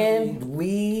for? And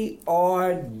we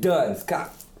are done.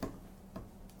 Scott.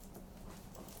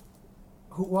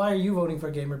 Why are you voting for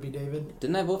GamerB, David?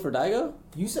 Didn't I vote for Daigo?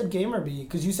 You said GamerB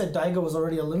because you said Daigo was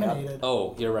already eliminated.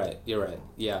 Oh, you're right. You're right.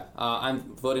 Yeah. I'm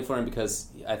voting for him because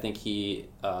I think he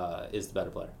is the better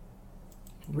player.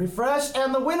 Refresh,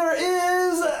 and the winner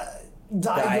is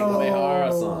Daigo.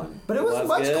 Umehara-san. But it was Let's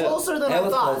much get it. closer than It I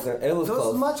was thought. closer. It was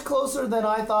close. much closer than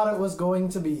I thought it was going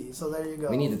to be. So there you go.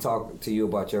 We need to talk to you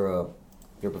about your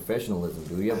professionalism,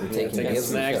 dude. You ever taking taking gifts and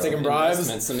snacks, stuff. taking bribes.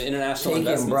 Investments, some international Taking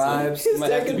investments. bribes. You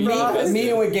might have to Taking be bribes. invested.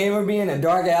 Meeting with GamerB in a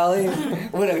dark alley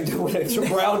with a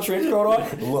brown trench coat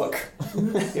on. Look,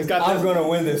 He's got I'm this. gonna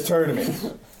win this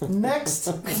tournament. Next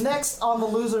on the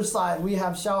loser side, we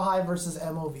have Xiaohai versus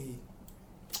MOV.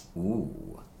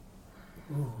 Ooh.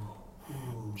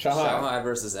 Shanghai. Shanghai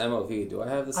versus MOV. Do I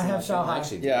have this? I in have my thing? Shanghai.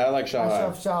 Actually, do. Yeah, I like I Shanghai.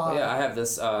 have Xiaohai. Yeah, I have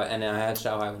this, and I had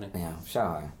Shanghai winning. Yeah,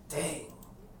 Shanghai. Dang.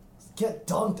 Get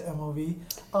dunked, MOV.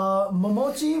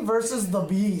 Momochi versus the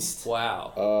Beast.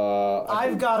 Wow.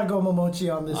 I've got to go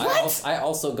Momochi on this. I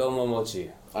also go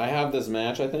Momochi. I have this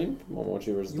match, I think.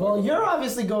 Momochi versus Well, Daigo. you're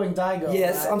obviously going Daigo.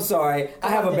 Yes, right? I'm sorry. I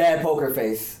have a bad poker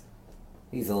face.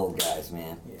 These old guys,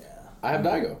 man. Yeah. I have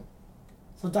Daigo.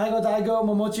 So Daigo,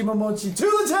 Momochi. To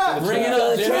the chat! Bring it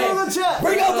up, To Jimmy. the chat!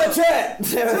 Bring up the chat.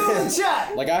 To the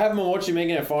chat! Like, I have Momochi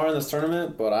making it far in this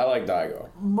tournament, but I like Daigo.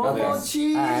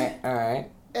 Momochi all right.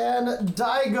 and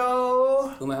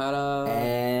Daigo. Umehara.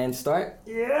 And start.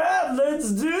 Yeah,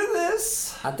 let's do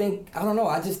this. I don't know.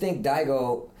 I just think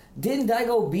Daigo. Didn't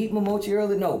Daigo beat Momochi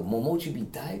earlier? No, Momochi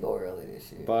beat Daigo earlier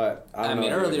this year. But, I I don't mean,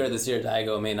 know. earlier this year,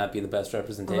 Daigo may not be the best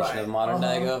representation Right. of modern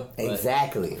Daigo. but-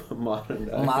 Exactly. Modern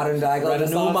Daigo. Modern Daigo, the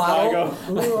new Renaissance model.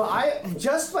 Daigo. Ooh, I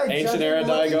just by Ancient judging, era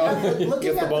looking at Daigo. the, looking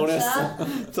Get the at bonus.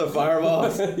 chat, to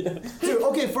fireballs. dude.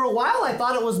 Okay, for a while I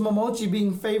thought it was Momochi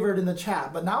being favored in the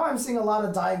chat, but now I'm seeing a lot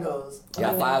of Daigos.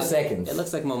 Yeah, 5 seconds. It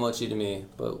looks like Momochi to me,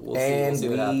 but we'll And see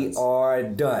what we happens. are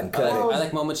done. Cut I it.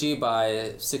 like Momochi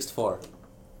by 6-4.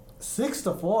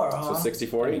 6-4, huh? So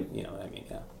 60-40? You know what I mean,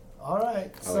 yeah. All right, I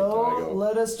like so Daigo.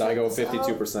 let us check Daigo this out.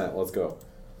 52%. Let's go.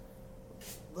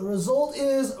 The result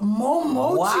is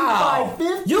Momochi Wow. by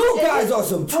 58%. You guys are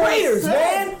some traitors,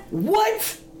 man.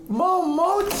 What?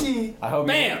 Momochi I hope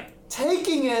Bam!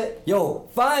 taking it. Yo,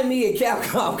 find me a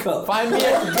Capcom Cup. Find me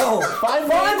a- Yo, find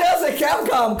me- find us a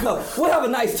Capcom Cup. We'll have a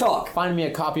nice talk. Find me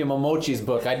a copy of Momochi's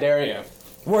book. I dare you.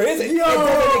 Where is it? Yo! It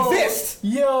doesn't exist.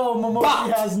 Yo, Momochi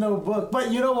Bopped. has no book.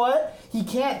 But you know what? He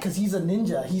can't because he's a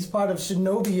ninja. He's part of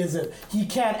shinobiism. He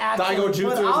can't actually Daigo put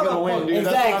Jutsu is out gonna a win, book. dude.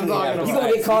 That's what I'm Exactly. talking He's about.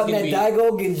 gonna get caught in that He's Daigo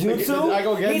Genjutsu. The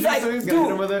Daigo Genjutsu, He's like, he's gonna hit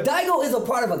dude, him with it. Daigo is a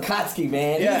part of Akatsuki,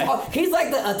 man. Yeah. He's like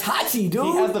the Itachi, dude.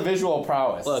 He has the visual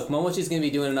prowess. Look, Momochi's gonna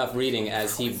be doing enough reading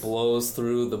as he blows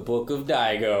through the book of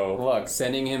Daigo, Look.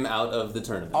 sending him out of the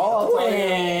tournament. all I'll tell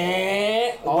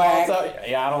you, Whack.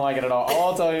 yeah, I don't like it at all.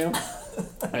 All I'll tell you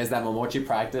is that Momochi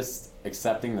practiced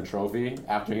accepting the trophy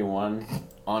after he won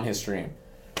on his stream.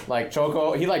 Like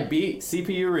Choco, he like beat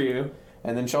CPU Ryu,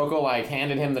 and then Choco like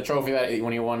handed him the trophy that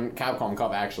when he won Capcom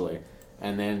Cup actually,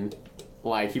 and then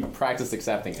like he practiced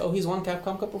accepting it. Oh, he's won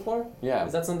Capcom Cup before? Yeah.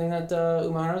 Is that something that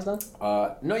Umehara's done?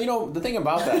 No, you know the thing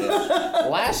about that is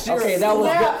last year. Okay, that was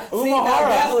Snap. good. See,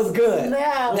 that was good.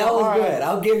 Snap. That was Umehara. good.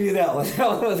 I'll give you that one.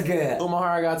 That was good.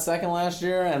 Umehara got second last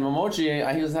year, and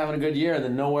Momochi, he was having a good year, and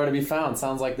then nowhere to be found.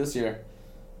 Sounds like this year.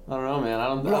 I don't know, man. I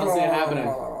don't see it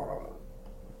happening.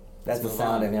 That's the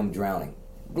sound of him drowning.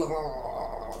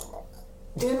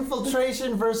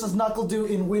 Infiltration versus Knuckle Dew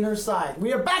in winner's side.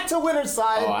 We are back to winner's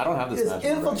side. Oh, I don't have this It's match.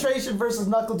 Infiltration versus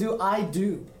Knuckle Dew. I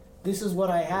do. This is what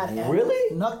I had. And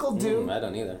Really? Knuckle Dew I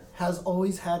don't either. has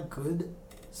always had good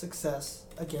success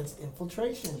against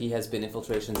Infiltration. He has been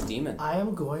Infiltration's demon. I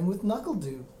am going with Knuckle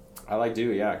Dew. I like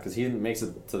Dew, yeah, because he makes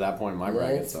it to that point in my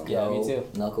bracket. Let's So Yeah, me go, too.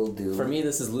 Knuckle Dew. For me,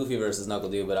 this is Luffy versus Knuckle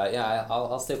Dew, but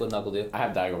I'll stick with Knuckle Dew. I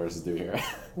have Daigo versus Dew here.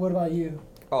 What about you?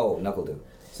 Oh, Knuckle Dew.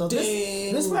 So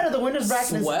this part of the winner's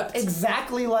bracket Swept? is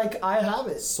exactly like I have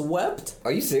it. Swept?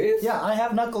 Are you serious? Yeah, I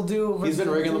have Knuckle Dew. He's been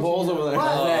rigging the polls over there.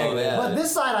 But, Oh, yeah. but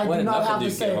this side I What do did not Knuckle have Dew the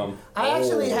give same. him? I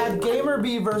actually Oh. had Gamer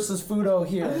B versus Fudo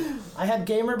here. I had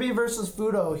Gamer B versus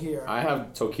Fudo here. I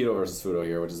have Tokido versus Fudo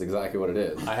here, which is exactly what it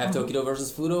is. I have Tokido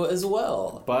versus Fudo as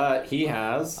well. But he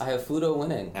has, I have Fudo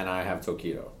winning. and I have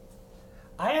Tokido.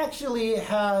 I actually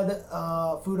had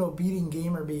Fudo beating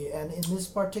Gamer B, and in this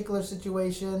particular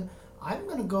situation, I'm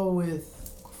gonna go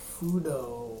with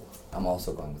Fudo. I'm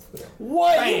also going with Fudo.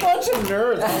 What? You bunch of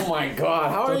nerds! Oh my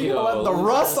god, how are you gonna let the Tokido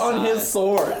rust on loses his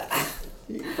sword?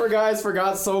 You guys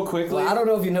forgot so quickly. Well, I don't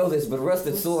know if you know this, but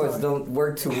rusted swords don't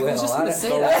work too well. just gonna say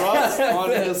The that. rust on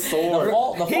his sword.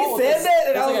 He said that,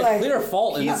 and I was like like, a clear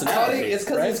fault in this He's cutting, analogy. it's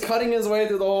because right? he's cutting his way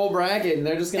through the whole bracket, and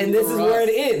they're just gonna. and be this the is rust. where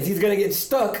it ends. He's gonna get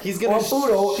stuck. He's gonna on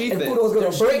Fudo, sheath and it. Fudo's gonna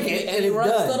They're break sheathing it, and and it's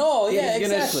rusts done. at all. Yeah, He's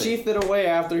gonna exactly. sheath it away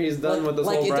after he's done with this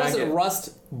like whole it bracket. doesn't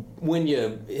rust when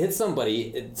you hit somebody.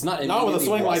 It's not Not with a immediately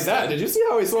swing like that. rusted. Did you see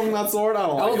how he swung that sword? I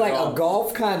don't That like was it like at all. a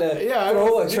golf kind of Yeah,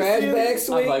 throw a did you trash see it? bag I'm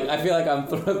swing. like, I feel like I'm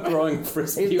throwing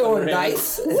frisbee. He's throwing underhand. dice.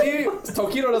 See,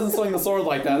 Tokido doesn't swing the sword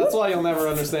like that. That's why you'll never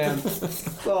understand.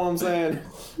 That's all I'm saying.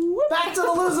 Back to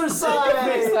the loser It makes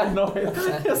side. that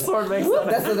noise. His sword makes that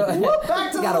That's noise.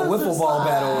 Back to got the a loser wiffle ball side.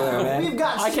 battle there, man. We've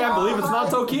got. I can't believe it's not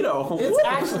Xiao Hai. Tokido. It's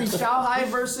actually Xiao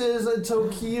versus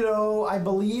Tokido. I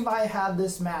believe I had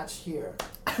this match here.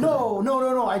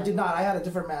 No, I did not. I had a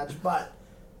different match, but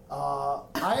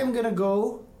I am gonna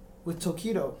go with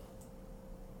Tokido.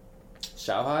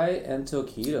 Xiaohai and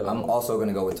Tokido. I'm also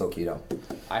gonna go with Tokido.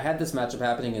 I had this matchup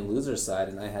happening in loser's side,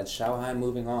 and I had Xiaohai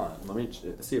moving on. Let me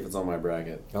see if it's on my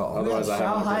bracket. Uh-oh. Otherwise, I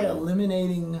have Xiao it.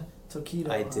 eliminating Tokido.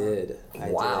 I did.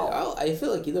 Wow. I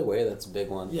feel like either way, that's a big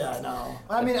one. Yeah, I know.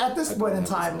 I mean, at this I point in don't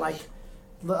have time, this like much.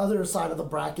 the other side of the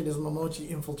bracket is Momochi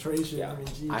Infiltration. Yeah. I mean,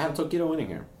 geez. I have Tokido winning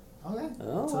here. Okay.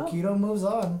 Oh, wow. Tokido moves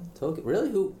on. Really?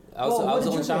 Who? I was, Well, I was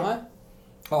what on did you Xiaohai?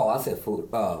 Oh, I said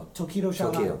food. Tokido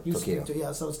Shanghai. Tokido.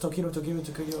 Yeah, so it's Tokido,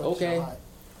 Okay. Shanghai.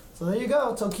 So there you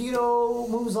go. Tokido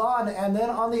moves on, and then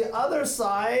on the other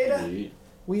side,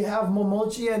 we have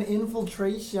Momochi and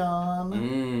Infiltration. I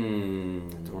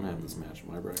don't have this match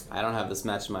in my bracket. I don't have this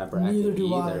match in my bracket Neither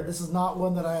do I. either. This is not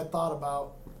one that I had thought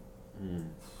about.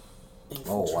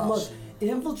 Oh wow. Look,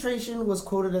 Infiltration was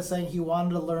quoted as saying he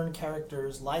wanted to learn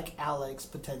characters like Alex,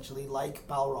 potentially like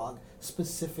Balrog,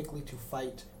 specifically to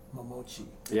fight Momochi.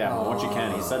 Yeah, Momochi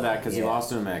can. He said that because he Yeah. lost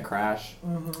to him at Crash.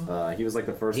 He was like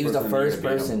the first. He was the person in first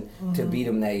year to beat him. person to beat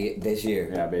him this year,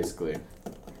 Yeah, basically.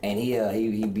 and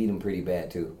he beat him pretty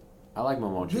bad too. I like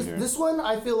Momochi here. This one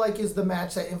I feel like is the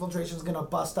match that Infiltration is gonna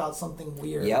bust out something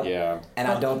weird. Yep. Yeah. And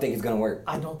I don't think it's gonna work.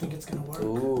 I don't think it's gonna work.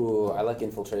 Ooh, I like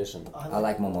Infiltration. I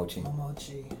like Momochi.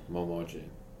 Momochi. Momochi.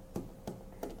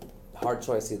 Hard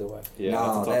choice either way. Yeah,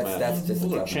 No, that's a tough match. that's just a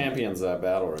Those are tough champions of that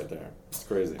battle right there. It's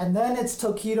crazy. And then it's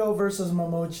Tokido versus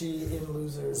Momochi in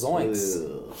losers. Zoinks.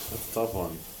 Ugh, that's a tough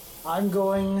one. I'm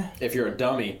going. If you're a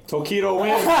dummy, Tokido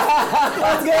wins.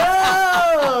 Let's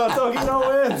go!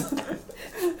 Tokido wins.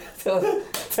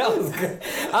 That was good.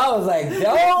 I was like,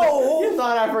 no. You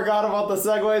thought I forgot about the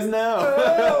segues?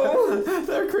 No.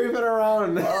 They're creeping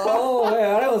around. Oh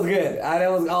man, that was good.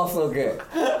 That was also good.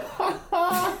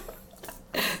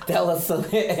 That was so.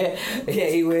 Yeah,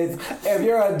 he wins. If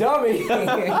you're a dummy.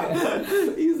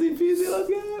 Easy peasy, let's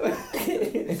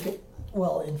go.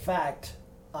 Well, in fact,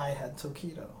 I had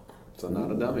Tokido. So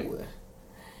not a dummy.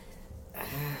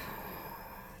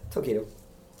 Tokido.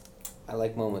 I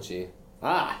like Momochi.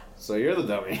 Ah, so you're the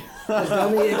dummy.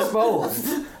 Dummy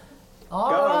exposed.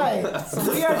 All right,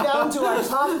 so we are down to our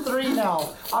top three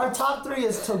now. Our top three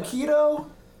is Tokido,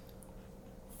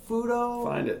 Fudo,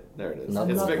 Find it. There it is.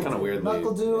 Knuckle- It's a bit kind of weirdly.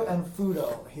 Knuckle Dew, yeah. and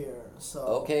Fudo here. So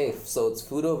Okay, so it's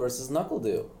Fudo versus Knuckle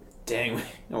Dew. Dang.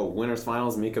 Oh, winners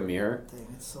finals, Mika Mir. dang,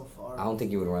 it's so far. I don't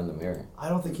think he would run the mirror. I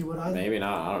don't think he would either. Maybe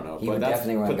not. I don't know. He but would that's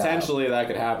definitely run potentially that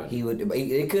could happen. He would.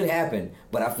 It could happen,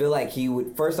 but I feel like he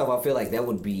would. First off, I feel like that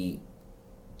would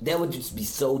just be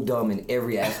so dumb in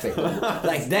every aspect. Of it.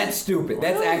 Like that's stupid.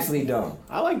 That's actually dumb.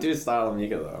 I like Dude's style of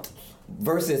Mika though.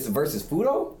 Versus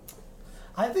Fudo.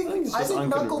 I think it's just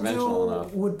Knuckle unconventional Dew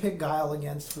enough. would pick Guile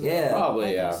against Fudo. Yeah. Probably, I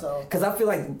think yeah. So. Because I feel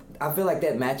like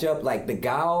that matchup, like the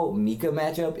Gao Mika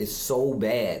matchup, is so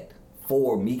bad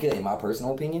for Mika, in my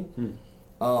personal opinion.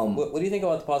 What do you think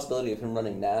about the possibility of him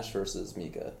running Nash versus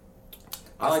Mika?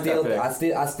 I like that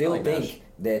pick. I still like think Nash.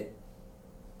 that,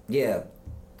 yeah,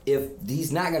 if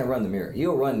he's not gonna run the mirror,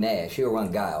 he'll run Nash, he'll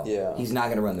run Guile. Yeah. He's not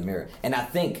gonna run the mirror, and I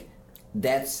think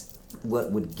that's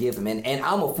what would give him. And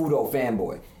I'm a Fudo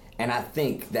fanboy, and I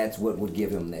think that's what would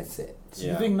give him that set. So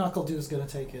you think Knuckle Dew's gonna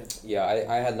take it? Yeah,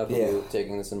 I had Knuckle Yeah. Dew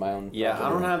taking this in my own. Yeah, I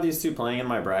don't have these two playing in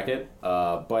my bracket,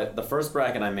 but the first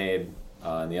bracket I made,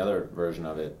 in the other version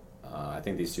of it, I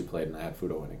think these two played and I had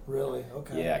Fudo winning. Really?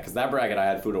 Okay. Yeah, because that bracket I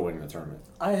had Fudo winning the tournament.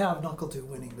 I have Knuckle Dew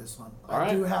winning this one. I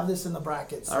Alright. do have this in the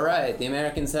bracket. So All right, the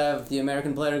Americans have the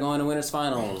American player going to winners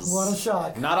finals. What a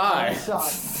shock. Not I. What a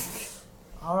shock.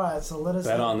 All right, so let us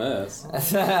Bet on this.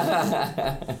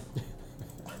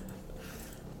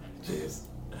 Jeez.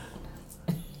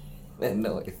 That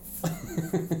noise.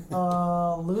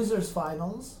 Losers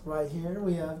finals right here.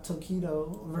 We have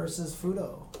Tokido versus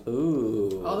Fudo.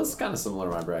 Ooh. Oh, this is kind of similar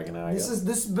to my bracket now, I guess.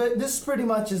 This pretty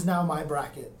much is now my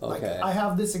bracket. Like Okay. I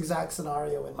have this exact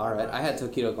scenario in my All right, I had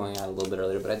bracket. Tokido going out a little bit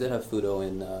earlier, but I did have Fudo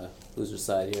in loser's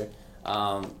side here.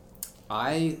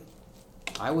 I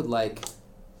would like.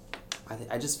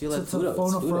 I just feel like To Fudo.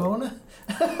 phone a It's Fudo. phone.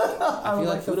 I feel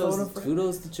like to phone a friend.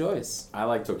 Fudo's the choice. I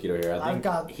like Tokido here. I I think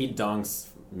got- he dunks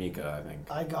Mika, I think.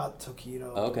 I got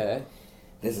Tokido. Okay.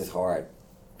 This is hard.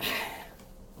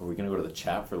 Are we going to go to the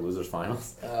chat for losers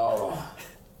finals? Oh.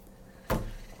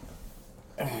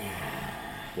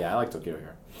 Yeah, I like Tokido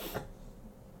here.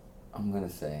 I'm gonna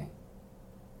say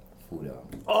Fudo.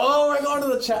 Oh, we're going to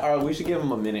the chat. All right, we should give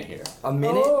him a minute here. A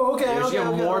minute? Oh, okay. Yeah, we should give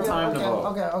him more okay, time okay, to vote.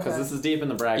 Okay, okay. Because this is deep in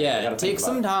the bracket. We Yeah, gotta think take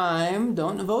some about time.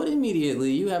 Don't vote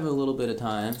immediately. You have a little bit of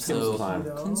time. Give him So some time.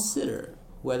 Fudo. consider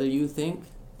whether you think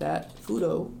that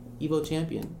Fudo, Evo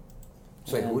champion.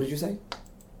 Wait, who did you say?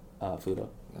 Fudo.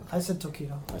 I said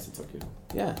Tokido. I said Tokido.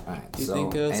 Yeah. Alright, Do you so,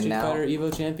 think and Street now- Fighter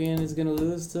Evo champion is gonna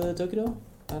lose to Tokido?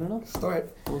 I don't know.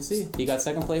 Start. We'll see. He got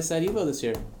second place at Evo this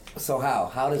year. So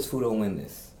how does Fudo win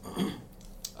this?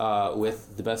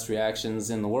 With the best reactions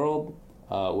in the world,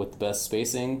 with the best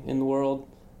spacing in the world,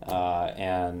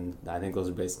 and I think those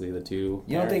are basically the two.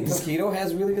 You don't think pairings. Tokido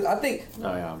has really good? I think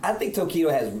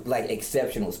Tokido has like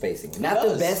exceptional spacing. Not the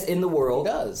does. best in the He world.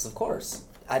 does, of course.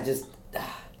 I just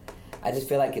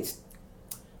feel like it's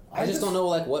I just don't know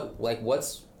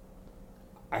what's.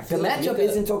 I the feel like matchup Mika-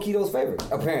 isn't Tokido's favorite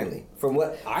apparently. From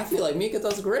what I feel like Mika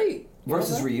does great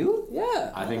versus Okay. Ryu?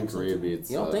 Yeah, I think Ryu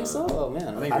beats... You don't think so? Oh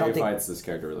man. I think I don't Ryu think- fights this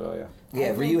character really well, yeah.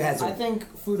 Yeah, Ryu has. I think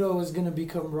Fudo is gonna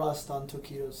become Rust on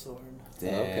Tokido's sword.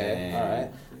 Okay, all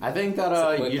right. I think that It's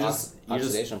a quick you just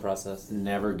oxidation process.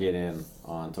 never get in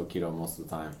on Tokido most of the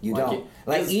time. You Like, don't.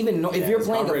 Like his- even if yeah, you're his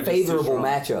playing a coverage is too favorable strong.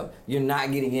 matchup, you're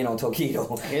not getting in on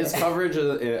Tokido. His coverage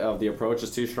of the approach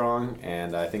is too strong,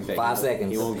 and I think that 5 he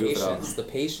seconds. won't goof it up. The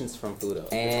patience from Fudo.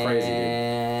 And crazy,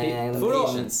 dude. Fudo-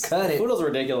 Fudo's, cut it. Fudo's a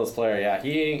ridiculous player, yeah.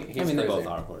 He's I mean, they crazy. both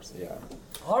are, of course. Yeah.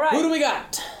 All right. Who do we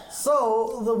got?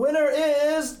 So the winner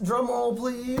is drum roll,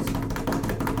 please.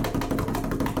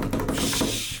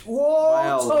 Whoa, By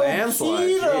a landslide,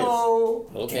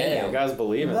 Tokido! Okay. You guys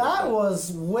believe it. That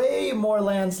was way more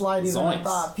landslidey than I Zoinks.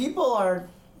 thought.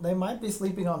 They might be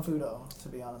sleeping on Fudo, to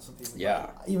be honest with you.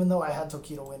 Yeah. Even though I had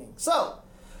Tokido winning. So,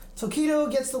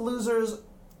 Tokido gets the losers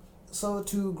so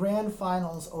to grand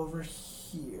finals over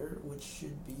here, which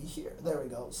should be here. There we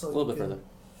go. So A little you bit can- further.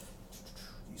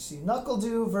 You see Knuckle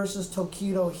Dew versus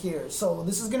Tokido here. So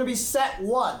this is going to be set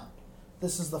 1.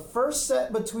 This is the first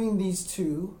set between these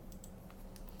two.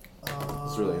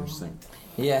 It's really interesting.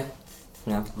 yeah,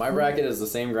 yeah. My bracket is the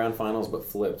same grand finals, but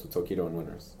flipped with Tokido and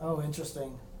winners. Oh,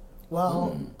 interesting.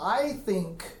 Well, I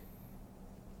think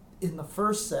in the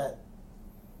first set,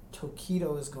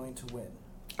 Tokido is going to win.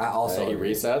 I also he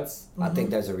agree. resets. I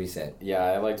think there's a reset. Yeah,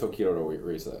 I like Tokido to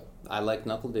reset. I like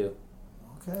Knuckle Dew.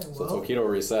 Okay, So well, Tokido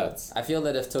resets. I feel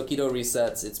that if Tokido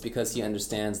resets, it's because he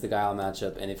understands the Guile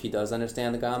matchup, and if he does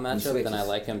understand the Guile matchup, then I switches.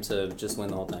 like him to just win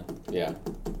the whole thing. Yeah.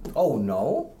 Oh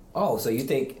no. Oh, so you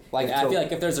think Like, if I To- feel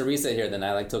like if there's a reset here, then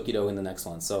I like Tokido in the next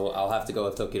one. So I'll have to go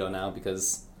with Tokido now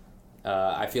because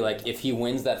I feel like if he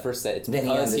wins that first set, it's Then he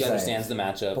because he understands. understands the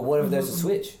matchup. But what if there's a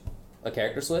switch? A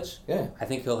character switch? Yeah. I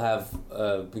think he'll have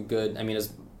a good. I mean,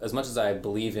 as much as I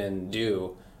believe in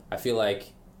Dew, I feel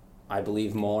like I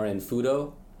believe more in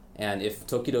Fudo. And if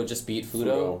Tokido just beat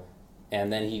Fudo,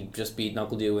 and then he just beat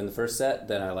Knuckle Dew in the first set,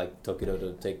 then I like Tokido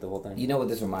to take the whole thing. You know what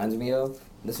this reminds me of?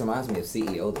 This reminds me of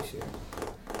CEO this year.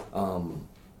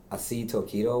 I see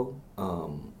Tokido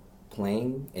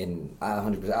playing, and I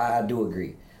 100%. I do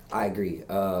agree. I agree.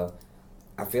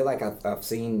 I feel like I've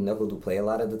seen Knuckle Dew play a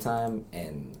lot of the time,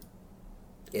 and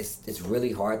it's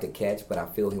really hard to catch. But I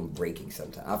feel him breaking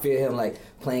sometimes. I feel him like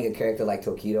playing a character like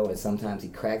Tokido, and sometimes he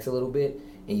cracks a little bit,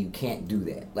 and you can't do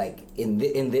that. Like in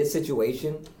this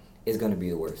situation, it's gonna be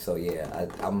the worst. So yeah,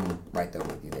 I'm right there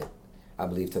with you. That I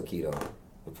believe Tokido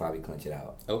will probably clinch it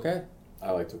out. Okay. I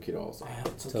like Tokido also. I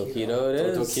have Tokido it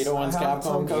is. So Tokido wins I have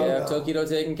Capcom Tokido. Cup. Yeah, Tokido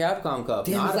taking Capcom Cup.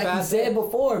 Damn, Not it's a like bad you said pick.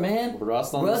 before, man.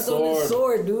 Rust on the Rust on the sword.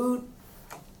 sword, dude.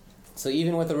 So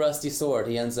even with a rusty sword,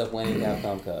 he ends up winning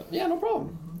Capcom Cup. Yeah, no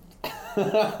problem.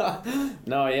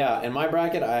 No, yeah. In my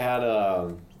bracket, I had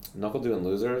Knuckle doing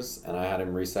losers, and I had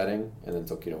him resetting, and then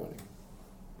Tokido winning.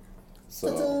 So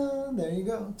Ta-da, there you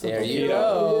go. There you Tokido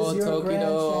go, is your grand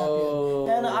Tokido.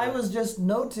 champion. And I was just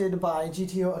noted by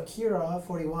GTO Akira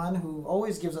 41, who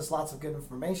always gives us lots of good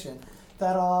information,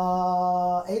 that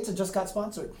Eita just got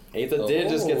sponsored. Eita did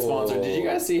just get sponsored. Did you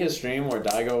guys see his stream where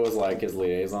Daigo was like his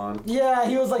liaison? Yeah,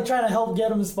 he was like trying to help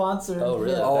get him sponsored. Oh,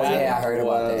 really? Yeah. Oh That yeah, I heard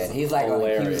about was that. He's like he was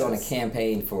on a hilarious.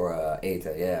 campaign for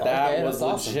Eita. Yeah. That Okay, was that's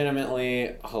awesome.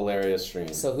 legitimately hilarious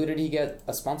stream. So who did he get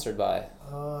sponsored by?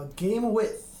 Game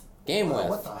With. Game With.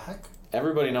 What the heck?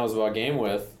 Everybody knows about Game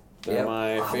With. They're Yep.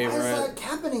 my Why is favorite. that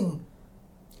happening?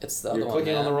 It's the other You're one.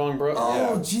 clicking on the man. wrong bro.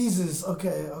 Oh, Yeah. Jesus.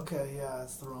 Okay, yeah,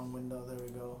 it's the wrong window. There we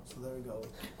go. So there we go.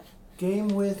 Game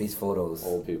With These photos.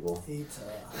 Old people.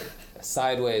 Eita.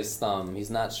 Sideways thumb.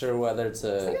 He's not sure whether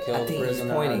to kill I the think he's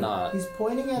prisoner or pointing. not. He's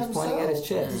pointing at He's himself. pointing at his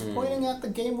chest. He's pointing at the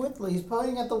Game With. He's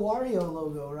pointing at the Wario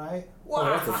logo, right? Oh,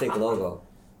 that's a sick logo.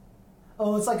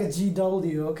 Oh, it's like a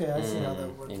GW. Okay, I see how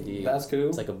that works. Indeed. That's cool.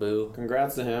 It's like a boo.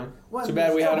 Congrats to him. What Too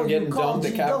bad we had him W getting called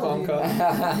dumped at Capcom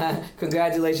GW? Cup.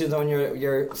 Congratulations on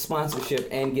your sponsorship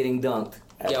and getting dunked.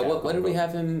 At Yeah, what Capcom did we Cup.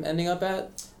 have him ending up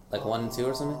at? Like 1 and 2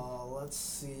 or something? Let's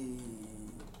see.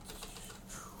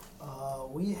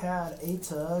 We had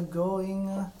Eita going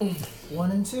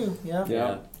 1 and 2. Yeah.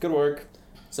 Yeah. Good work.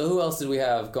 So who else did we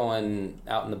have going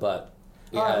out in the butt?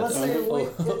 We All right, had let's say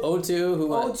O2 who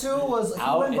went. 0-2 was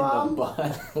Out Human in Bomb. the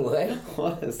butt. What?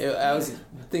 What is I was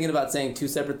thinking about saying two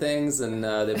separate things, and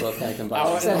they both kind of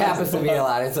combined. That happens to me a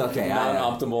lot. It's okay.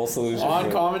 Non-optimal solution.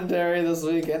 on commentary this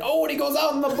weekend? Oh, and he goes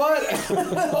out in the butt.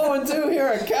 0-2 here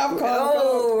at Capcom Cup.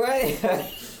 Oh,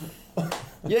 right.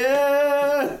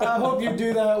 Yeah. I hope you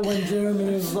do that when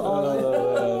Jeremy is on it.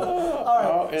 All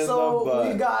Out in right, so the butt.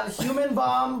 we got Human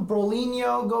Bomb,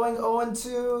 Brolinho going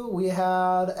 0-2. We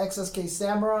had XSK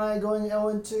Samurai going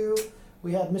 0-2.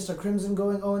 We had Mr. Crimson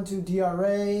going 0-2.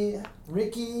 DRA,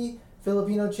 Ricky,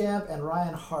 Filipino Champ, and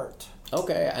Ryan Hart.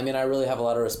 Okay, I mean, I really have a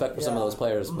lot of respect for some of Yeah. those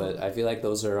players, but I feel like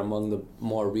those are among the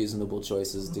more reasonable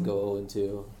choices to go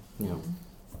into. Yeah.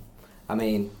 I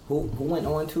mean, who went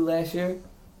on to last year?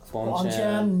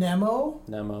 Bonchan Nemo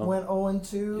Nemo. went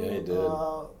 0-2. Yeah, he did.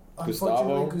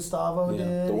 Unfortunately, Gustavo Yeah.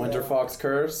 did. The Winter Fox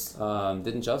Curse.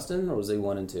 Didn't Justin, or was he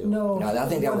 1 and 2? No, No, I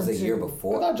think that was the 1-2. year I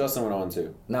before. thought Justin went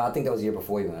 0-2. No, I think that was the year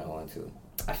before he went on to.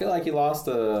 I feel like he lost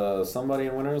to somebody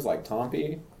in winners like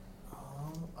Tompi.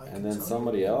 I And can then tell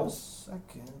somebody you in a else?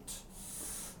 Second.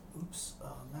 Oops.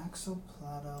 Maxo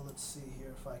Plata. Let's see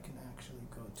here if I can actually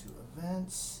go to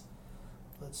events.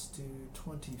 Let's do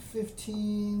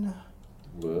 2015.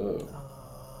 Whoa.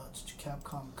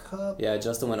 Capcom Cup. Yeah,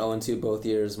 Justin went 0 and 2 both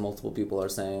years. Multiple people are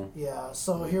saying. Yeah.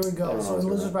 So here we I go. don't know So what's in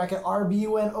going losers on. bracket, RB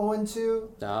went 0-2.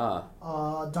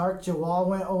 Ah, Dark Jawal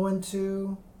went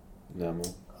 0-2. Nemo.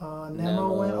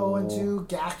 Nemo went Nemo. 0-2.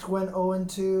 Gact went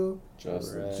 0-2.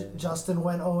 Justin. right. Justin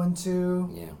went 0-2.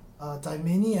 Yeah.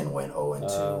 Dominion went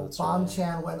 0-2. that's Bomb right.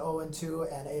 Chan went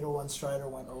 0-2, and 801 Strider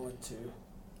went 0-2.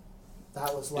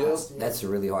 That was last year. That's a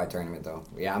really hard tournament, though.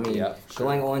 Yeah, I mean, Yeah, sure.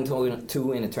 going on to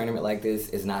 2 in a tournament like this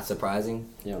is not surprising.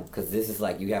 Yeah. Because this is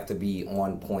like you have to be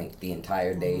on point the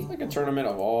entire day. It's like a tournament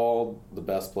of all the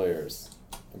best players.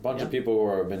 A bunch of people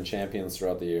who have been champions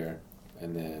throughout the year.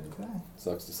 And then Okay.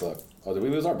 sucks to suck. Oh, did we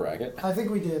lose our bracket? I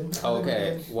think we did. I think we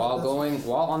okay. did. While That's-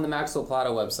 while on the Maxwell Plata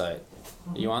website,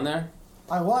 are you on there?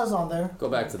 I was on there. Go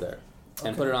back to there, and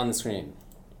Okay. put it on the screen.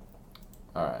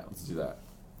 Alright, let's do that.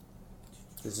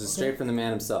 This is straight from the man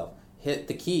himself. Hit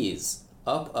the keys.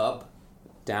 Up, up,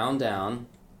 down, down,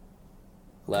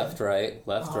 left, right,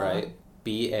 left, right,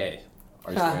 BA.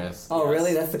 Are you Ha. serious? Oh, Yes.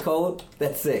 really? That's the code?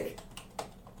 That's sick.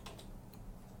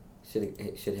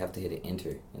 Should have to hit an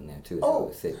enter in there too. Oh.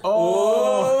 That's sick.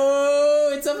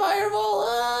 Oh, it's a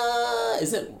fireball!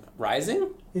 Is it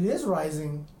rising? It is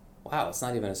rising. Wow, it's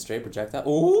not even a straight projectile.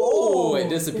 Ooh, it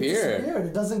disappeared.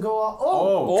 It doesn't go off.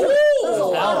 Oh, Oh, there's a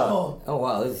lot of them. Oh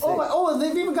wow, this is sick. Oh, and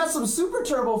they've even got some super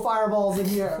turbo fireballs in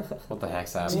here. What the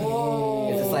heck's happening?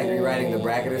 Whoa. Is this like rewriting the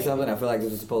bracket or something? I feel like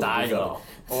this is supposed to be Daigo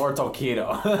something. or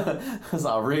Tokido. That's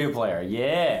a real player.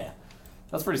 Yeah,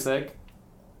 that's pretty sick.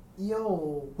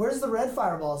 Yo, where's the red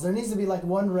fireballs? There needs to be like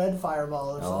one red fireball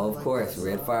or something. Oh, of like course, that,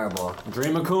 red so fireball.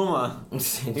 Dream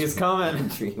Akuma. He's coming.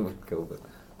 Dream of Cobra.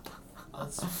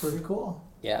 That's pretty cool.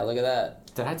 Yeah, look at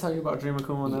that. Did I tell you about Dream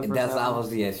Akuma when that first That's happened?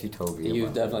 obviously yes, you told me. You've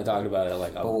about definitely talked about it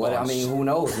like a But what I bunch. mean, who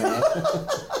knows, man?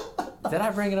 Did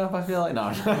I bring it up? I feel like no.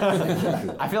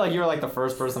 I feel like you were like the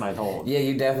first person I told. Yeah,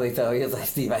 you definitely told. He was like,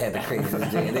 Steve, I had the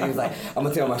craziest dream. And then he was like, I'm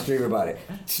gonna tell my streamer about it.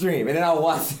 Stream, and then I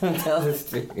watched him tell the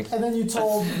stream. And then you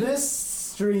told this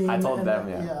stream. I told and them,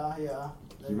 then- yeah. Yeah.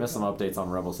 You missed some updates on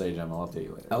Rebel Sage M. I'll update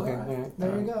you later. Okay. Alright, All right.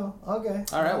 There you go. Okay.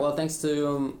 All right. Well, thanks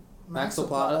to Maxo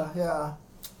Plata Yeah.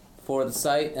 for the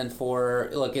site and for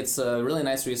look. It's a really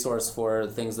nice resource for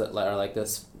things that are like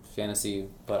this fantasy,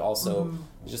 but also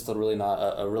just a really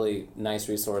a really nice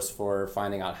resource for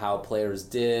finding out how players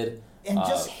did. And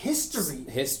just history.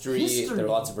 History. There are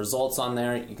lots of results on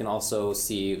there. You can also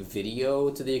see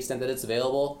video to the extent that it's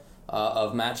available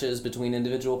of matches between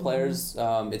individual players.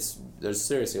 There's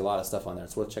seriously a lot of stuff on there.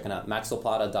 It's worth checking out.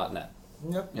 Maxoplata.net.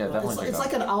 Yep. Yeah, definitely check It's it out.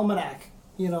 like an almanac.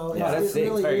 You know, Yeah, that's it sick.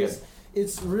 really Very is. good.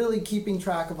 It's really keeping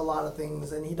track of a lot of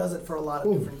things, and he does it for a lot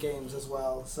of different games as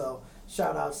well. So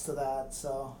shout outs to that.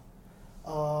 So,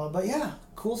 but yeah,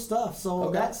 cool stuff. So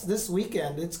Okay. that's this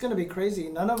weekend. It's going to be crazy.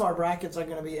 None of our brackets are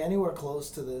going to be anywhere close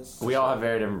to this. We all have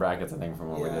very different brackets, I think,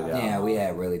 from what we did. Yeah, we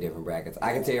had really different brackets.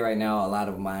 I can tell you right now, a lot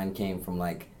of mine came from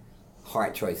like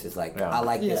heart choices. Like Yeah. I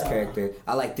like this Yeah. character.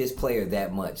 I like this player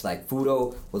that much. Like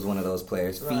Fudo was one of those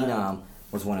players. Right. Phenom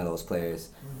was one of those players.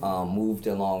 Moved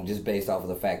along just based off of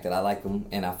the fact that I like them,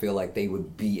 and I feel like they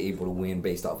would be able to win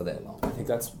based off of that alone. I think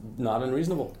that's not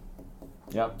unreasonable.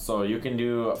 Yep. So you can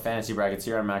do fantasy brackets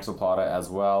here on Maxo Plata as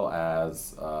well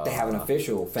as They have an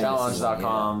official fantasy one,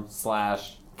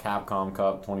 challenge.com/Capcom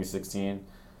Cup 2016.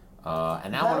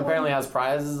 And that one one- apparently has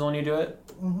prizes when you do it.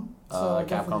 So Capcom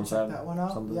definitely said check that one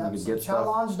out. something Yeah, you could so get stuff.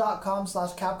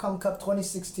 challenge.com/Capcom Cup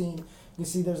 2016. You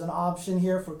see there's an option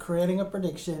here for creating a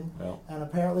prediction, Yeah. and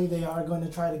apparently they are going to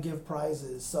try to give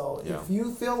prizes. So Yeah. if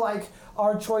you feel like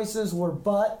our choices were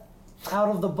out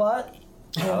of the butt,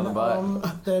 Out of the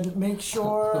butt. then make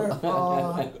sure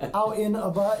out in a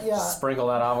butt, yeah. Sprinkle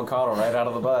that avocado right out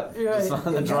of the butt. Right. Just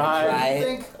on the If drive. Right. you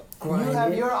think Grind you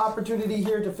have it. your opportunity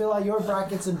here to fill out your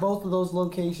brackets in both of those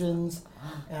locations,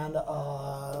 and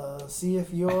see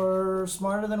if you're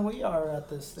smarter than we are at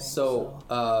this thing. So,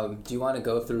 do you want to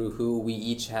go through who we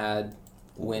each had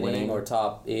winning or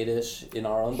top 8-ish in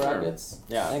our own Sure. brackets?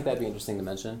 Yeah. I think that'd be interesting to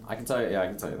mention. I can tell you. Yeah, I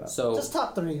can tell you that. So, just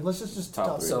top three. Let's just Top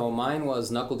top three. three. so mine was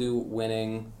Knuckledew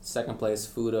winning, second place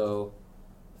Fudo,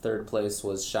 third place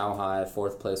was Xiaohai,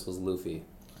 fourth place was Luffy.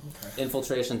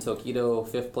 Infiltration Tokido,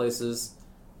 fifth places,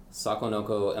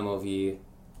 Sakonoko MOV,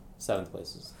 seventh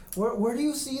places. Where do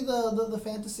you see the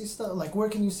fantasy stuff? Like, where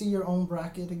can you see your own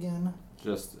bracket again?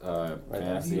 Just there.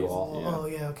 fantasy. View all. Yeah. Oh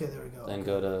yeah, okay, there we go. Then Okay,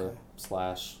 go to okay.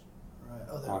 slash. Right.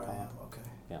 Oh, there Hong I Kong. am. Okay.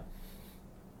 Yeah.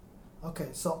 Okay,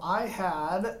 so I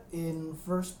had in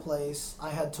first place, I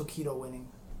had Tokido winning,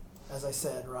 as I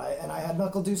said, right? And I had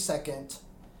Knuckledew second,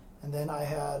 and then I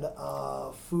had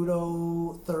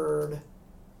Fudo third,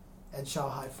 and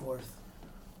Xiaohai fourth.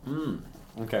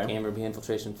 Okay. Gamer B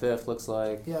Infiltration fifth, looks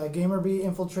like. Yeah, Gamer B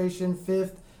Infiltration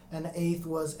fifth, and eighth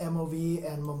was MOV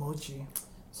and Momochi.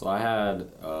 So I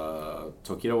had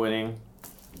Tokido winning,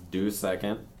 Do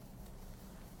second,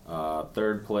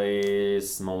 third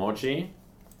place Momochi,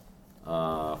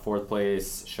 fourth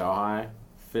place Xiaohai,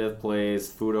 fifth place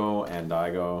Fudo and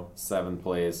Daigo, seventh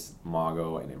place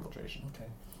Mago and Infiltration. Okay.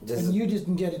 Just, And you just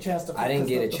didn't get a chance to. I didn't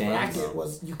because get a the chance. Bracket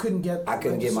was you couldn't get. I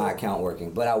couldn't get my register. account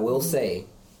working, but I will say,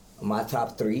 my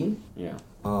top three: Yeah.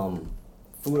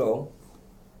 Fudo,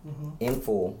 in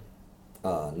full,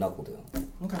 Knuckledew.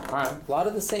 Okay. All right. A lot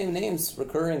of the same names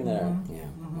recurring there. Yeah.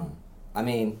 I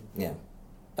mean, yeah.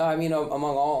 I mean, among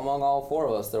all four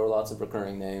of us, there were lots of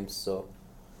recurring names. So,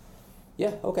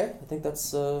 yeah, okay. I think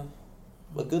that's a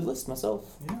good list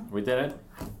myself. Yeah. We did it.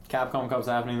 Capcom Cup's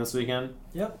happening this weekend.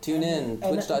 Yep. Tune in, And-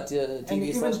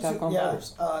 twitch.tv/Capcom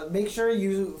Fighters. Make sure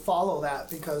you follow that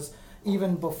because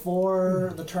even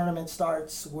before the tournament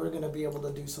starts, we're going to be able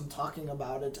to do some talking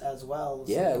about it as well.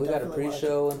 So Yeah, you we got a definitely wanna-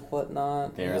 pre-show and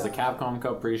whatnot. There's a Yeah. Capcom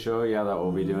Cup pre-show. Yeah, that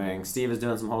we'll be doing. Steve is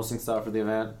doing some hosting stuff for the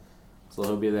event, so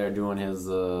he'll be there doing his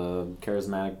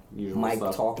charismatic usual Mic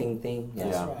stuff. talking thing. Yeah,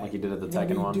 Yes. Right. like he did at the You're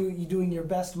gonna Tekken one. You're doing your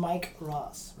best Mike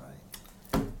Ross, right?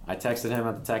 I texted him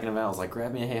at the Tekken event. I was like,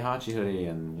 "Grab me a Heihachi hoodie,"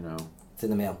 and It's in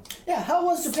the mail. Yeah, how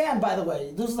was Japan, by the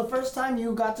way? This was the first time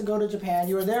you got to go to Japan.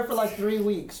 You were there for like 3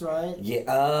 weeks, right? Yeah,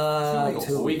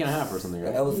 a week and a half or something,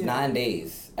 right? That was Yeah. 9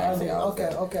 days. Actually, I was Okay,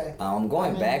 there. okay. I'm going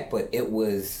I mean- back, but it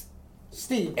was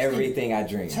Steve. everything I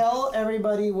dreamed. Tell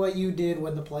everybody what you did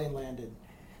when the plane landed.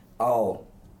 Oh,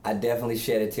 I definitely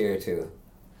shed a tear too.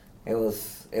 It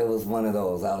was one of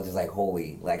those. I was just like,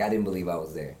 holy, like I didn't believe I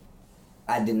was there.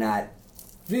 I did not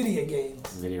Video games.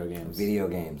 Video games. Video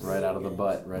games. Right out of the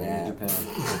butt, right Yeah. into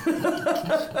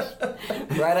Japan.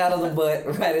 Right out of the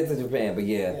butt, right into Japan. But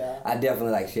yeah, Yeah. I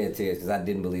definitely like shed tears because I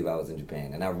didn't believe I was in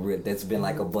Japan, and that's been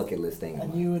like a bucket list thing. of And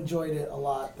mine. you enjoyed it a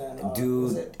lot then. Was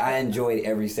Dude, it? I enjoyed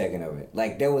every second of it.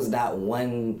 Like there was not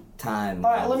one time.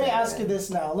 All right, I let was me like, ask you this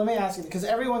now. Let me ask you, because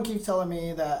everyone keeps telling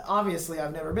me that obviously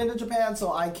I've never been to Japan,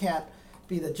 so I can't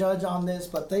be the judge on this,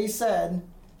 but they said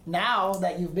now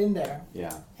that you've been there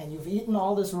Yeah. and you've eaten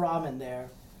all this ramen there,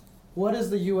 what is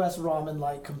the U.S. ramen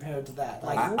like compared to that?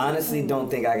 Like, I honestly don't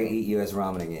think I can eat U.S.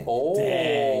 ramen again. Oh,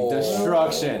 Dang.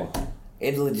 Destruction.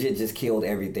 It legit just killed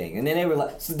everything. And then they were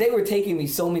like, so they were taking me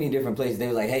so many different places. They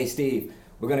were like, hey, Steve,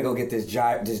 we're going to go get this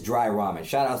dry ramen.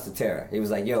 Shout outs to Tara. He was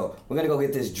like, yo, we're going to go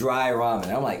get this dry ramen.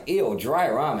 And I'm like, ew, dry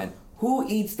ramen? Who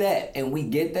eats that? And we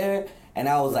get there, and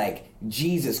I was like,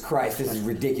 Jesus Christ, this is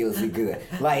ridiculously good.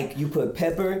 Like, you put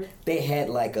pepper. They had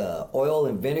like oil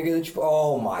and vinegar.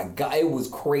 Oh my God, it was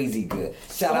crazy good.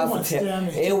 Shout out much to Tara.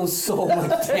 damage. It was so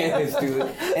much damage, dude.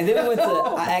 And then we went to,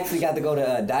 I actually got to go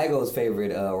to Daigo's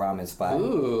favorite ramen spot,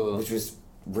 Ooh. which was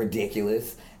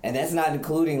ridiculous. And that's not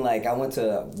including, like, I went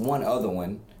to one other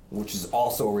one, which is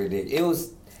also ridiculous. It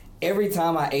was, every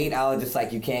time I ate, I was just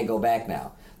like, you can't go back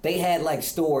now. They had, like,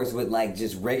 stores with, like,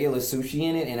 just regular sushi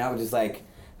in it, and I was just like,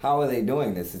 how are they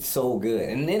doing this? It's so good.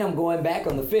 And then I'm going back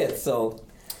on the 5th, so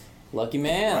lucky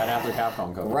man. Right after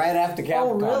Capcom comes. right after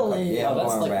Capcom. really? Yeah, Oh, I'm that's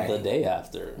going like back. the day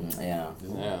after. Yeah.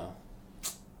 Yeah.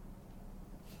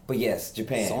 But yes,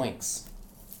 Japan. Zoinks.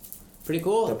 Pretty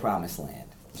cool. The promised land.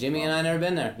 Jimmy and I never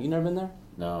been there. You never been there?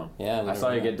 No. Yeah, I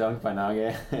saw you get dunked by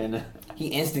Nage, and He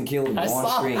instant killed me I on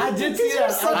saw- screen. I did see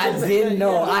that. I didn't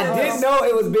know. I didn't know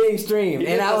it was being streamed,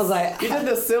 and I was like, he did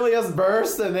the silliest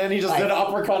burst, and then he just Like- did an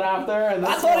uppercut after. And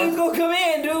I thought he was gonna come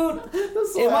in, dude.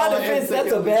 This In my one defense,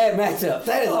 that's a instant- bad matchup.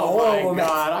 That is a Oh horrible my matchup.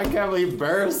 god! I can't believe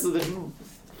burst.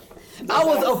 I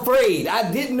was afraid.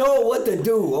 I didn't know what to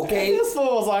do. Okay. This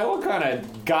fool was like, "What kind of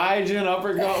gaijin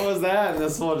uppercut was that?" And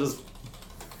this fool just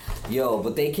Yo,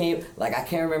 but they came, like, I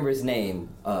can't remember his name,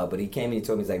 but he came and he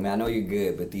told me, he's like, man, I know you're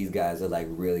good, but these guys are, like,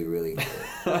 really, really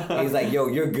good. He's like, yo,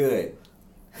 you're good.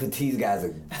 But these guys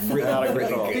are really, Out of really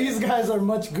control. good. These guys are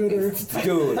much gooder.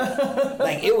 Dude,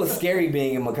 like, it was scary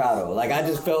being in Mikado. Like, I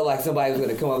just felt like somebody was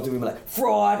gonna come up to me and be like,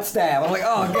 fraud stab. I'm like,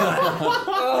 oh, God.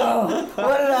 Oh,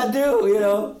 what did I do, you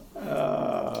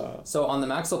know? So on the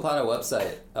Maxwell Plata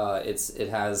website, it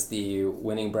has the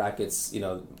winning brackets,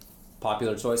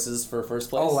 popular choices for first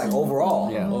place. Oh, like,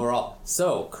 overall. Yeah. overall.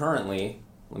 So currently,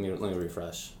 let me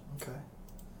refresh. Okay.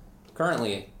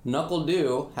 Currently, Knuckle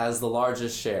Dew has the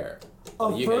largest share.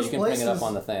 Oh, you first can bring it up place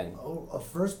on is- the thing. Oh,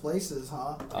 first places,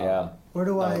 huh? yeah. Where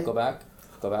do No, I? go back.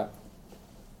 Go back.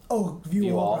 Oh, view,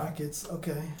 View all all. brackets.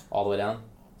 Okay. All the way down.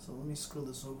 So let me scroll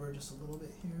this over just a little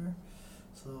bit here.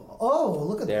 So, oh,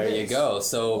 look at There this. you go.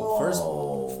 So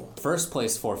Oh. first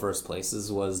place for first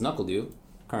places was Knuckle Dew,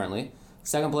 currently.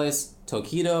 Second place,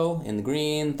 Tokido in the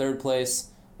green. Third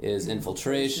place is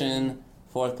Infiltration.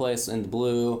 Fourth place in the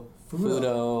blue,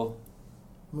 Fudo,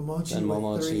 Momochi and with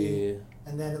Momochi. 3.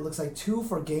 And then it looks like 2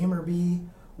 for Gamer B,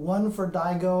 1 for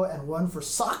Daigo, and 1 for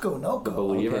Sako Noko. The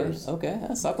believers. Okay,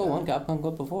 yeah, Sako won Capcom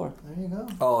Cup before. There you go.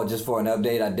 Oh, just for an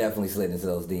update, I definitely slid into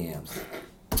those DMs.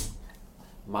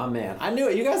 My man, I knew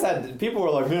it. You guys had people were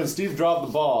like, "Man, Steve dropped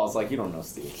the ball." It's like you don't know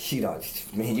Steve. You know,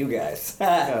 man, you guys. You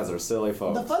guys are silly The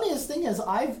folks. funniest thing is,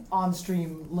 I've on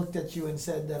stream looked at you and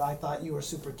said that I thought you were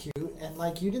super cute, and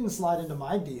like you didn't slide into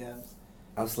my DMs.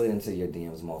 I've slid into your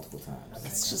DMs multiple times.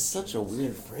 It's just such a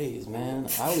weird phrase, man.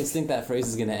 I always think that phrase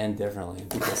is gonna end differently.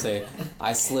 People say,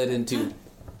 "I slid into."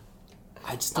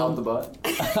 I just Out don't. the butt.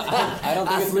 I don't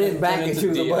think I it's slid gonna back turn into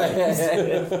the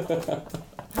DMs. butt.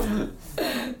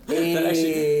 That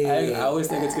actually, I always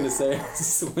think it's gonna say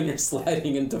when you're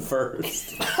sliding into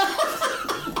first.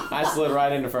 I slid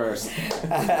right into first. It's a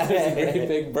very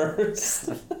big burst.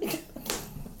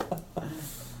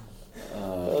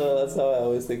 That's how I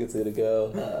always think it's gonna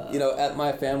go. At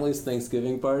my family's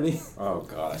Thanksgiving party, Oh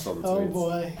god, I saw the Oh tweets.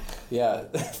 boy. yeah,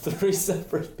 3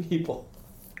 separate people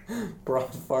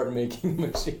brought fart making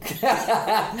machines.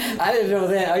 I didn't know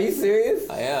that. Are you serious?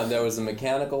 I am. There was a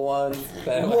mechanical one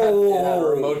that Whoa. had a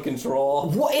remote control.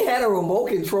 What? It had a remote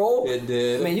control? It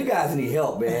did. Man, you guys need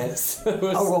help, man. There was-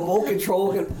 A remote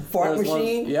control fart there was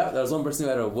machine? There was one person who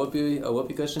had a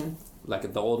whoopee cushion,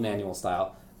 like the old manual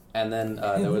style, and then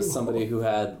there was somebody who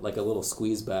had like a little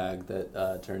squeeze bag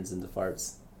that turns into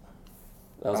farts.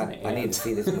 That was my aunt. I need to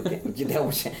see this.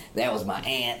 That was my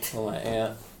aunt. Oh, my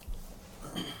aunt.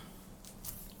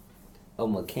 a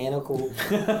mechanical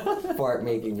fart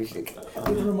making machine.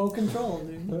 With remote control,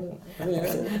 dude. You got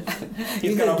just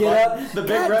a get button. up. The big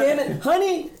God red- damn it,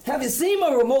 honey! Have you seen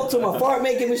my remote to my fart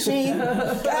making machine?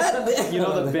 God damn. You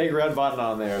know the big red button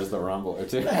on there is the rumbler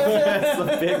too. It's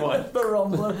the big one. The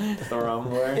rumbler. The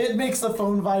rumbler. It makes the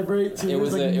phone vibrate too. It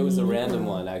was It's like, it was a random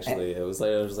one actually. It was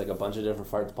like there was like a bunch of different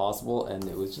farts possible, and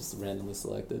it was just randomly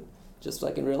selected. Just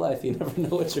like in real life, you never know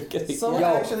what you're getting. So- Yo,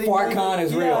 actually, FartCon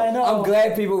is yeah, real. I know. I'm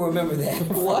glad people remember that.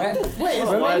 What? Wait,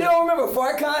 Remember, you don't remember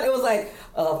FartCon? It was like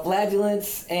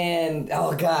flatulence and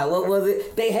oh god, what was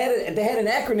it? They had an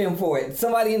acronym for it.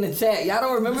 Somebody in the chat, y'all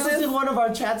don't remember this was this? in one of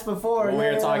our chats before. When we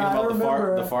were talking I about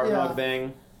remember. the fart Yeah. milk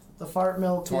thing. The fart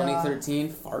milk.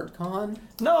 2013 FartCon?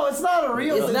 No, it's not a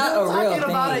real. It's thing. not We were a real talking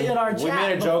about thing. it in our chat. We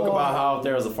made a joke before. about how if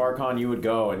there was a FartCon you would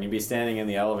go and you'd be standing in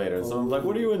the elevator. So I'm like,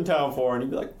 what are you in town for? And you'd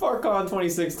be like, FartCon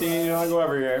 2016, I go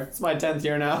every year. It's my 10th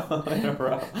year now in a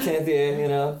row. 10th year, you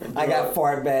know. I got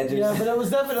fart badges. Yeah, but it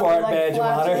was definitely Fart like badge of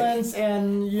honor. flatulence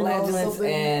and you know Flatulence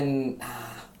something. and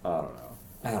I don't know.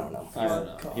 I don't know. I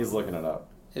don't know. He's looking it up.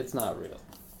 It's not real.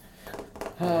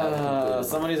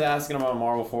 Somebody's asking about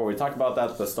Marvel 4. We talked about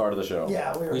that at the start of the show.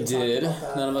 Yeah, we, We already did. talked about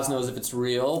that. None of us knows if it's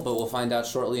real, but we'll find out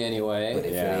shortly anyway. But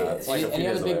if Yeah, it it's is. like a few Any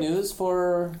other days big away. news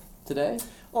for today?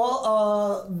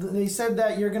 Well, they said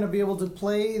that you're going to be able to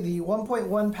play the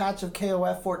 1.1 patch of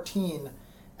KOF 14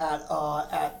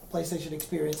 at PlayStation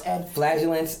Experience, and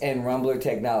Flatulence and Rumbler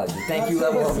technology. Thank you,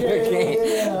 That's- level of yeah, your yeah, game.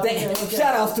 yeah, okay.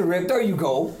 Shout outs to Rip. There you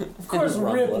go. of course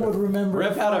Rumbler. Rip would remember.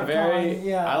 Rip had a very. FartCon,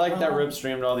 yeah, I like that uh-huh. Rip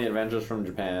streamed all the adventures from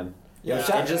Japan. Yo, Yeah.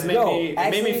 shout- It just made yo, me. It made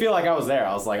actually- me feel like I was there.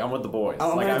 I was like, I'm with the boys.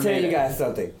 I'm like, gonna I tell made you it. guys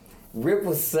something. Rip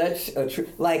was such a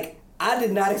like. I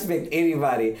did not expect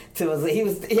anybody to. I was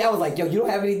like, yo, you don't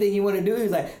have anything you want to do? He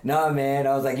was like, nah, man.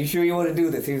 I was like, you sure you want to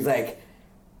do this? He was like,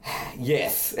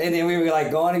 yes. And then we were like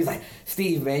going. He was like,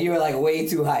 Steve, man, you were like way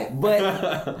too hype. But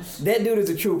that dude is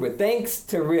a trooper. Thanks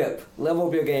to Rip, level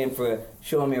up your game for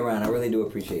showing me around. I really do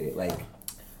appreciate it. Like,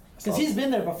 Because he's been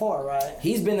there before, right?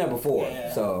 he's been there before.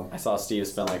 Yeah. So, I saw Steve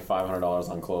spend like $500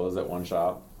 on clothes at one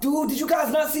shop. dude, did you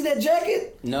guys not see that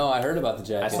jacket? No, I heard about the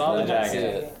jacket. I saw the but didn't see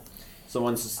jacket. it. So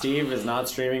when Steve is not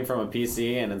streaming from a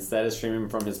PC and instead is streaming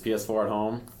from his PS4 at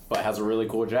home, but has a really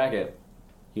cool jacket,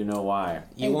 you know why?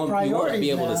 You Hey, won't be priorities,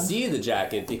 able to man. see the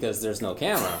jacket because there's no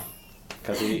camera.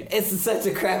 Because he It's such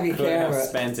a crappy could have camera.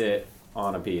 spent it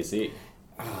on a PC.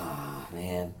 Ah,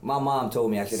 man. My mom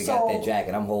told me I should have got So- that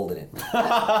jacket. I'm holding it.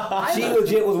 She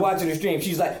legit was watching the stream.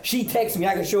 She's like, she texted me,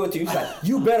 I can show it to you. She's like,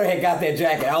 you better have got that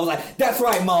jacket. I was like, that's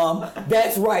right, Mom.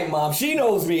 That's right, Mom. She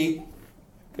knows me.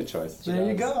 Good choice. There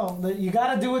you go. You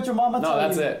got to do what your mama No, tell you.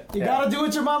 that's it. You Yeah. got to do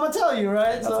what your mama tell you,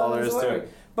 right? That's all there is to it.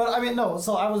 But I mean, no.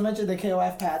 So I was mentioning the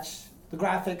KOF patch, the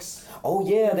graphics. Oh,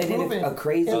 yeah, they did improving. a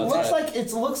crazy It looks patch. like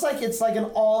it's like an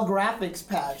all graphics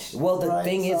patch. Well, the right?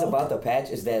 thing is So- about the patch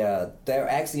is that they're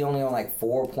actually only on like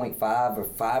 4.5 or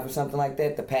 5 or something like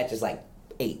that. The patch is like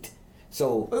 8.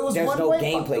 So It was there's 1. no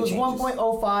gameplay It was changes.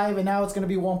 1.05, and now it's going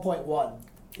to be 1.1.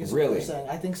 Is Really? What they're saying.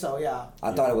 I think so. Yeah.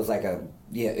 I thought it was like okay,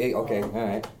 all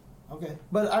right. Okay.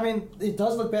 But I mean, it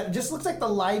does look better. It just looks like the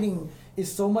lighting is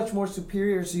so much more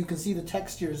superior, so you can see the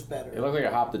textures better. It looked like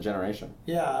it hopped a generation.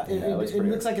 Yeah. Yeah, it looks It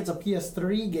pretty looks like it's a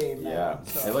PS3 game now. Yeah.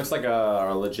 so- It looks like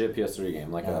a legit PS3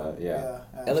 game. Like Yeah.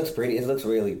 It looks pretty. It looks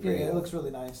really Yeah, pretty. it looks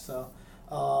really nice. So,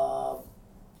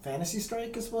 Fantasy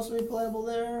Strike is supposed to be playable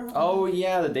there. Oh,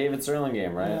 yeah, the David Sterling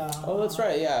game, right? Yeah. Oh, that's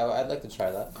right. Yeah, I'd like to try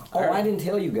that. Oh, I didn't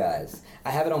tell you guys. I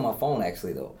have it on my phone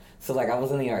actually though. So like I was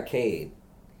in the arcade,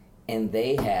 and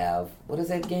they have what is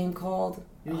that game called?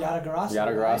 Yatagarasu.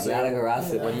 Yatagarasu.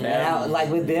 Yatagarasu. Yeah. And I,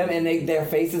 like with them, and their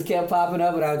faces kept popping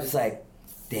up, and I was just like,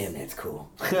 damn, that's cool.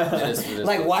 It is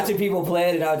Like cool. watching people play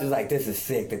it, and I was just like, this is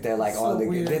sick that they're like So on the.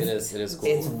 weird. This, It is cool.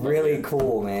 It's really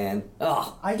cool, man.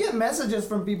 Oh, I get messages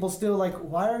from people still like,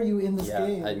 why are you in this Yeah,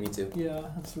 game? me too. Yeah,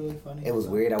 that's really funny. it was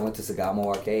weird. I went to Sagamo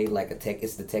Arcade, like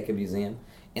it's the Tekken Museum,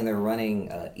 and they're running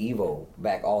Evo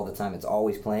back all the time. It's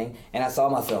always playing, and I saw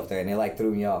myself there, and they like threw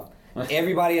me off.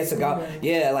 Everybody at Sagamo,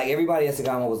 yeah, like everybody at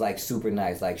Sagamo was like super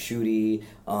nice, like Shooty,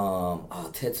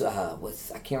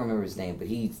 Tetsu, I can't remember his name, but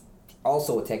he's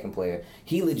also a Tekken player.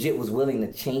 He legit was willing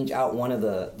to change out one of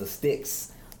the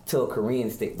sticks to a Korean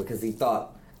stick because he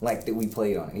thought like that we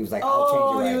played on it. He was like, I'll change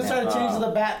it right he was now. trying to change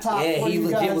the bat top. Yeah, for he you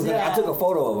legit guys, was. Gonna, yeah. I took a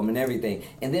photo of him and everything,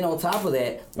 and then on top of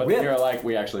that, But Rip. you're like,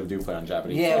 we actually do play on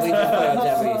Japanese. Yeah, we just play on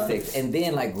Japanese sticks, and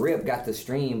then like Rip got to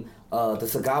stream the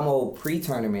Sagamo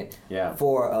pre-tournament Yeah.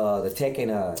 for the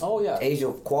Tekken Oh, yeah.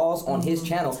 Asia Quals on his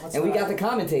channel, That's and we got right. to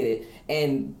commentate it.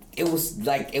 and it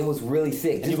was really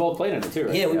sick. And you both played in it too,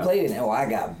 right? Yeah, we played in it. Oh, I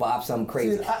got bopped something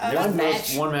crazy. Dude, one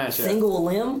match, yeah. single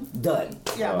limb, done.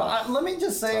 Yeah, but let me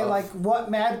just say, tough. like,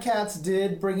 what Mad Catz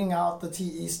did, bringing out the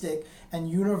TE stick and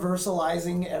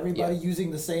universalizing everybody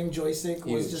using the same joystick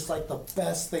was Huge. just like the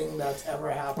best thing that's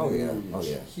ever happened. Oh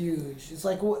yeah. Huge. It's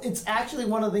like, well, it's actually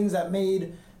one of the things that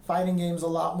made fighting games a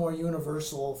lot more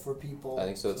universal for people. I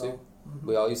think so too.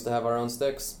 We all used to have our own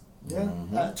sticks.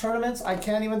 Yeah. Tournaments, I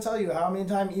can't even tell you how many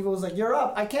times Eva was like, "You're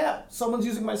up. I can't. Someone's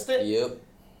using my stick." Yep.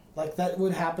 Like that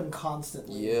would happen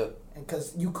constantly. Yep.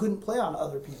 Because you couldn't play on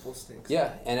other people's sticks.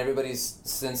 Yeah, and everybody's,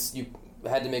 since you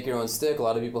had to make your own stick, a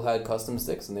lot of people had custom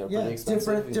sticks and they were pretty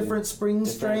expensive. different spring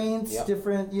different- strengths, yep.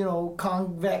 different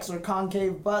convex or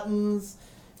concave buttons.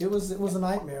 It was a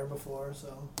nightmare before. So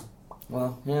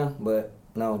Well, yeah, but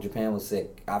no, Japan was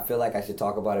sick. I feel like I should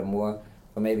talk about it more,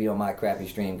 or maybe on my crappy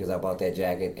stream because I bought that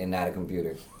jacket and not a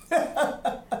computer.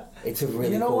 It's a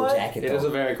really You know cool what? jacket. It though. is a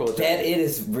very cool jacket. That it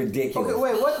is ridiculous. okay,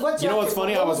 wait, what jacket? You know what's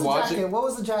funny? What I was the watching- jacket? What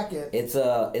was the jacket? It's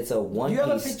a one Do piece.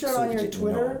 you have a picture on your Tsukuji-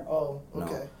 Twitter? No, Oh, no.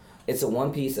 okay. It's a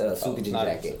one piece Tsukuji not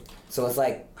jacket. So it's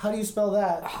like How do you spell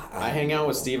that? I hang out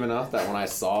with Steve enough that when I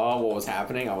saw what was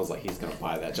happening, I was like, he's gonna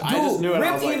buy that. I Dude, just knew it. I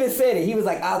Rip was like, even said it. He was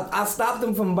like, I stopped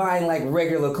him from buying like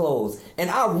regular clothes, and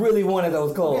I really wanted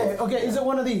those clothes. Okay, is it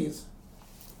one of these?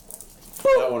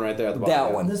 that one right there at the bottom.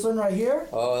 That one. This one right here?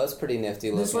 Oh, that's pretty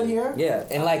nifty looking. This one here? Yeah,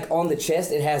 and like on the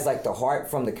chest, it has like the heart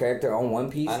from the character on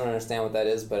one piece. I don't understand what that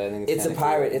is, but I think It's a kinda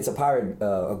pirate. cool. It's a pirate.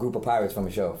 A group of pirates from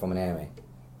a show, from an anime.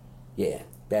 Yeah,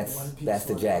 that's One piece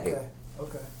the one. jacket.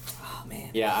 Okay. Oh man.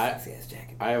 Yeah, I- sexy ass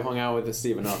jacket. I have hung out with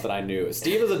Steve enough that I knew.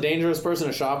 Steve is a dangerous person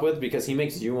to shop with because he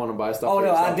makes you want to buy stuff. Oh for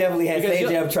no, I yourself. definitely had Because Sage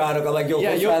you- try to go like, yo,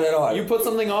 Yeah, go try that on. you put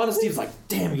something on, and Steve's like,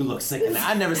 "Damn, you look sick in that.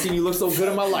 I've never seen you look so good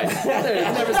in my life. There's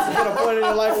never been a point in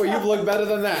your life where you've looked better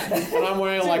than that." And I'm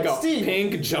wearing like a Steve.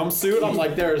 pink jumpsuit. I'm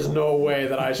like, "There's no way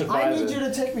that I should buy I need this." you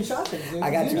to take me shopping, dude. I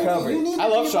got you need- covered. need I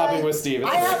to love be shopping my- with Steve.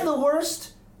 I have the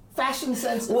worst fashion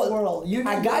sense in the world. You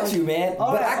I need got to- you, man.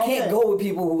 All But right, I can't okay. go with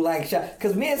people who like shop.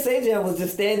 Because me and Sage was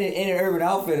just standing in an Urban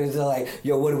Outfit and just like,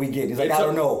 yo, what do we get? He's like, They I took-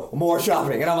 don't know. More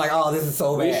shopping. And I'm like, oh, this is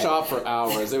so We bad. shopped for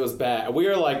hours. It was bad.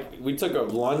 We took a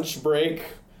lunch break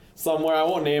somewhere. I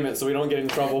won't name it so we don't get in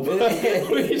trouble. But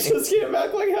we just came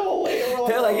back like hella late. And we're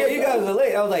They're like, "Oh, yeah, you guys are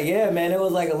late. I was like, yeah, man, it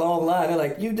was like a long line. They're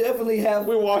like, you definitely have.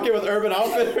 We walk in with Urban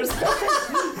Outfitters.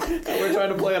 And we're trying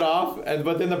to play it off,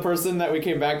 but then the person that we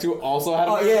came back to also had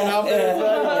an Oh, Urban yeah, Outfitters yeah.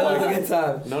 bag. I'm It was a like, good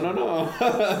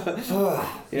time.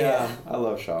 No. Yeah. I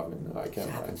love shopping. No, I can't.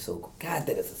 Shopping so cool. God,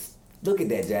 that is look at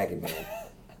that jacket,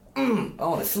 man.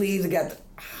 On the sleeves, it got the.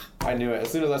 I knew it.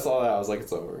 As soon as I saw that, I was like,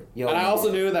 it's over. Yo, and I man.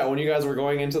 also knew that when you guys were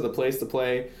going into the place to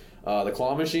play the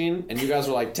claw machine, and you guys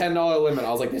were like $10 limit,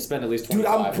 I was like, they spend at least $25. Dude,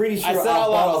 I'm pretty sure I I said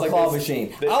out loud, I bought was a like, claw they-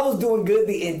 machine. they- I was doing good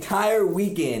the entire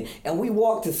weekend, and we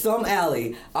walked to some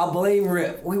alley. I blame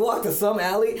Rip. We walked to some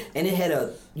alley, and it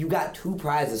had you got 2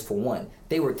 prizes for one.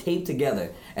 They were taped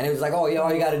together, and it was like, oh yeah,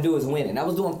 all you got to do is win. And I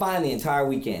was doing fine the entire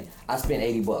weekend. I spent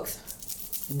 $80.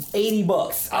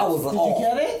 $80. I was Did off. you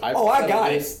get it? Oh, I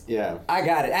got it. Yeah. I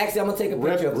got it. Actually, I'm gonna take a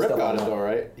picture of the Rip stuff got I it won. though,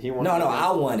 right? He won. No,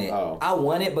 I won it. Oh. I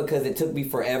won it because it took me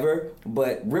forever.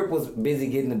 But Rip was busy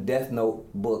getting the Death Note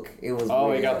book. It was. Oh,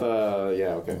 he weird. got the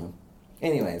okay.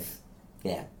 Anyways,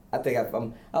 yeah. I think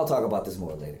I'll talk about this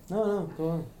more later. No, go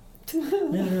on.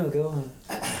 No, go on.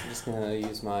 I'm just gonna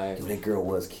use my Dude, that girl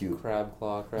was cute. crab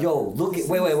claw. Yo, look at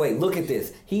wait. Look at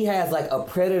this. He has like a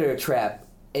predator trap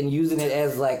and using it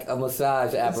as like a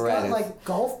massage It's apparatus. got like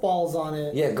golf balls on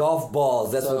it. Yeah, golf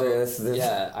balls. That's what they're. That's,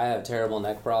 Yeah, I have terrible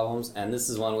neck problems, and this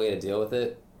is one way to deal with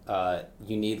it.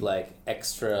 You need like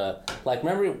extra. Like,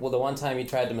 remember the one time you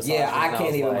tried to massage? Yeah, me I and can't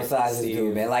was even like, massage this "Steve,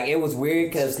 dude, man. Like, it was weird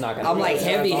It's because just not gonna I'm be like good.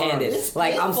 heavy-handed. It's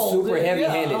Like, I'm painful, super dude.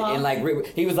 heavy-handed, Yeah, and like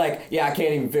he was like, "Yeah, I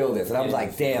can't even feel this," and I was Yeah,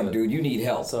 like, "Damn, feel it. dude, you need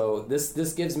help." So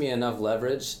this gives me enough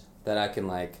leverage that I can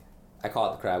like, I call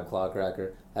it the crab claw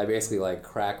cracker. I basically like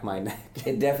crack my neck.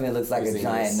 It definitely looks like a Using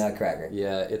giant this. nutcracker.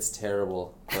 Yeah, it's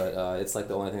terrible, but it's like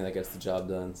the only thing that gets the job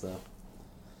done. So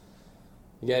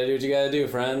you gotta do what you gotta do,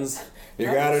 friends. You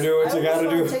I gotta just- do what I you just gotta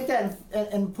wanna do. Take that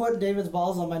and put David's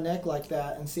balls on my neck like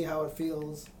that and see how it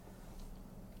feels.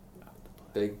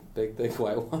 Big thick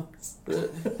white ones.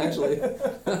 Actually,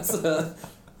 that's not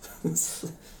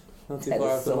too That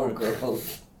far is off the so mark.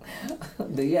 gross.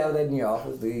 Do you have that in your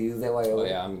office? Do you use that while you're Oh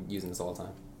yeah, I'm using this all the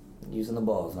time. using the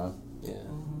balls, huh? Yeah,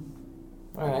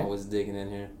 All I'm right. always digging in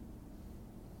here.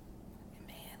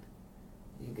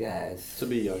 You guys. To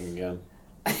be young again.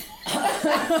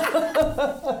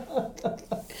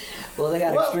 Well, they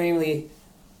got Well- extremely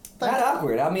Not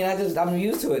awkward. I mean, I'm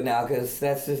used to it now because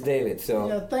that's just David. So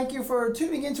Yeah, thank you for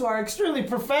tuning into our extremely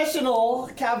professional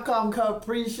Capcom Cup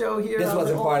pre-show here. this on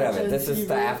wasn't the part of Ultra it. This is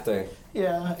the TV. after.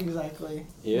 Yeah, exactly.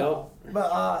 Yep. No.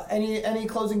 But any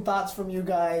closing thoughts from you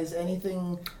guys?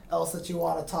 Anything else that you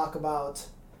want to talk about?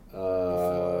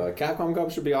 Capcom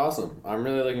Cup should be awesome. I'm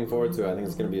really looking forward to it. I think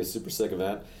it's going to be a super sick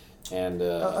event. And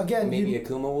Again, Maybe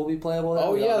Akuma will be playable.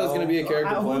 oh We don't yeah, there's know. going to be a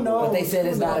character Who playable. knows? But they said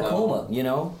it's not No. Akuma. You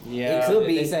know. Yeah. It could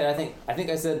be. They said I think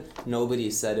I said nobody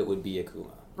said it would be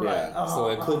Akuma. Right. Yeah. So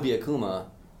it could be Akuma.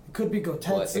 It could be But it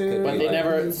Gotetsu. could But be they like-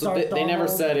 never, so they never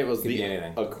said it was Could the be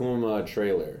anything. Akuma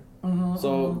trailer.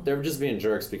 So they're just being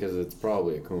jerks because it's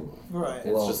probably Akuma. Right.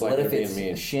 It's just like what they're if being it's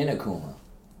mean. Shin Akuma?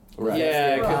 Right.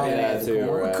 Yeah, it could Right. be that too. Or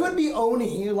Or Right. it could be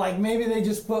Oni. Like maybe they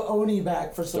just put Oni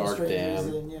back for some Dark strange Dan.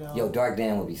 reason. You know. Yo, Dark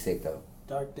Dan would be sick though.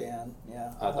 Dark Dan.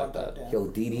 Yeah. I want like Dark that. Dan. Yo,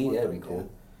 DD, that'd be cool.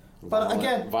 But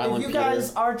again, Violent if you Peter.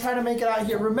 guys are trying to make it out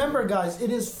here, remember, guys,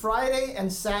 it is Friday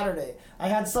and Saturday. I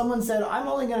had someone said I'm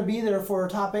only going to be there for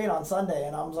top 8 on Sunday,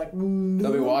 and I was like, no.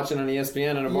 They'll be watching on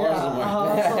ESPN in a bar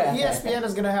somewhere. So ESPN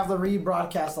is going to have the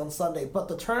rebroadcast on Sunday, but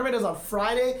the tournament is on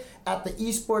Friday at the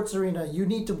Esports Arena. You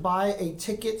need to buy a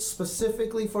ticket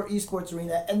specifically for Esports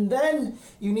Arena, and then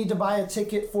you need to buy a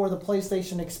ticket for the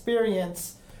PlayStation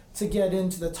Experience to get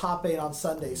into the top 8 on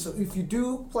Sunday. So if you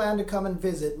do plan to come and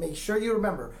visit, make sure you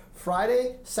remember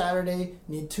Friday, Saturday,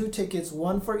 need 2 tickets,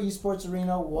 one for Esports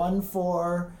Arena, one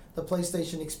for the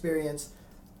PlayStation Experience,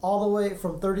 all the way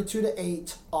from 32 to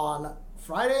 8 on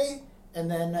Friday, and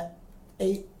then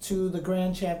 8 to the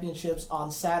Grand Championships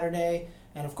on Saturday.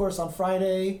 And of course on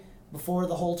Friday, before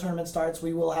the whole tournament starts,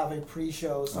 we will have a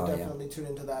pre-show, so Oh, yeah. definitely tune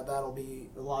into that. That'll be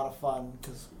a lot of fun,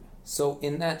 because So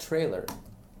in that trailer,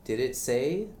 did it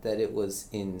say that it was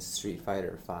in Street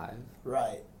Fighter V,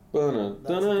 right. That's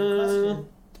a good question.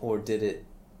 or did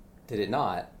it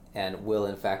not? And will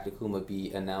in fact Akuma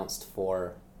be announced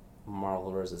for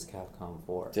Marvel vs. Capcom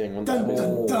 4? Dang, wouldn't Dun, that be-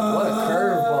 dun, dun. What a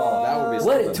curveball! That would be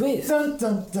What a something. twist! Dun,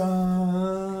 dun,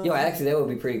 dun. Yo, actually, that would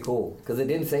be pretty cool because it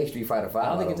didn't say Street Fighter 5. I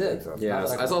don't think it did. so. Yeah,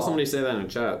 I saw somebody say that in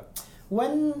chat.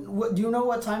 Do you know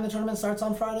what time the tournament starts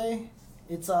on Friday?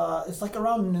 It's like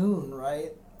around noon,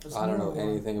 right? It's I don't know noon or one.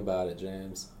 anything about it,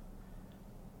 James.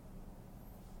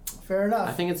 Fair enough.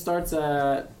 I think it starts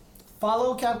at.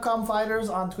 Follow Capcom Fighters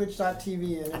on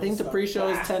Twitch.tv. and I think the it'll pre-show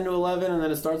is start. 10 to 11, and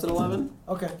then it starts at 11.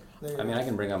 Okay. There you I mean, go. I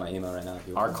can bring out my email right now if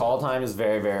you Our want. call time is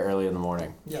very, very early in the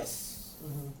morning. Yes.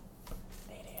 Mhm.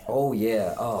 Oh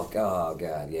yeah. Oh god.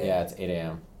 Yeah. Yeah, it's 8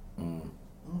 a.m.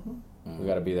 Mm-hmm. We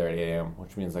gotta be there at 8 a.m.,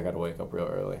 which means I gotta wake up real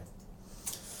early.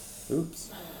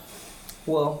 Oops.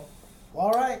 Well,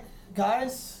 All right,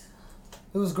 guys.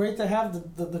 It was great to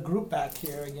have the group back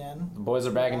here again. The boys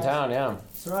are back in town, yeah.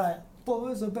 That's right.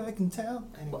 Boys are back in town.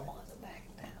 Anyway.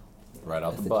 Right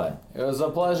out That's the the butt. It was a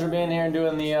pleasure being here and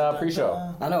doing the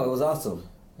pre-show. I know it was awesome.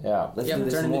 Yeah. Let's Yep, do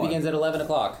this tournament more. begins at 11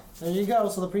 o'clock. There you go.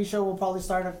 So the pre-show will probably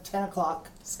start at 10 o'clock.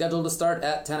 Scheduled to start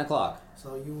at 10 o'clock.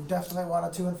 So you definitely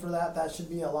want to tune in for that. That should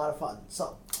be a lot of fun.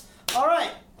 So, all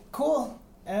right, cool.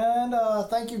 And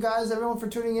thank you guys, everyone, for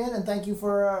tuning in, and thank you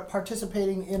for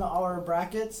participating in our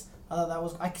brackets.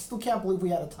 I still can't believe we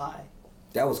had a tie.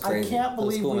 That was crazy. I can't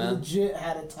believe cool, we man. legit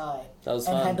had a tie. That was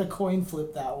and fun. had to coin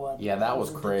flip that one. Yeah, that was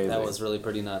crazy. That was really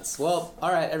pretty nuts. Well,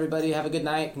 all right, everybody, have a good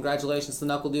night. Congratulations to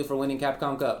Knuckle Dew for winning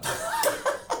Capcom Cup.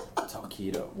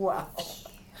 Taquito. Wow.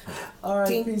 All right,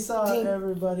 Tink, peace out, tink.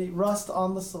 everybody. Rust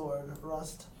on the sword.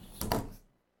 Rust.